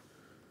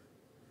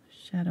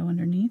shadow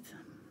underneath.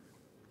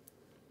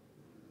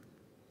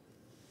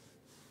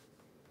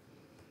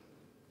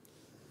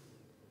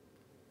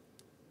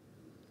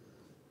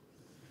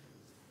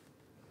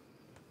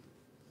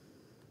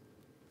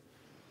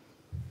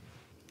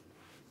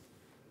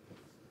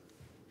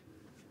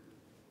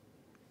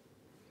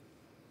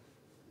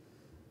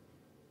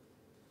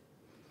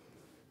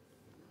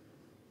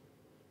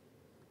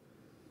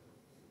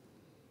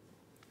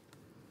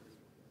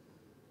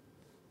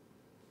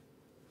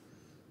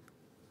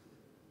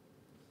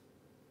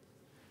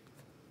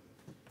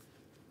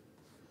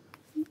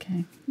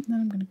 Okay,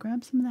 then I'm going to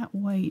grab some of that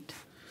white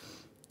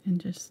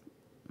and just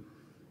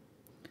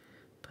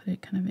put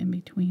it kind of in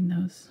between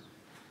those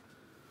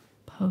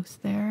posts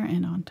there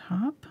and on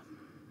top.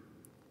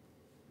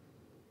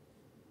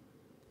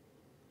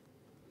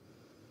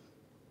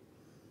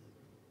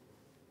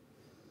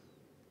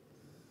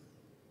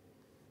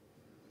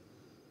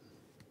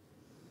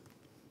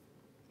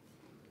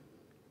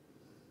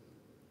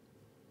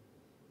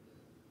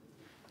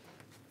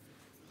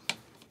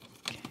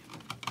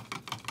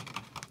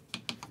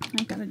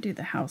 I gotta do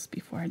the house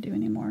before I do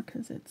any more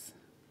because it's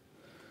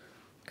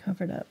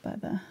covered up by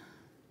the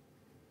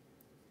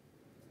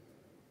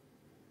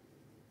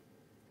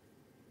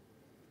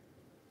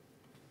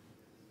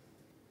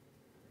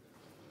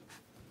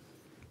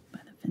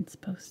fence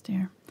post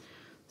there.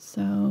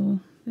 So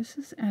this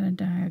is at a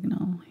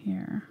diagonal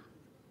here.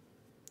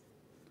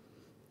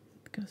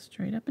 Go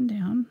straight up and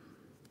down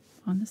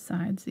on the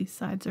sides. These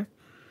sides are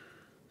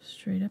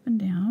straight up and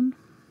down.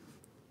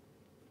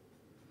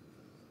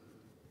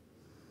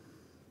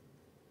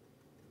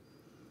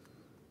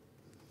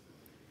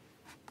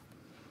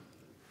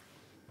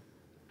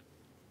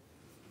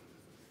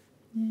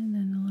 And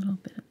then a little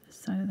bit of the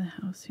side of the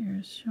house here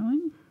is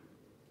showing.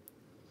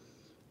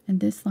 And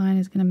this line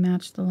is going to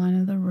match the line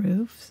of the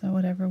roof. So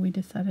whatever we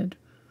decided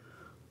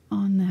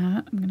on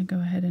that, I'm going to go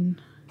ahead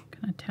and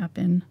kind of tap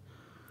in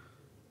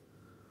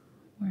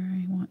where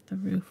I want the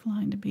roof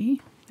line to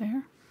be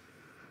there.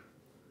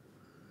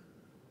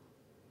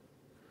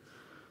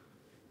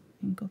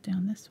 And go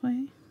down this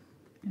way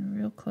and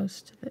real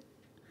close to the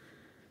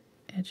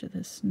edge of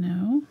the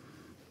snow.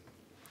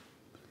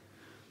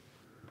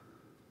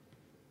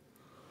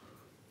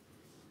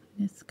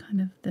 It's kind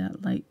of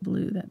that light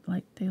blue, that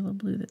light phthalo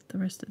blue that the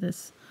rest of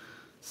this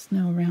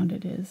snow around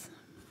it is.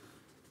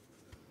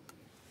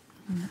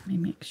 And let me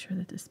make sure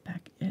that this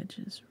back edge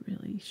is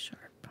really sharp.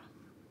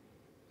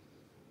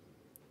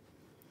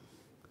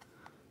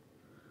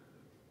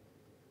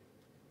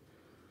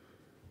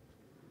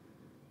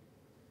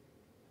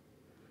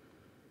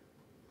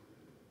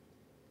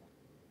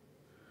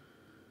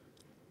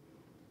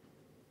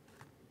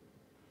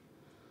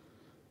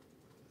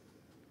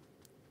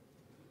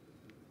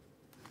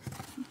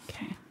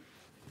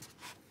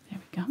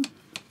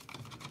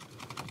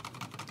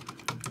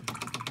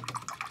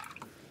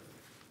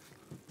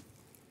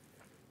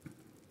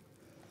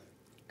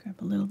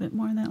 A little bit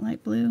more of that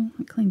light blue.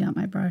 I cleaned out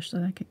my brush so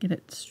that I could get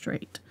it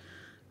straight.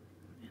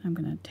 And I'm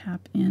going to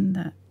tap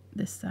in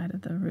this side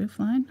of the roof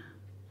line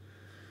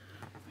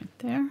right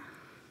there.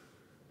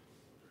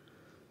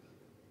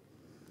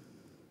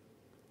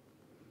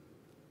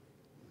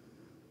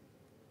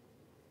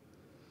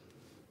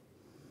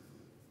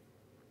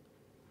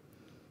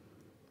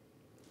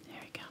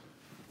 There we go.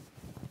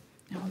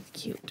 That was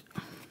cute.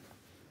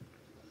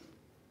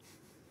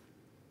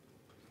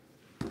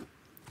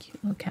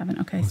 Little cabin.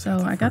 Okay, so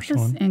I got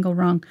this angle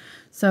wrong.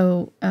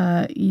 So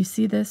you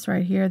see this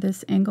right here,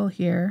 this angle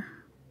here,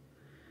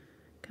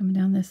 coming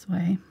down this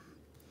way,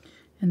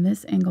 and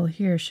this angle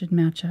here should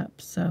match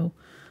up. So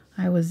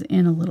I was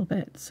in a little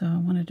bit, so I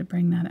wanted to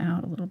bring that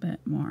out a little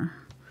bit more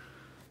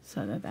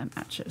so that that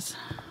matches.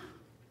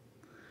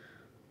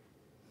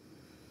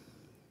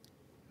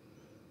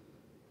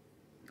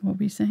 What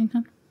were you saying,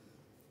 hon?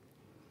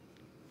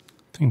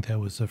 I think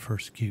that was the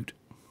first cute.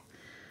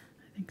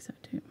 I think so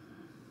too.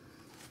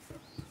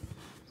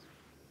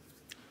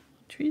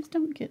 Trees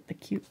don't get the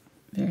cute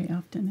very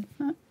often. It's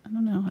not, I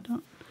don't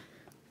know,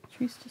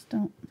 trees just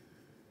don't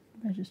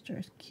register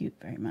as cute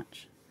very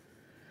much.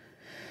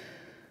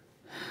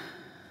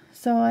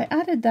 So I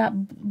added that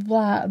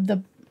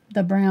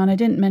the brown. I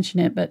didn't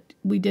mention it, but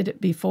we did it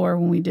before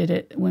when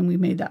we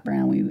made that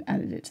brown, we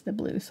added it to the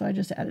blue. So I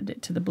just added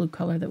it to the blue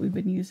color that we've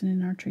been using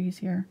in our trees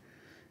here.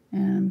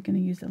 And I'm going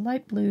to use the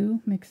light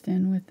blue mixed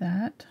in with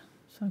that.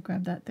 So I'll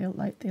grab that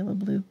light phthalo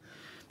blue.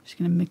 I'm just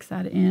going to mix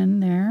that in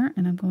there,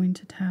 and I'm going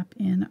to tap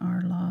in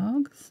our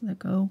logs that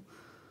go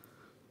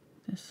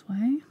this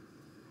way.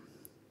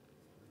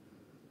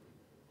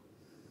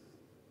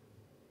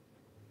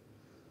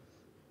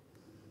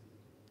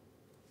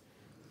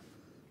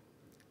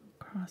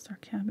 Across our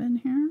cabin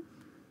here.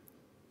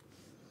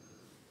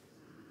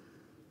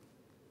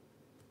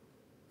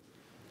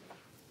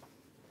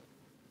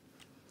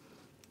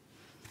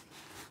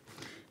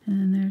 And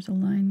then there's a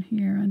line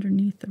here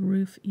underneath the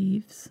roof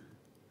eaves.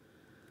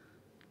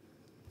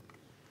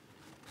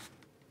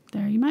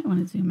 There, you might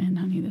want to zoom in,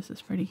 honey. This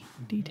is pretty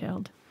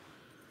detailed.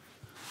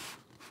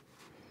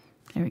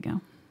 There we go.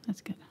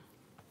 That's good.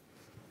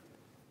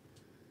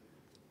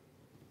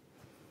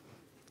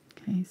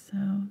 Okay, so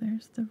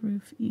there's the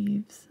roof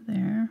eaves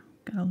there.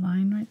 Got a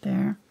line right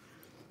there.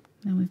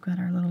 Then we've got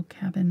our little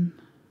cabin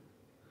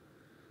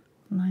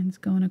lines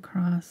going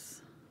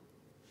across.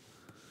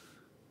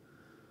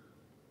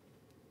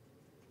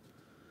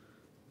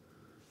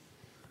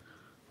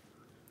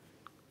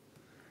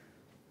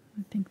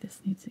 I think this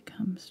needs to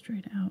come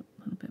straight out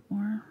a little bit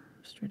more,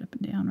 straight up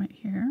and down right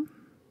here.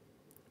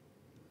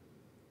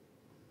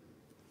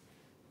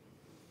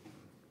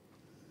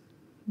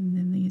 And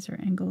then these are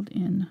angled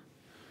in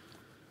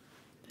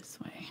this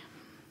way.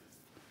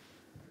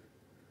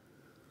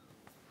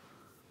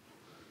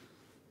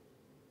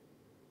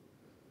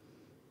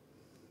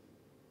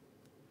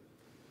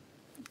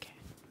 Okay,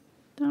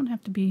 don't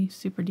have to be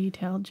super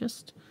detailed,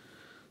 just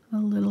a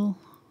little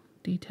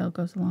detail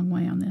goes a long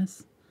way on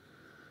this.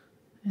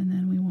 And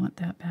then we want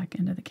that back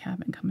into the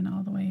cabin coming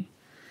all the way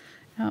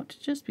out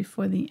just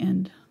before the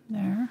end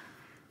there.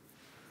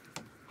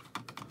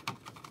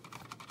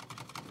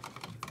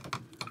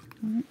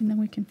 All right, and then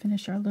we can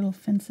finish our little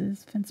fence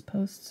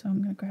posts. So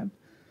I'm going to grab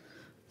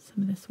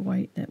some of this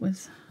white that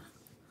was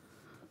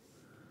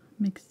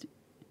mixed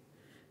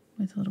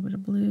with a little bit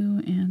of blue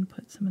and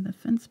put some of the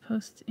fence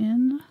posts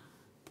in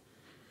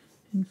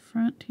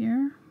front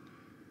here.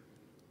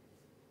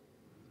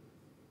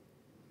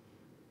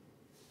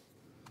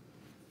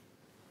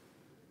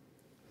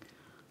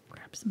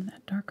 Some of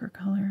that darker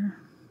color.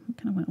 I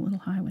kind of went a little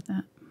high with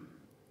that.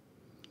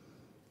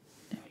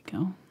 There we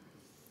go.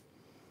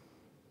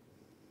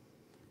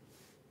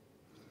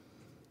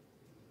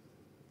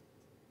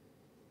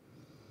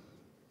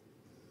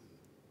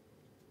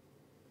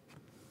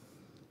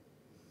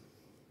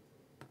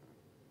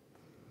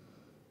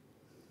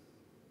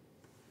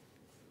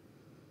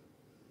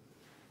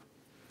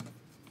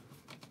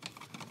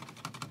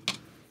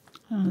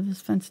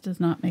 This fence does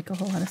not make a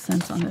whole lot of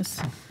sense on this.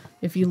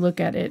 If you look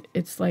at it,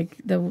 it's like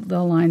the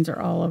lines are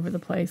all over the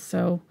place.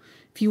 So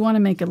if you want to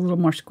make it a little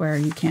more square,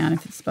 you can.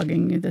 If it's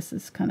bugging you, this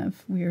is kind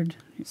of weird,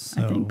 I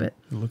think. But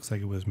it looks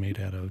like it was made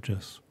out of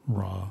just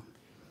raw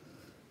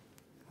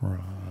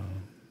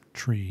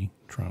tree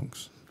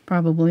trunks.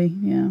 Probably,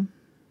 yeah.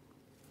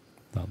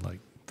 Not like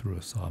through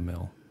a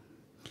sawmill.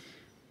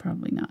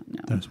 Probably not,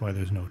 no. That's why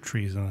there's no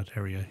trees in that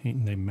area.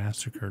 They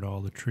massacred all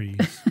the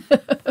trees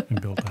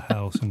and built a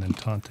house and then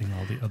taunting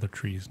all the other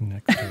trees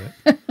next to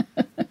it.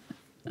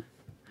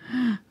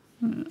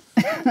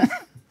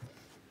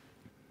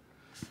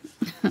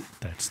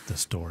 That's the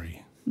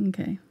story.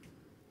 Okay.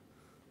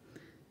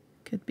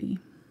 Could be.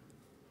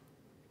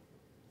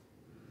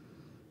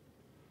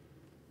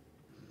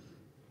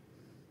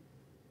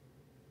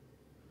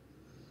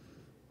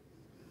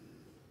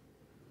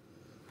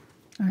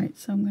 All right,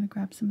 so I'm going to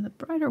grab some of the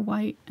brighter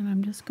white, and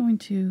I'm just going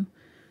to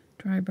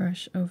dry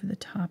brush over the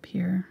top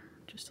here.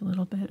 Just a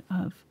little bit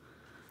of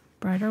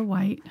brighter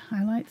white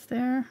highlights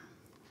there.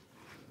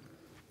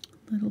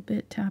 A little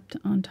bit tapped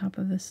on top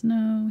of the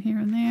snow here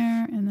and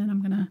there, and then I'm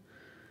going to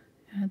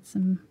add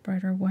some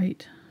brighter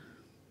white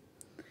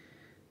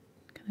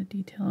kind of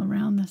detail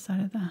around the side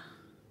of the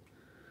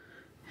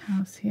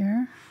house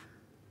here.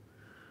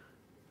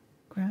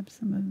 Grab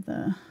some of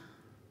the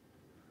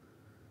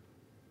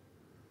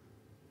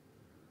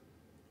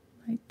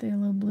light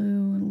phthalo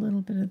blue, a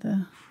little bit of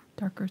the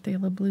darker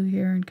phthalo blue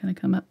here, and kind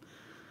of come up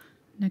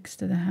next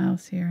to the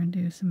house here and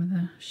do some of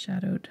the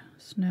shadowed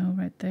snow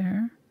right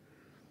there.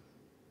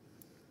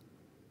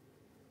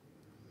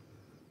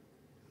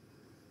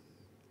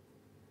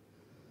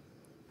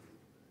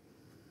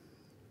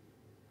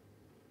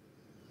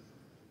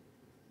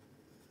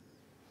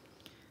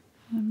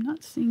 I'm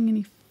not seeing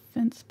any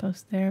fence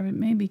post there. It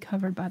may be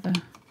covered by the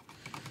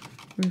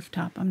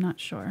rooftop. I'm not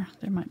sure.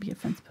 There might be a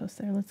fence post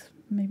there. Let's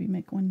maybe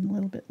make one a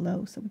little bit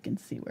low so we can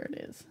see where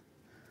it is.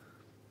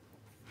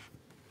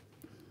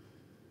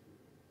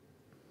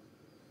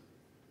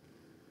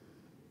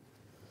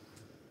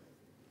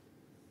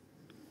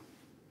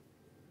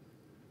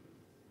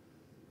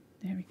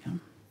 There we go.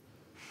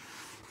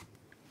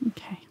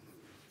 Okay.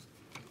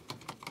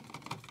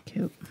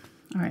 Cute.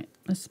 All right,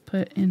 let's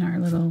put in our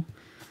little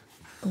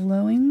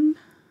glowing. So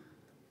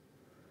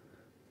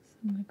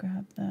I'm going to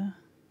grab the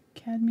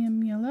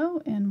cadmium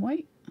yellow and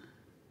white.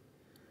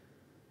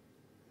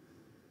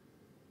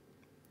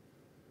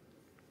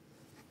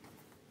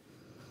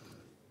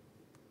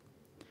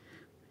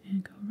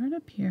 And go right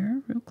up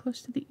here, real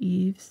close to the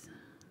eaves.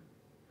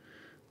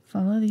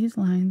 Follow these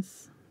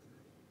lines.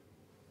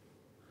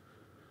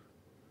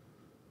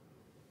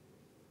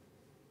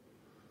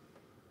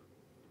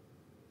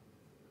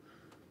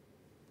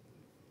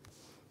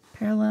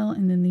 Parallel,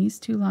 and then these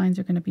two lines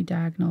are going to be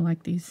diagonal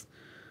like these,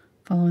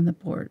 following the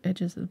board,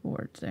 edges of the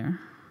boards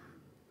there.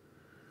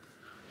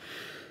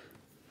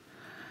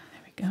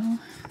 There we go.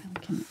 Then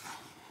we can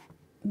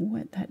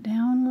wet that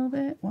down a little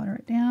bit, water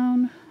it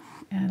down,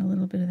 add a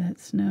little bit of that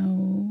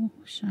snow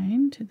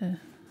shine to the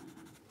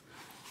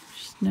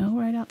snow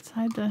right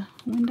outside the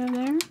window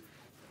there.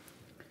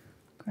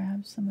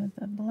 Grab some of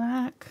the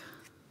black,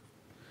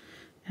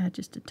 add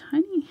just a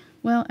tiny,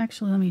 well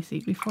actually let me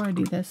see, before I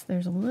do this,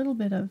 there's a little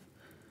bit of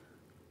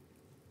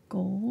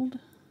gold,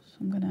 so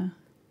I'm going to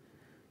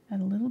add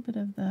a little bit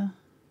of the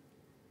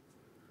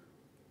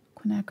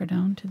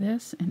quinacridone to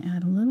this and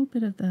add a little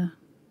bit of the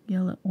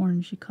yellow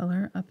orangey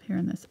color up here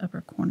in this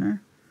upper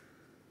corner.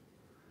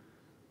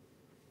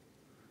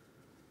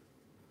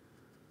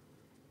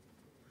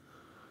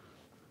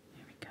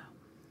 There we go.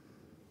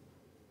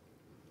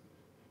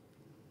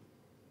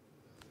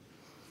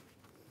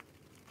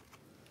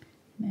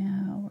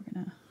 Now we're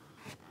going to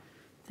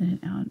thin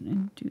it out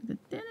and do the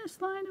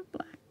thinnest line of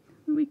black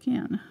we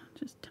can.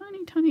 Just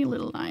tiny, tiny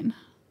little line.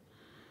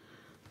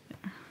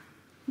 There.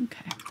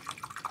 Okay.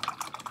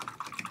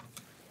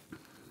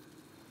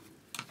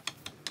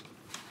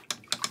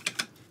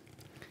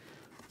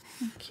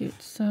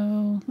 Cute.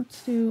 So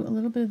let's do a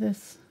little bit of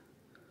this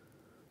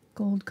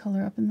gold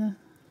color up in the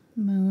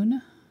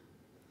moon.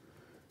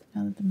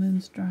 Now that the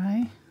moon's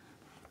dry,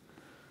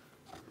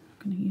 I'm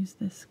going to use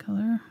this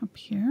color up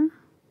here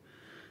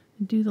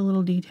and do the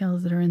little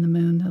details that are in the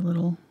moon, the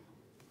little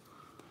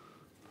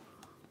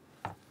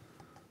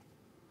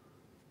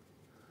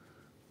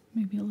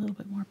maybe a little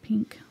bit more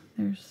pink.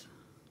 There's,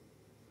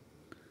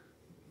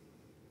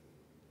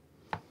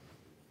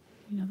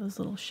 you know, those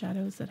little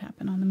shadows that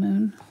happen on the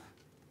moon.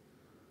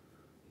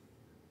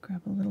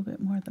 Grab a little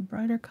bit more of the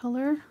brighter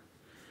color.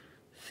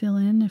 Fill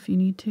in if you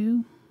need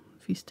to,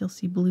 if you still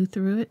see blue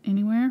through it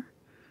anywhere.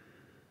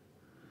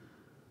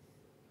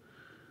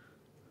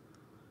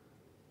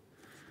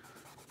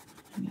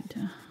 I need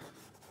to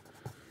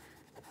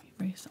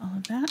erase all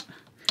of that.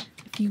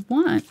 If you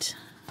want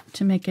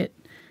to make it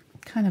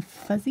kind of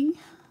fuzzy,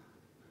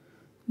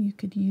 you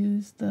could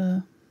use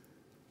the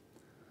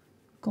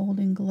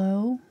Golden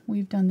Glow.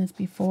 We've done this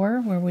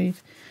before where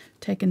we've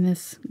taken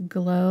this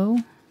glow,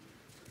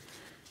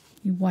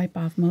 you wipe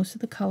off most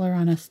of the color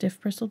on a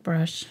stiff bristled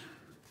brush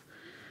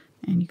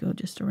and you go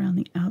just around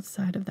the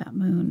outside of that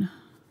moon.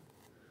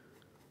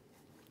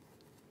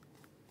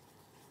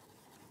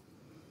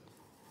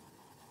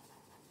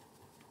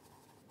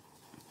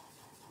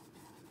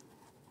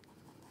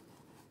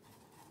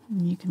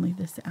 And you can leave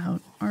this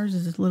out. Ours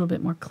is a little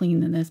bit more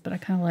clean than this, but I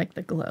kind of like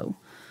the glow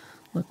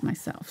look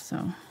myself.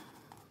 So,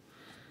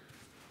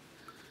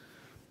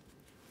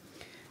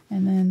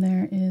 and then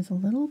there is a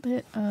little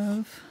bit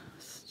of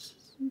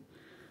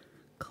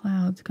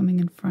clouds coming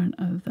in front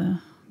of the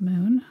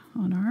moon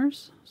on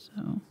ours.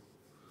 So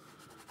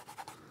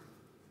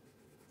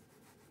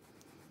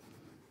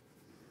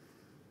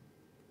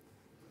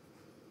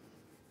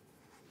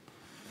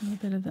a little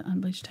bit of the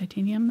unbleached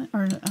titanium,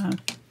 or the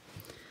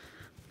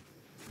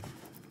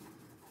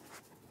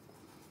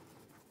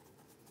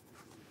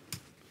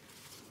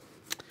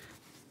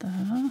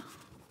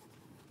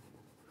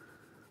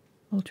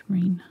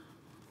ultramarine,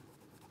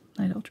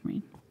 light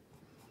ultramarine.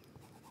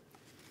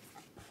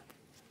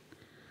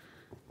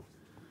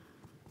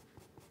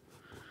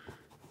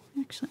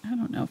 Actually, I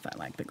don't know if I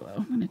like the glow.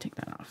 I'm going to take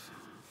that off.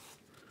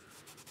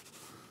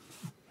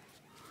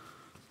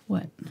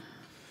 What?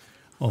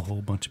 A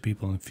whole bunch of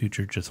people in the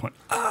future just went,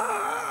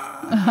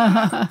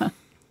 ah!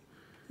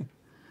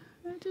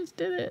 I just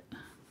did it.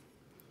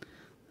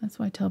 That's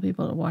why I tell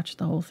people to watch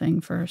the whole thing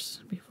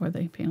first before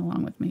they paint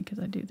along with me, because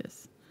I do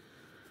this.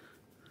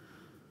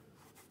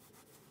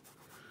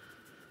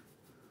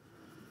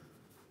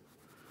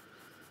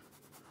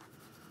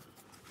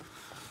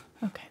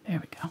 Okay, there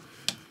we go.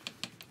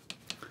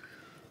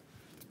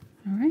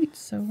 All right,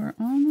 so we're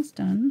almost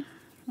done.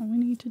 All we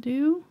need to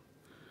do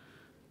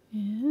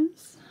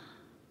is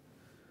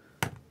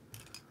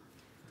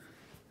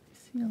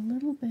see a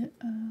little bit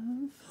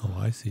of... Oh,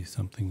 I see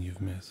something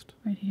you've missed.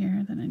 Right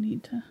here that I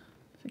need to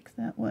fix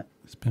that. What?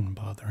 It's been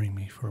bothering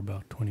me for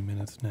about 20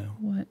 minutes now.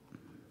 What?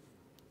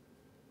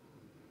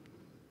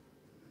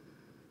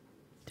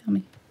 Tell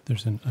me.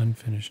 There's an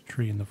unfinished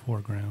tree in the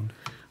foreground.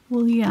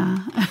 Well,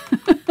 yeah.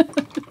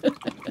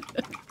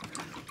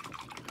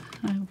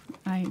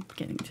 I'm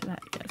getting to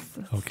that, yes.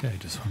 Okay,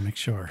 just want to make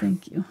sure.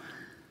 Thank you.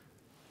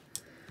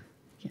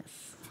 Yes.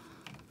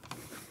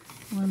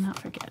 will not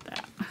forget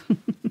that. I'm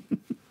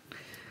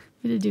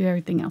going to do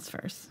everything else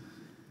first.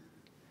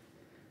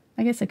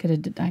 I guess I could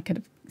have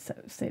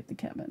saved the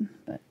cabin,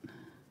 but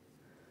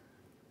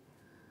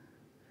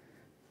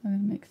I'm going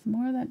to make some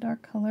more of that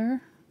dark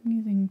color. I'm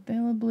using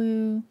Phthalo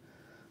Blue,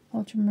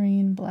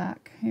 Ultramarine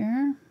Black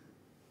here.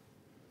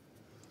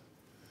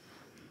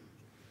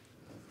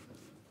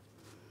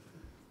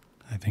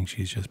 I think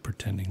she's just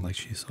pretending like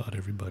she saw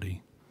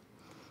everybody.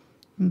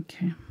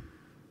 Okay.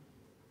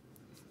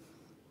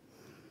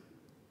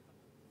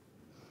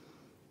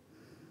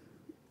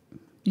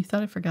 You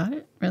thought I forgot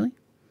it? Really?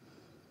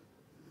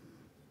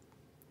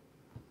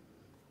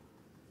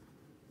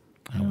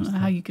 I don't know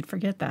how you could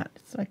forget that.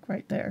 It's like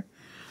right there.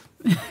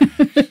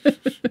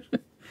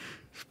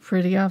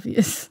 Pretty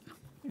obvious.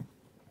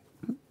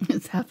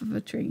 It's half of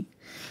a tree.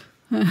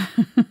 I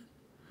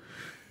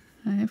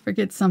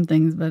forget some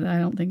things, but I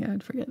don't think I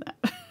would forget that.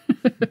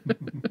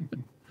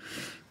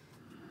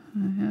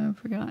 I have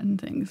forgotten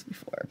things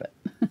before, but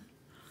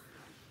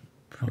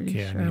pretty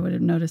sure I would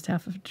have noticed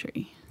half of a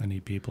tree. I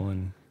need people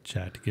in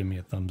chat to give me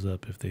a thumbs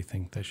up if they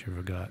think that she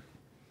forgot.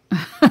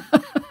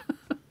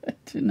 I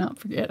did not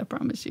forget, I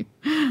promise you.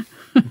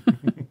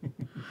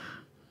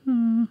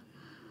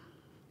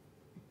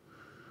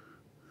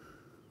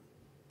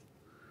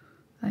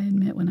 I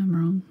admit when I'm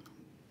wrong.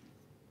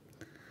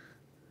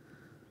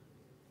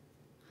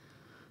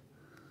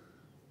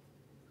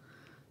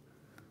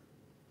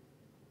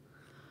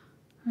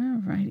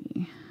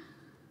 Alrighty.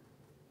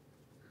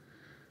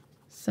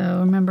 So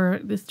remember,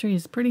 this tree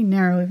is pretty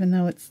narrow, even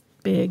though it's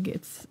big.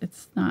 It's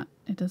not.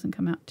 It doesn't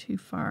come out too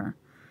far,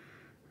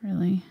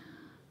 really.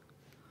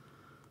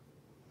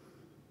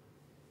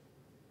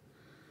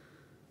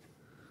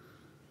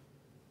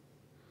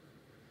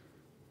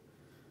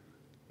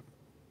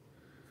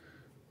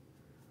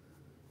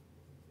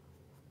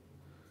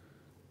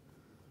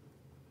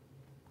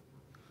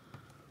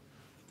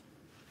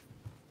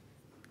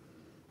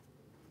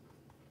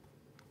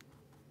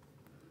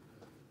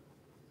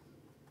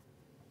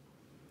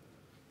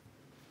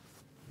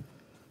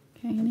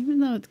 Okay, and even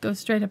though it goes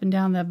straight up and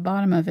down, the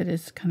bottom of it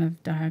is kind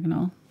of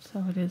diagonal,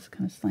 so it is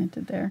kind of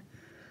slanted there.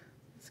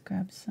 Let's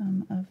grab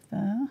some of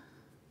the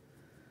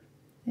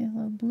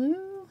Yellow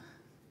Blue,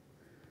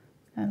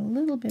 add a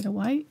little bit of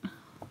white.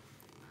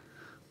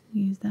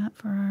 Use that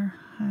for our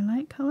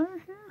highlight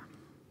color here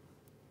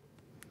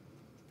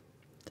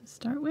to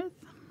start with.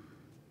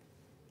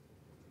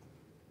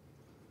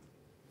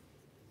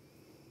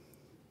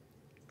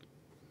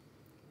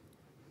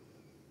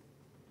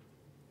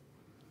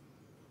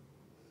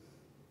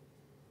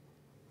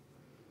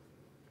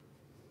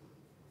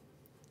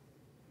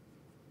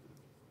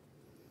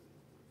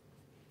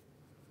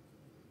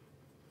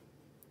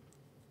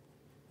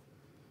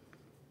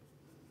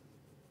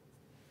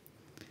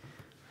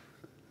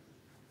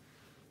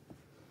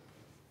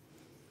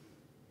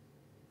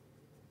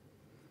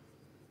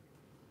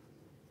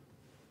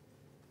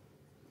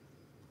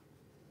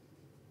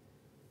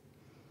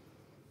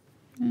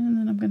 And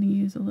then I'm going to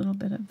use a little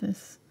bit of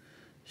this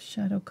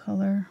shadow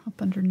color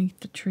up underneath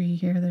the tree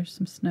here. There's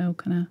some snow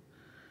kind of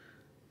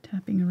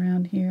tapping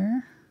around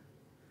here.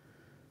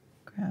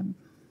 Grab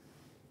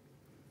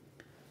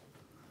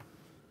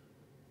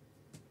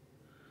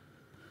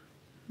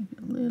maybe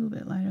a little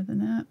bit lighter than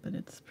that, but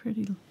it's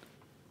pretty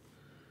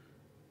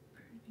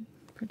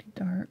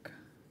dark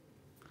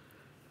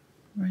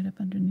right up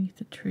underneath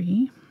the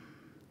tree.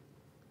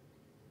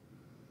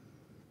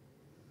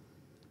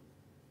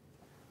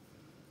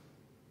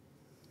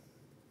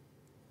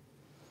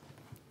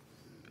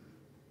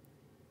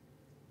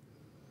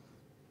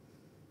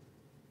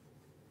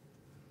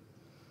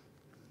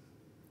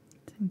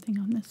 Same thing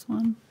on this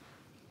one.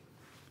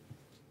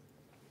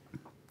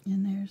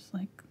 And there's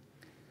like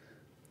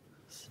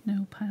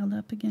snow piled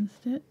up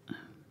against it.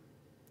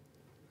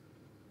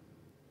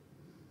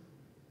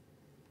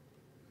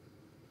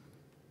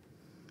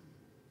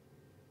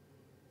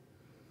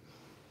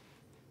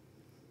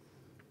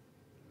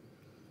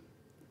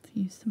 Let's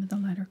use some of the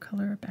lighter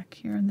color back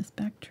here in this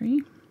back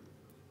tree.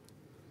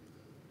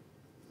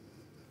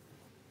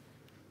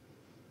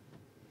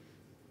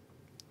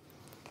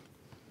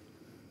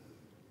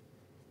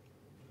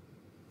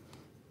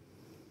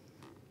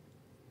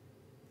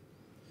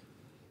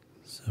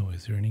 So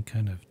is there any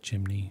kind of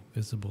chimney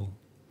visible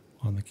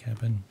on the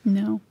cabin?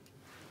 No.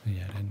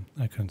 Yeah,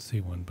 I couldn't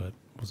see one, but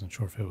wasn't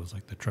sure if it was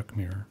like the truck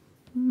mirror.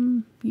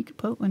 You could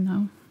put one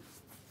though.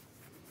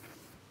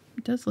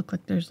 It does look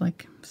like there's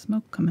like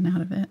smoke coming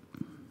out of it.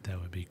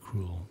 That would be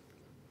cruel.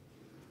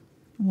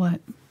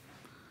 What?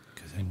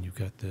 Because then you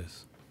got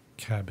this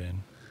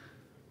cabin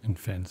and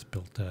fence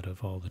built out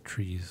of all the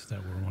trees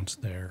that were once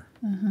there.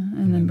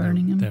 And then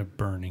burning them. They're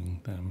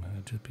burning them.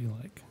 It'd just be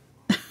like,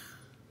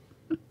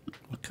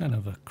 what kind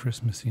of a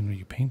Christmas scene are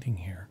you painting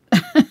here?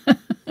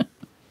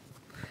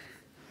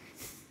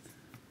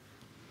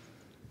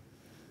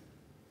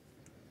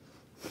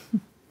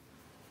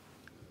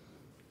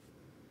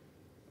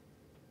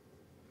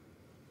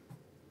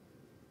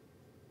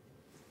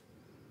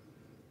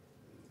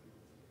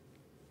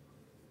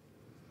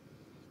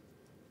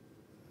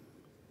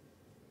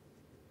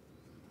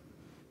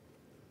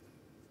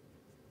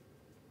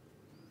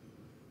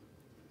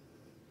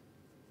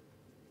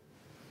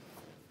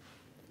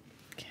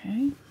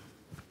 Okay.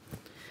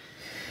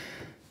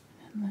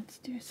 And let's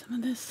do some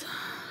of this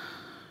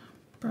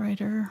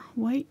brighter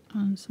white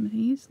on some of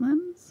these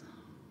limbs.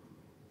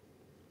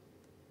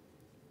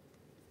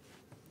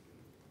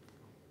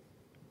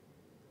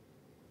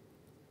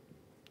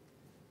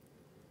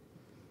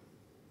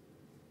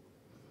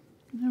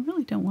 I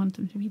really don't want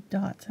them to be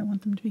dots. I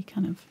want them to be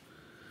kind of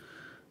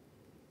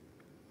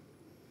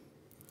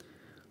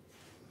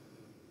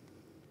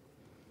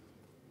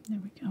there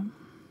we go.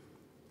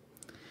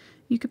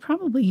 You could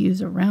probably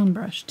use a round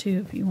brush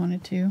too if you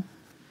wanted to.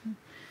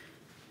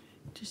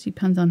 It just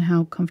depends on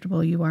how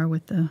comfortable you are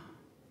with the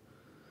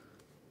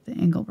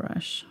angle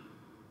brush.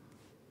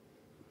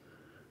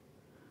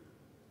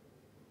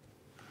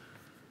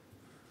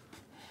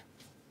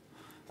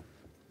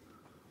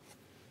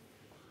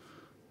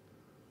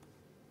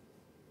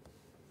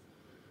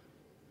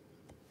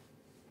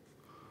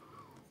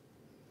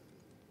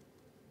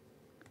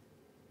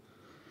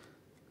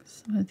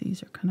 Some of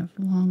these are kind of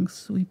long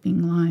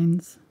sweeping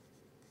lines.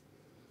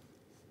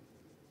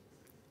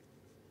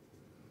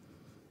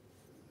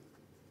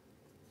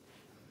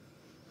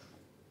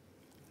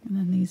 And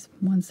then these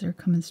ones that are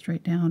coming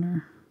straight down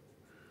are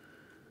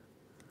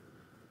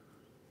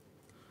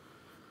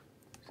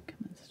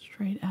coming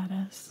straight at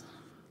us.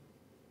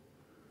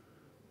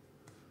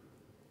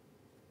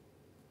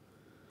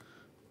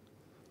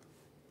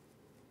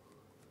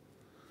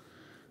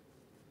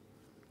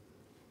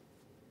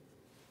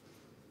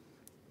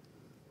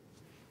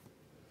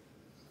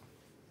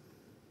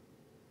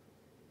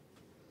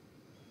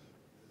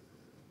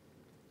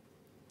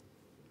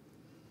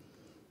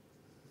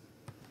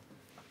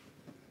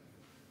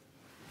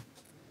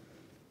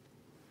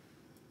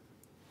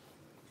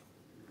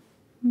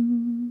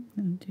 I'm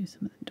going to do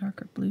some of the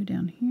darker blue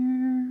down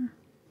here.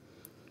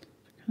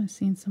 Kind of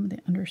seeing some of the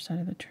underside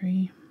of the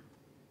tree.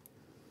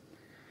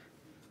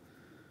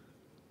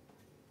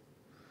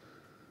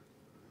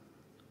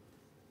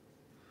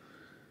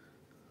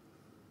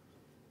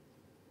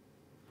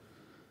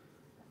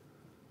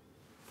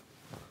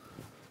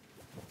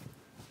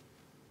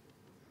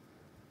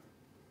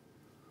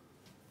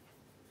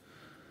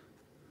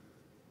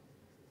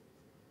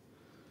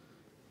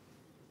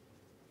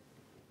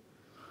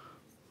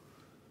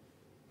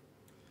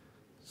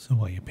 So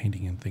while you're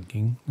painting and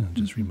thinking, I'll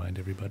just remind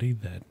everybody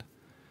that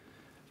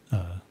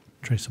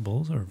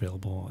traceables are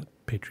available at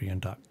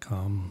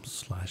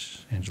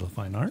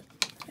patreon.com/AngelaFineArt.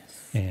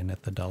 Yes. And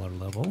at the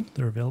 $1 level,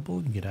 they're available.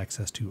 You can get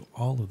access to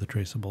all of the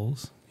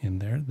traceables in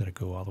there that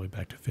go all the way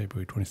back to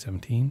February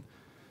 2017.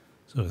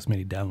 So as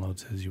many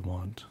downloads as you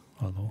want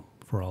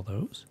for all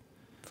those.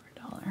 For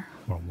 $1.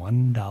 For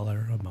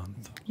 $1 a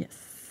month.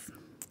 Yes.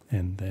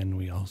 And then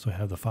we also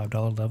have the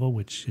 $5 level,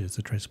 which is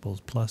the traceables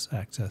plus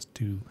access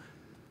to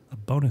a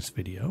bonus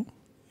video,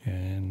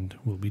 and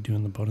we'll be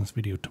doing the bonus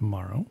video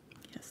tomorrow.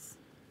 Yes.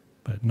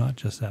 But not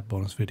just that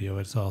bonus video,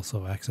 it's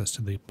also access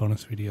to the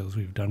bonus videos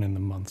we've done in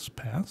the months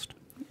past.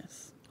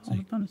 Yes. All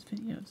the bonus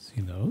videos. See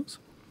those.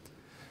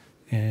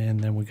 And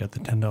then we got the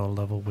 $10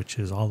 level, which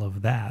is all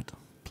of that,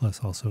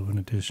 plus also an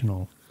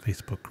additional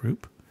Facebook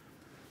group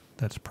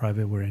that's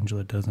private, where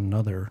Angela does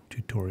another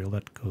tutorial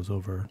that goes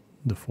over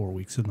the 4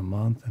 weeks of the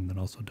month, and then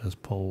also does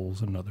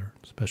polls and other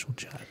special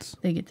chats.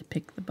 They get to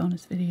pick the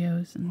bonus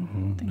videos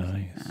and things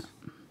like that.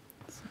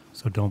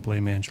 So don't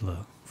blame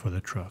Angela for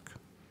the truck.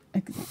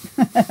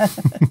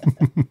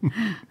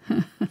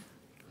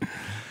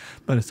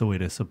 But it's a way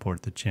to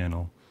support the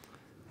channel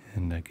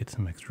and get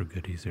some extra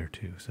goodies there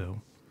too.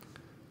 So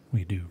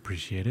we do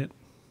appreciate it.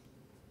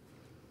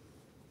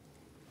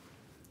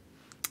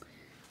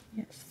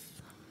 Yes.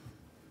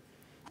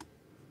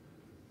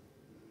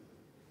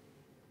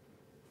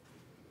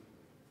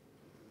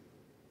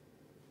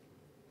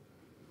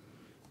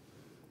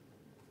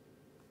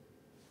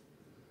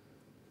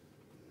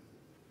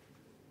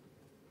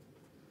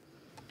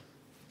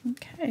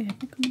 Okay, I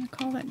think I'm going to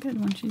call that good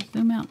once you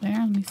zoom out there.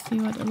 Let me see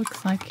what it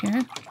looks like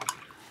here.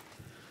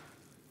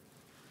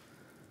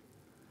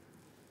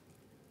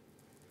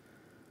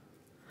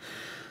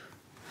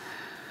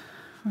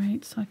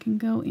 Right, so I can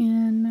go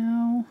in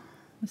now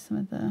with some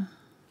of the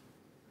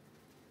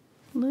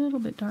little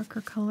bit darker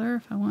color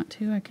if I want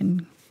to. I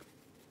can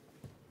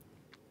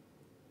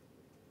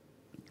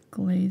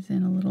glaze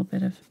in a little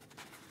bit of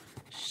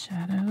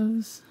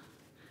shadows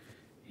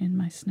in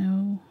my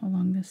snow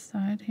along this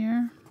side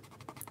here.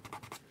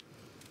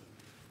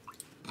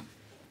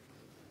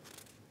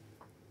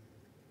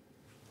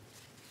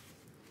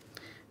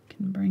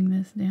 Bring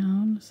this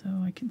down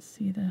so I can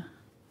see the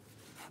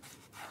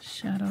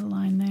shadow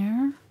line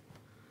there.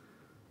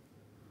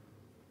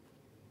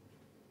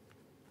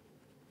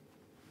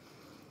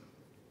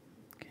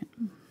 Okay.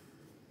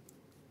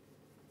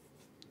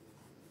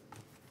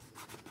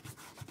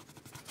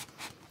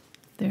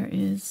 There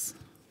is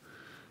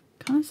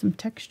kind of some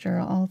texture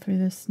all through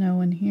the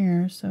snow in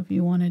here, so if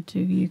you wanted to,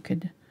 you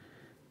could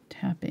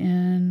tap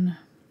in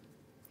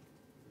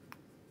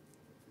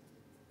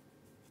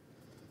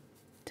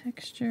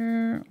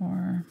texture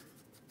or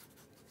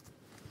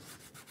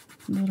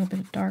a little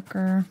bit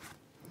darker.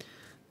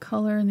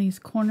 color in these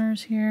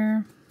corners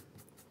here.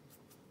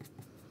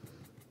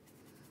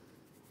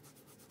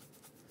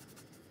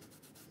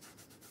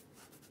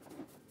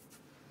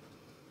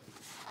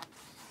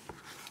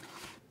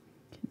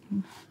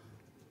 Can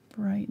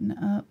brighten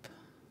up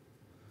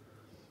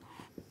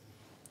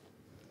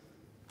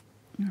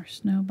our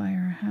snow by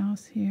our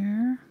house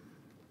here.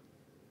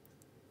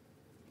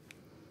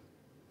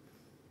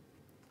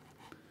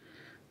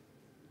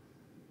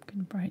 We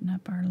can brighten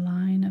up our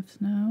line of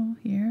snow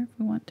here if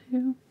we want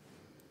to.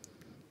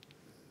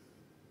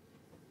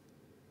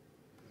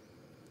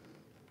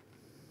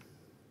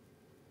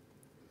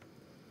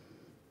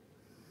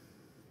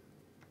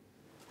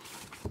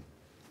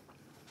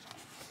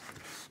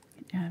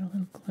 Add a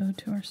little glow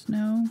to our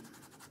snow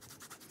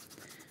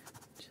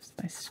just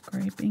by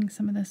scraping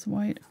some of this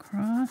white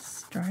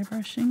across, dry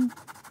brushing,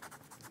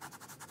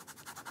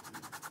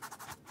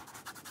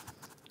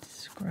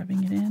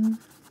 scrubbing it in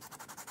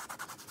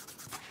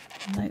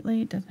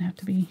lightly. It doesn't have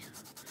to be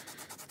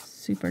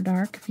super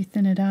dark. If you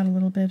thin it out a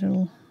little bit,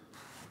 it'll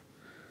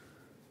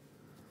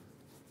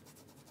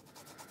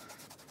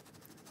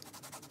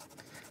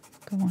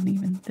go on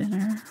even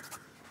thinner.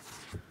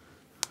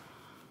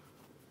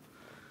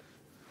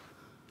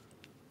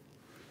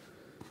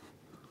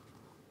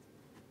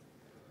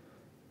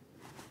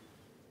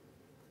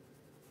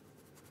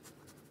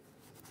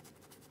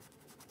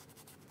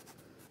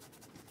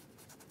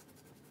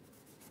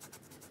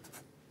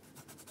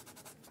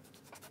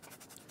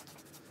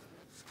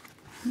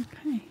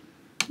 Okay,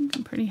 I think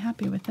I'm pretty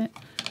happy with it.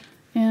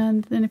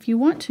 And then if you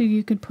want to,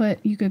 you could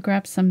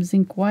grab some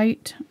zinc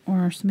white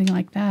or something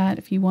like that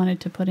if you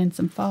wanted to put in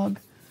some fog,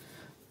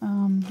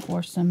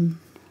 or some,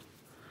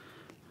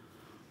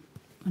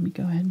 let me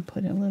go ahead and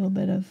put a little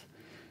bit of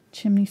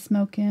chimney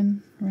smoke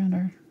in around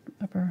our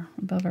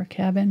above our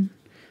cabin.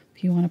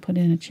 If you want to put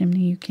in a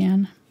chimney, you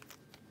can.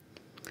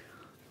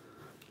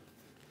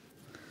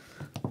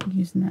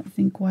 Using that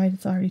zinc white,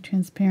 it's already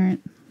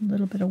transparent. A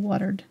little bit of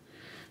watered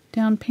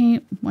down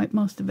paint, wipe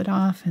most of it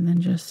off, and then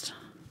just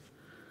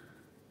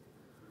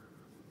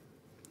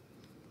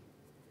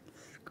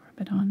scrub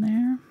it on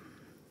there.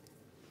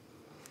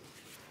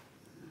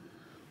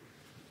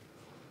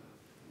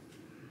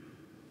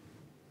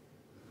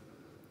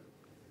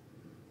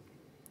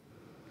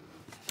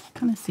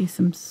 Kind of see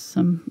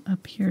some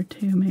up here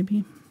too,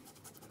 maybe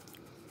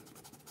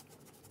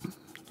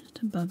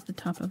just above the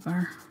top of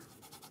our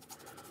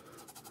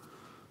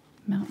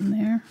mountain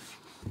there.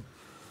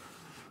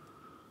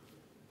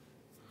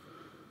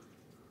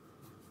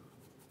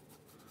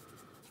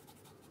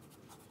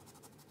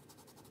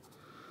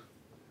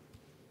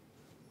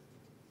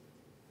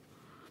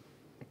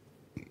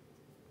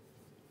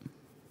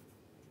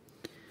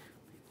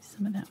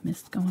 Some of that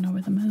mist going over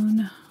the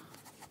moon.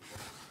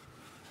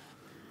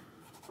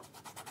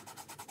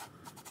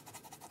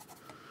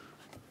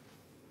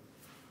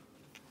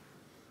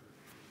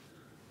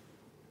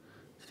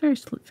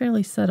 It's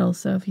fairly subtle,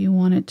 so if you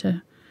want it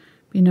to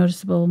be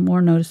noticeable,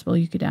 more noticeable,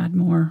 you could add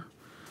more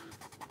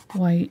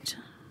white,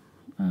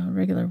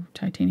 regular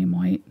titanium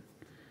white.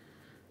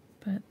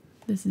 But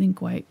this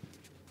zinc white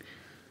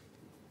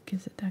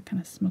gives it that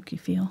kind of smoky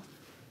feel.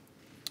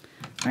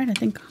 All right, I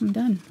think I'm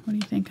done. What do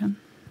you think, hon?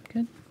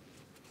 Good?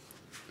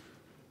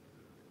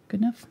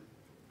 Good enough?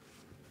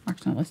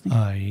 Mark's not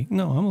listening.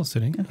 No, I'm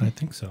listening. Okay. I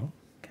think so.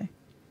 Okay.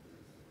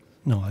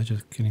 No, I was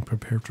just getting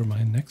prepared for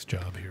my next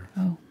job here.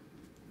 Oh.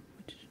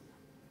 Which,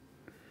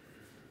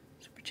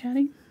 super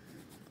chatting?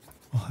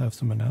 I'll have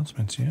some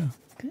announcements, yeah.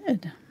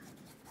 Good.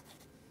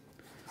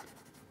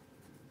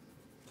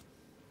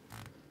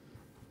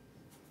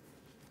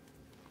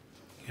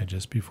 Yeah,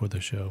 just before the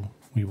show,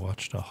 we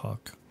watched a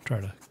hawk try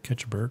to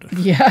catch a bird.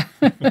 Yeah.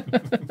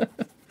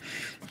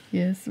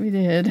 Yes, we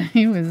did.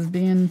 He was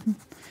being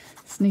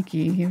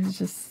sneaky. He was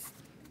just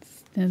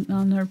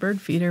on our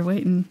bird feeder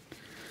waiting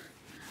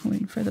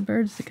for the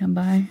birds to come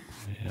by.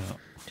 Yeah.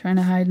 Trying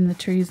to hide in the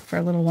trees for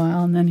a little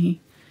while, and then he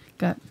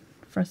got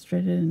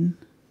frustrated and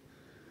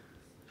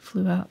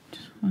flew out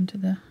onto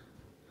the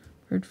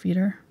bird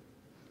feeder.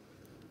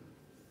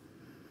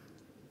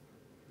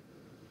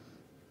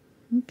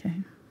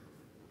 Okay.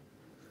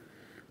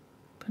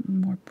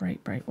 Putting more bright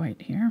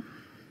white here.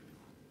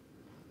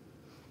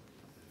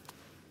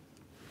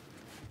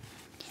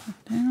 Right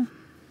there.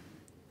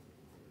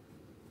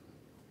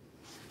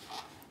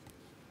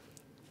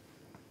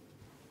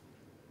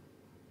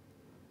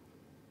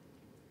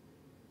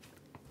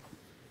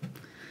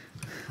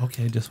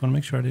 Okay, just want to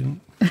make sure I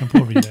didn't jump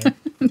over you there.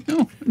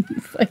 No,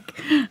 it's like,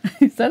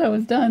 I said I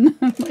was done.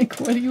 I'm like,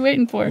 what are you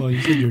waiting for? Well,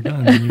 you said you're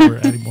done and you were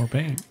adding more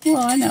paint.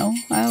 Well, I know.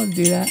 I always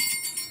do that.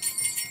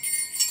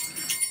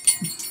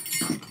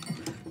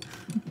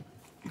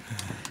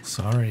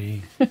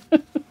 Sorry.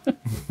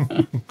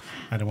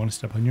 I don't want to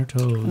step on your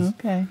toes.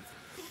 Okay.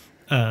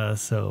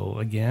 So,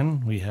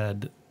 again, we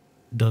had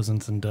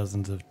dozens and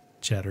dozens of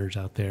chatters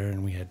out there,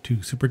 and we had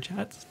 2 super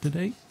chats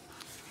today.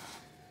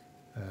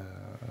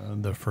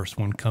 The first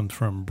one comes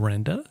from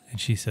Brenda, and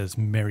she says,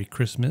 "Merry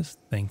Christmas.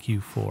 Thank you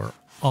for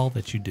all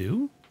that you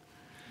do."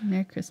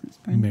 Merry Christmas,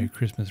 Brenda. Merry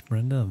Christmas,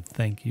 Brenda.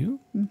 Thank you.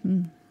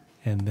 Mm-hmm.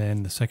 And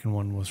then the second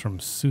one was from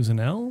Susan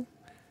L.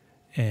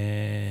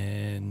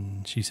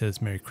 And she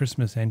says, Merry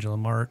Christmas, Angela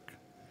Mark.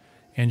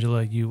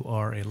 Angela, you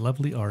are a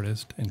lovely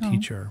artist and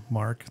teacher.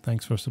 Mark,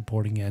 thanks for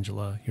supporting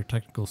Angela, your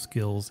technical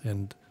skills,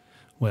 and,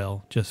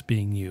 well, just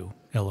being you.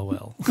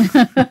 LOL.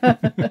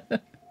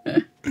 That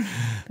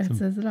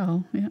says it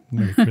all. Yeah.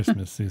 Merry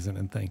Christmas, Susan,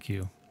 and thank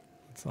you.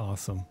 It's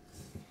awesome.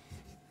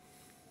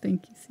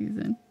 Thank you,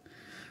 Susan.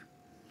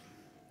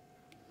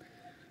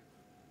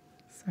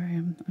 Sorry,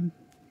 I'm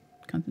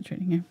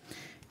concentrating here.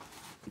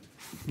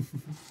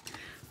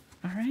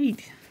 All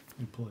right.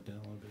 You pull it down a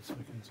little bit so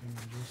I can zoom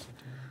in just a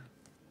tad.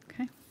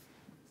 Okay.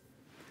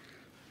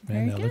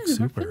 Man, Very that good. looks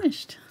super. We're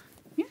finished.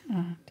 Yeah,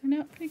 turned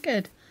out pretty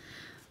good.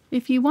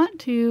 If you want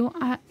to,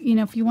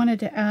 if you wanted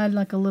to add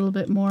like a little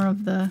bit more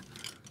of the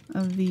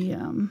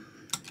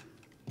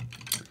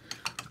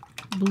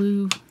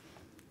blue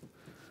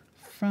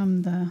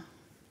from the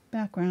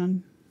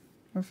background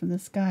or from the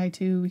sky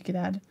too, we could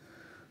add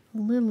a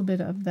little bit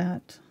of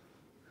that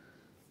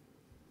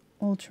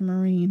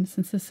ultramarine.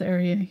 Since this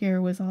area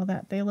here was all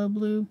that phthalo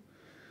blue,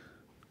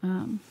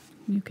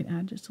 you could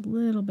add just a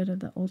little bit of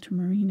the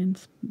ultramarine in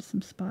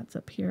some spots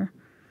up here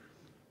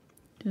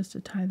just to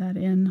tie that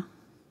in a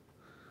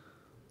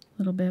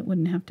little bit.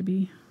 Wouldn't have to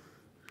be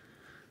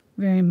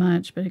very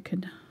much, but it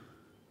could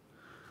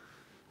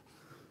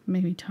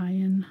maybe tie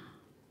in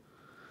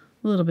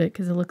a little bit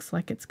because it looks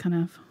like it's kind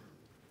of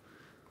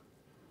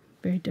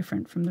very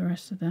different from the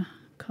rest of the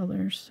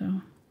colors.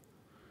 So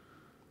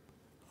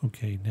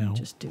Okay, now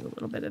just do a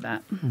little bit of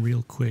that.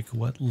 real quick,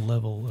 what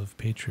level of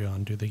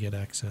Patreon do they get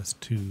access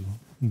to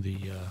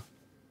the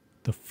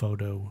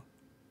photo?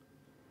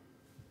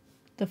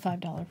 The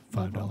 $5 $5,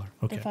 level.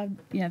 okay.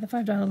 The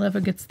 $5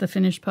 level gets the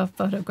finished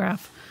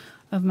photograph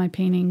of my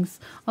paintings.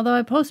 Although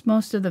I post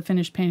most of the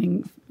finished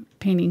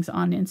paintings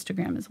on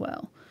Instagram as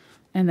well,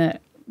 and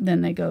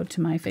then they go to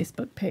my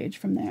Facebook page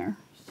from there.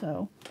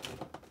 So,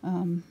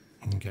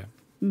 Okay.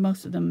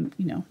 most of them,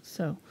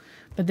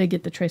 but they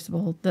get the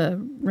traceable, the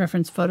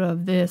reference photo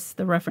of this,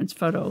 the reference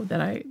photo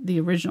the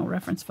original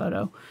reference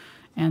photo,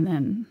 and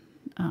then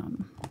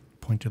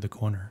Point to the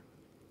corner.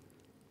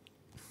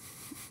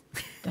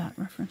 that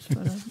reference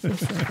photo,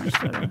 this reference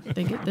photo.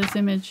 They get this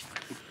image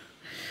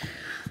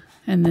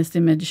and this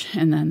image,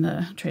 and then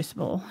the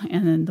traceable,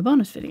 and then the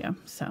bonus video.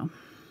 So,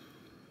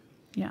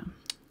 yeah.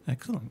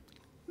 Excellent.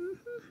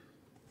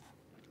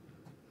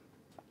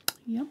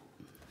 Yep.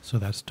 So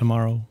that's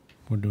tomorrow.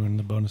 We're doing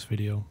the bonus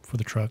video for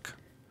the truck,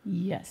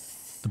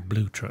 Yes. the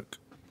blue truck.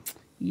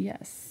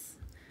 Yes.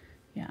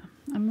 Yeah.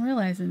 I'm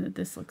realizing that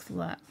this looks a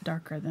lot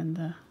darker than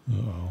the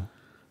Uh-oh.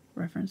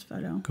 reference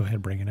photo. Go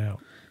ahead, bring it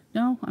out.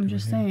 No, I'm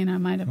just ahead. saying I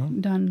might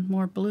have done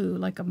more blue,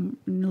 like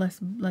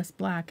less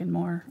black and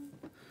more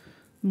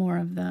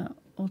of the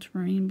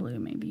ultramarine blue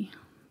maybe,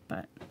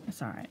 but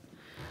it's all right.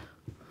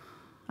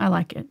 I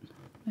like it.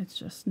 It's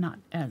just not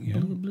as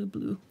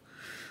blue.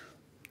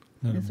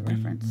 As a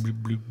reference.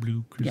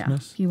 Blue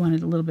Christmas. Yeah, you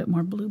wanted a little bit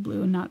more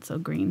blue and not so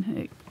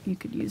green. You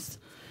could use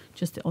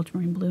just the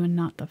ultramarine blue and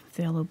not the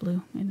phthalo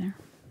blue in there.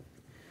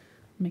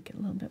 Make it a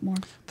little bit more.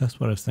 That's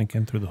what I was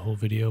thinking through the whole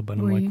video, but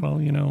I'm Were like, you?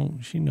 well,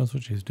 she knows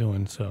what she's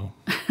doing, so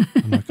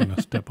I'm not going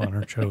to step on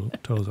her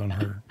toes on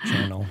her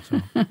channel.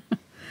 So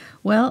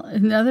Well,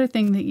 another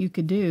thing that you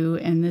could do,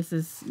 and this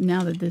is,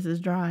 now that this is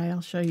dry,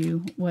 I'll show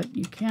you what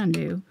you can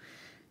do.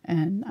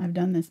 And I've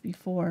done this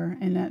before,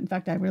 and in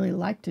fact, I really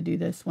like to do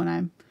this when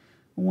I'm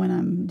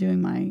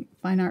doing my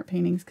fine art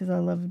paintings, because I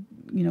love,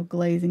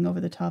 glazing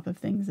over the top of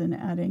things and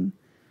adding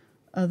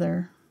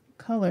other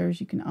colors.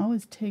 You can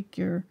always take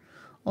your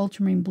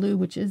ultramarine blue,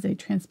 which is a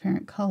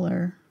transparent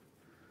color,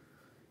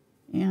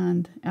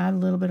 and add a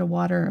little bit of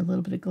water, a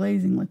little bit of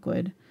glazing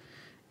liquid,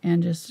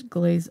 and just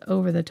glaze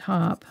over the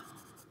top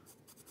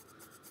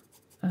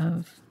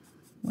of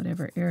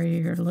whatever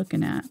area you're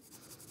looking at,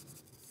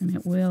 and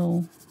it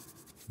will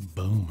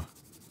boom.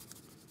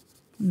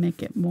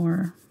 make it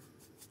more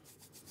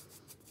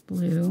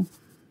blue.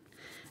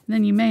 And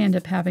then you may end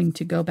up having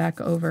to go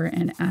back over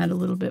and add a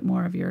little bit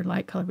more of your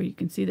light color, but you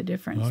can see the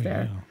difference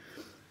there.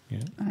 Yeah.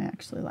 I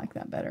actually like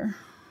that better.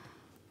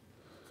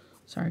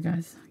 Sorry,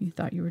 guys. You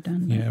thought you were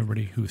done. Yeah,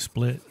 everybody who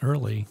split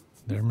early,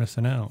 they're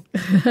missing out.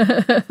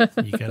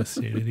 You got to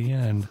stay to the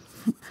end.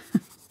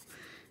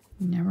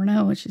 You never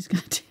know what she's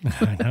going to do.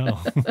 I know.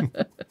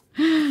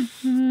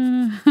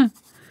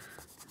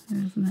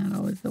 Isn't that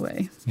always the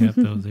way? Yep,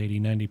 those 80,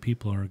 90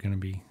 people are going to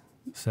be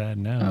sad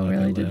now. Oh, that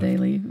really? they Did they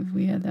leave?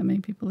 We had that many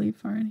people leave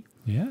already?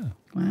 Yeah.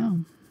 Wow.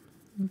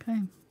 Okay.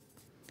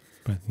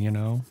 But,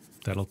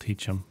 that'll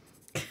teach them.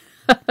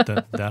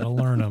 That'll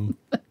learn them.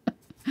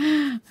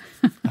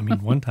 I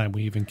mean, one time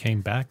we even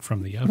came back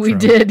from the outro. We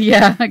did,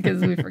 yeah,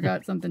 because we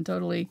forgot something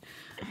totally.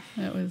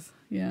 That was,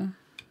 yeah.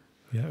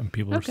 Yeah, and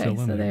people are still in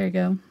Okay, so there. there you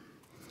go.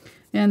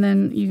 And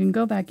then you can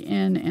go back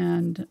in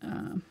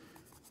and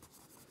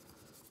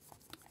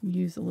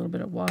use a little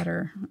bit of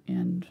water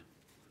and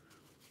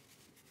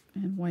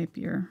wipe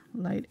your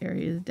light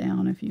areas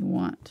down if you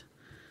want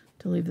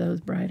to leave those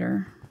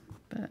brighter.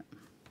 But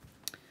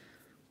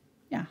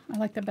Yeah, I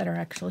like that better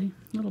actually.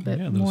 A little bit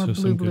Yeah, more those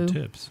are blue some blue. good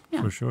tips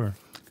Yeah. for sure.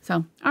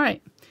 So, all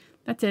right.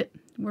 That's it.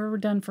 We're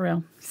done for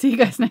real. See you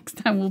guys next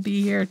time. We'll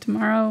be here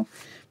tomorrow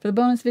for the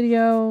bonus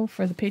video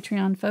for the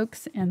Patreon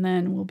folks. And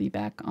then we'll be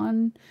back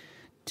on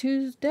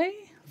Tuesday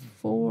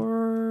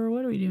for...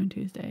 What are we doing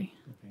Tuesday?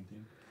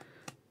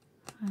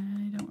 I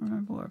don't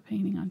remember what we're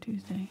painting on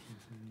Tuesday.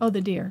 Oh,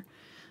 the deer.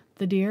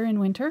 The deer in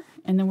winter.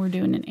 And then we're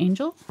doing an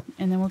angel.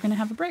 And then we're going to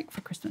have a break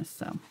for Christmas.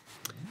 So,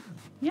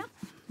 yeah.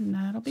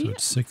 That'll be So it.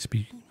 it's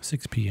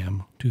 6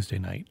 p.m. Tuesday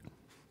night.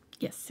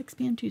 Yes, 6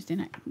 p.m. Tuesday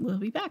night. We'll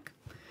be back.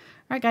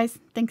 All right, guys.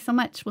 Thanks so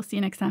much. We'll see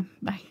you next time.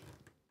 Bye.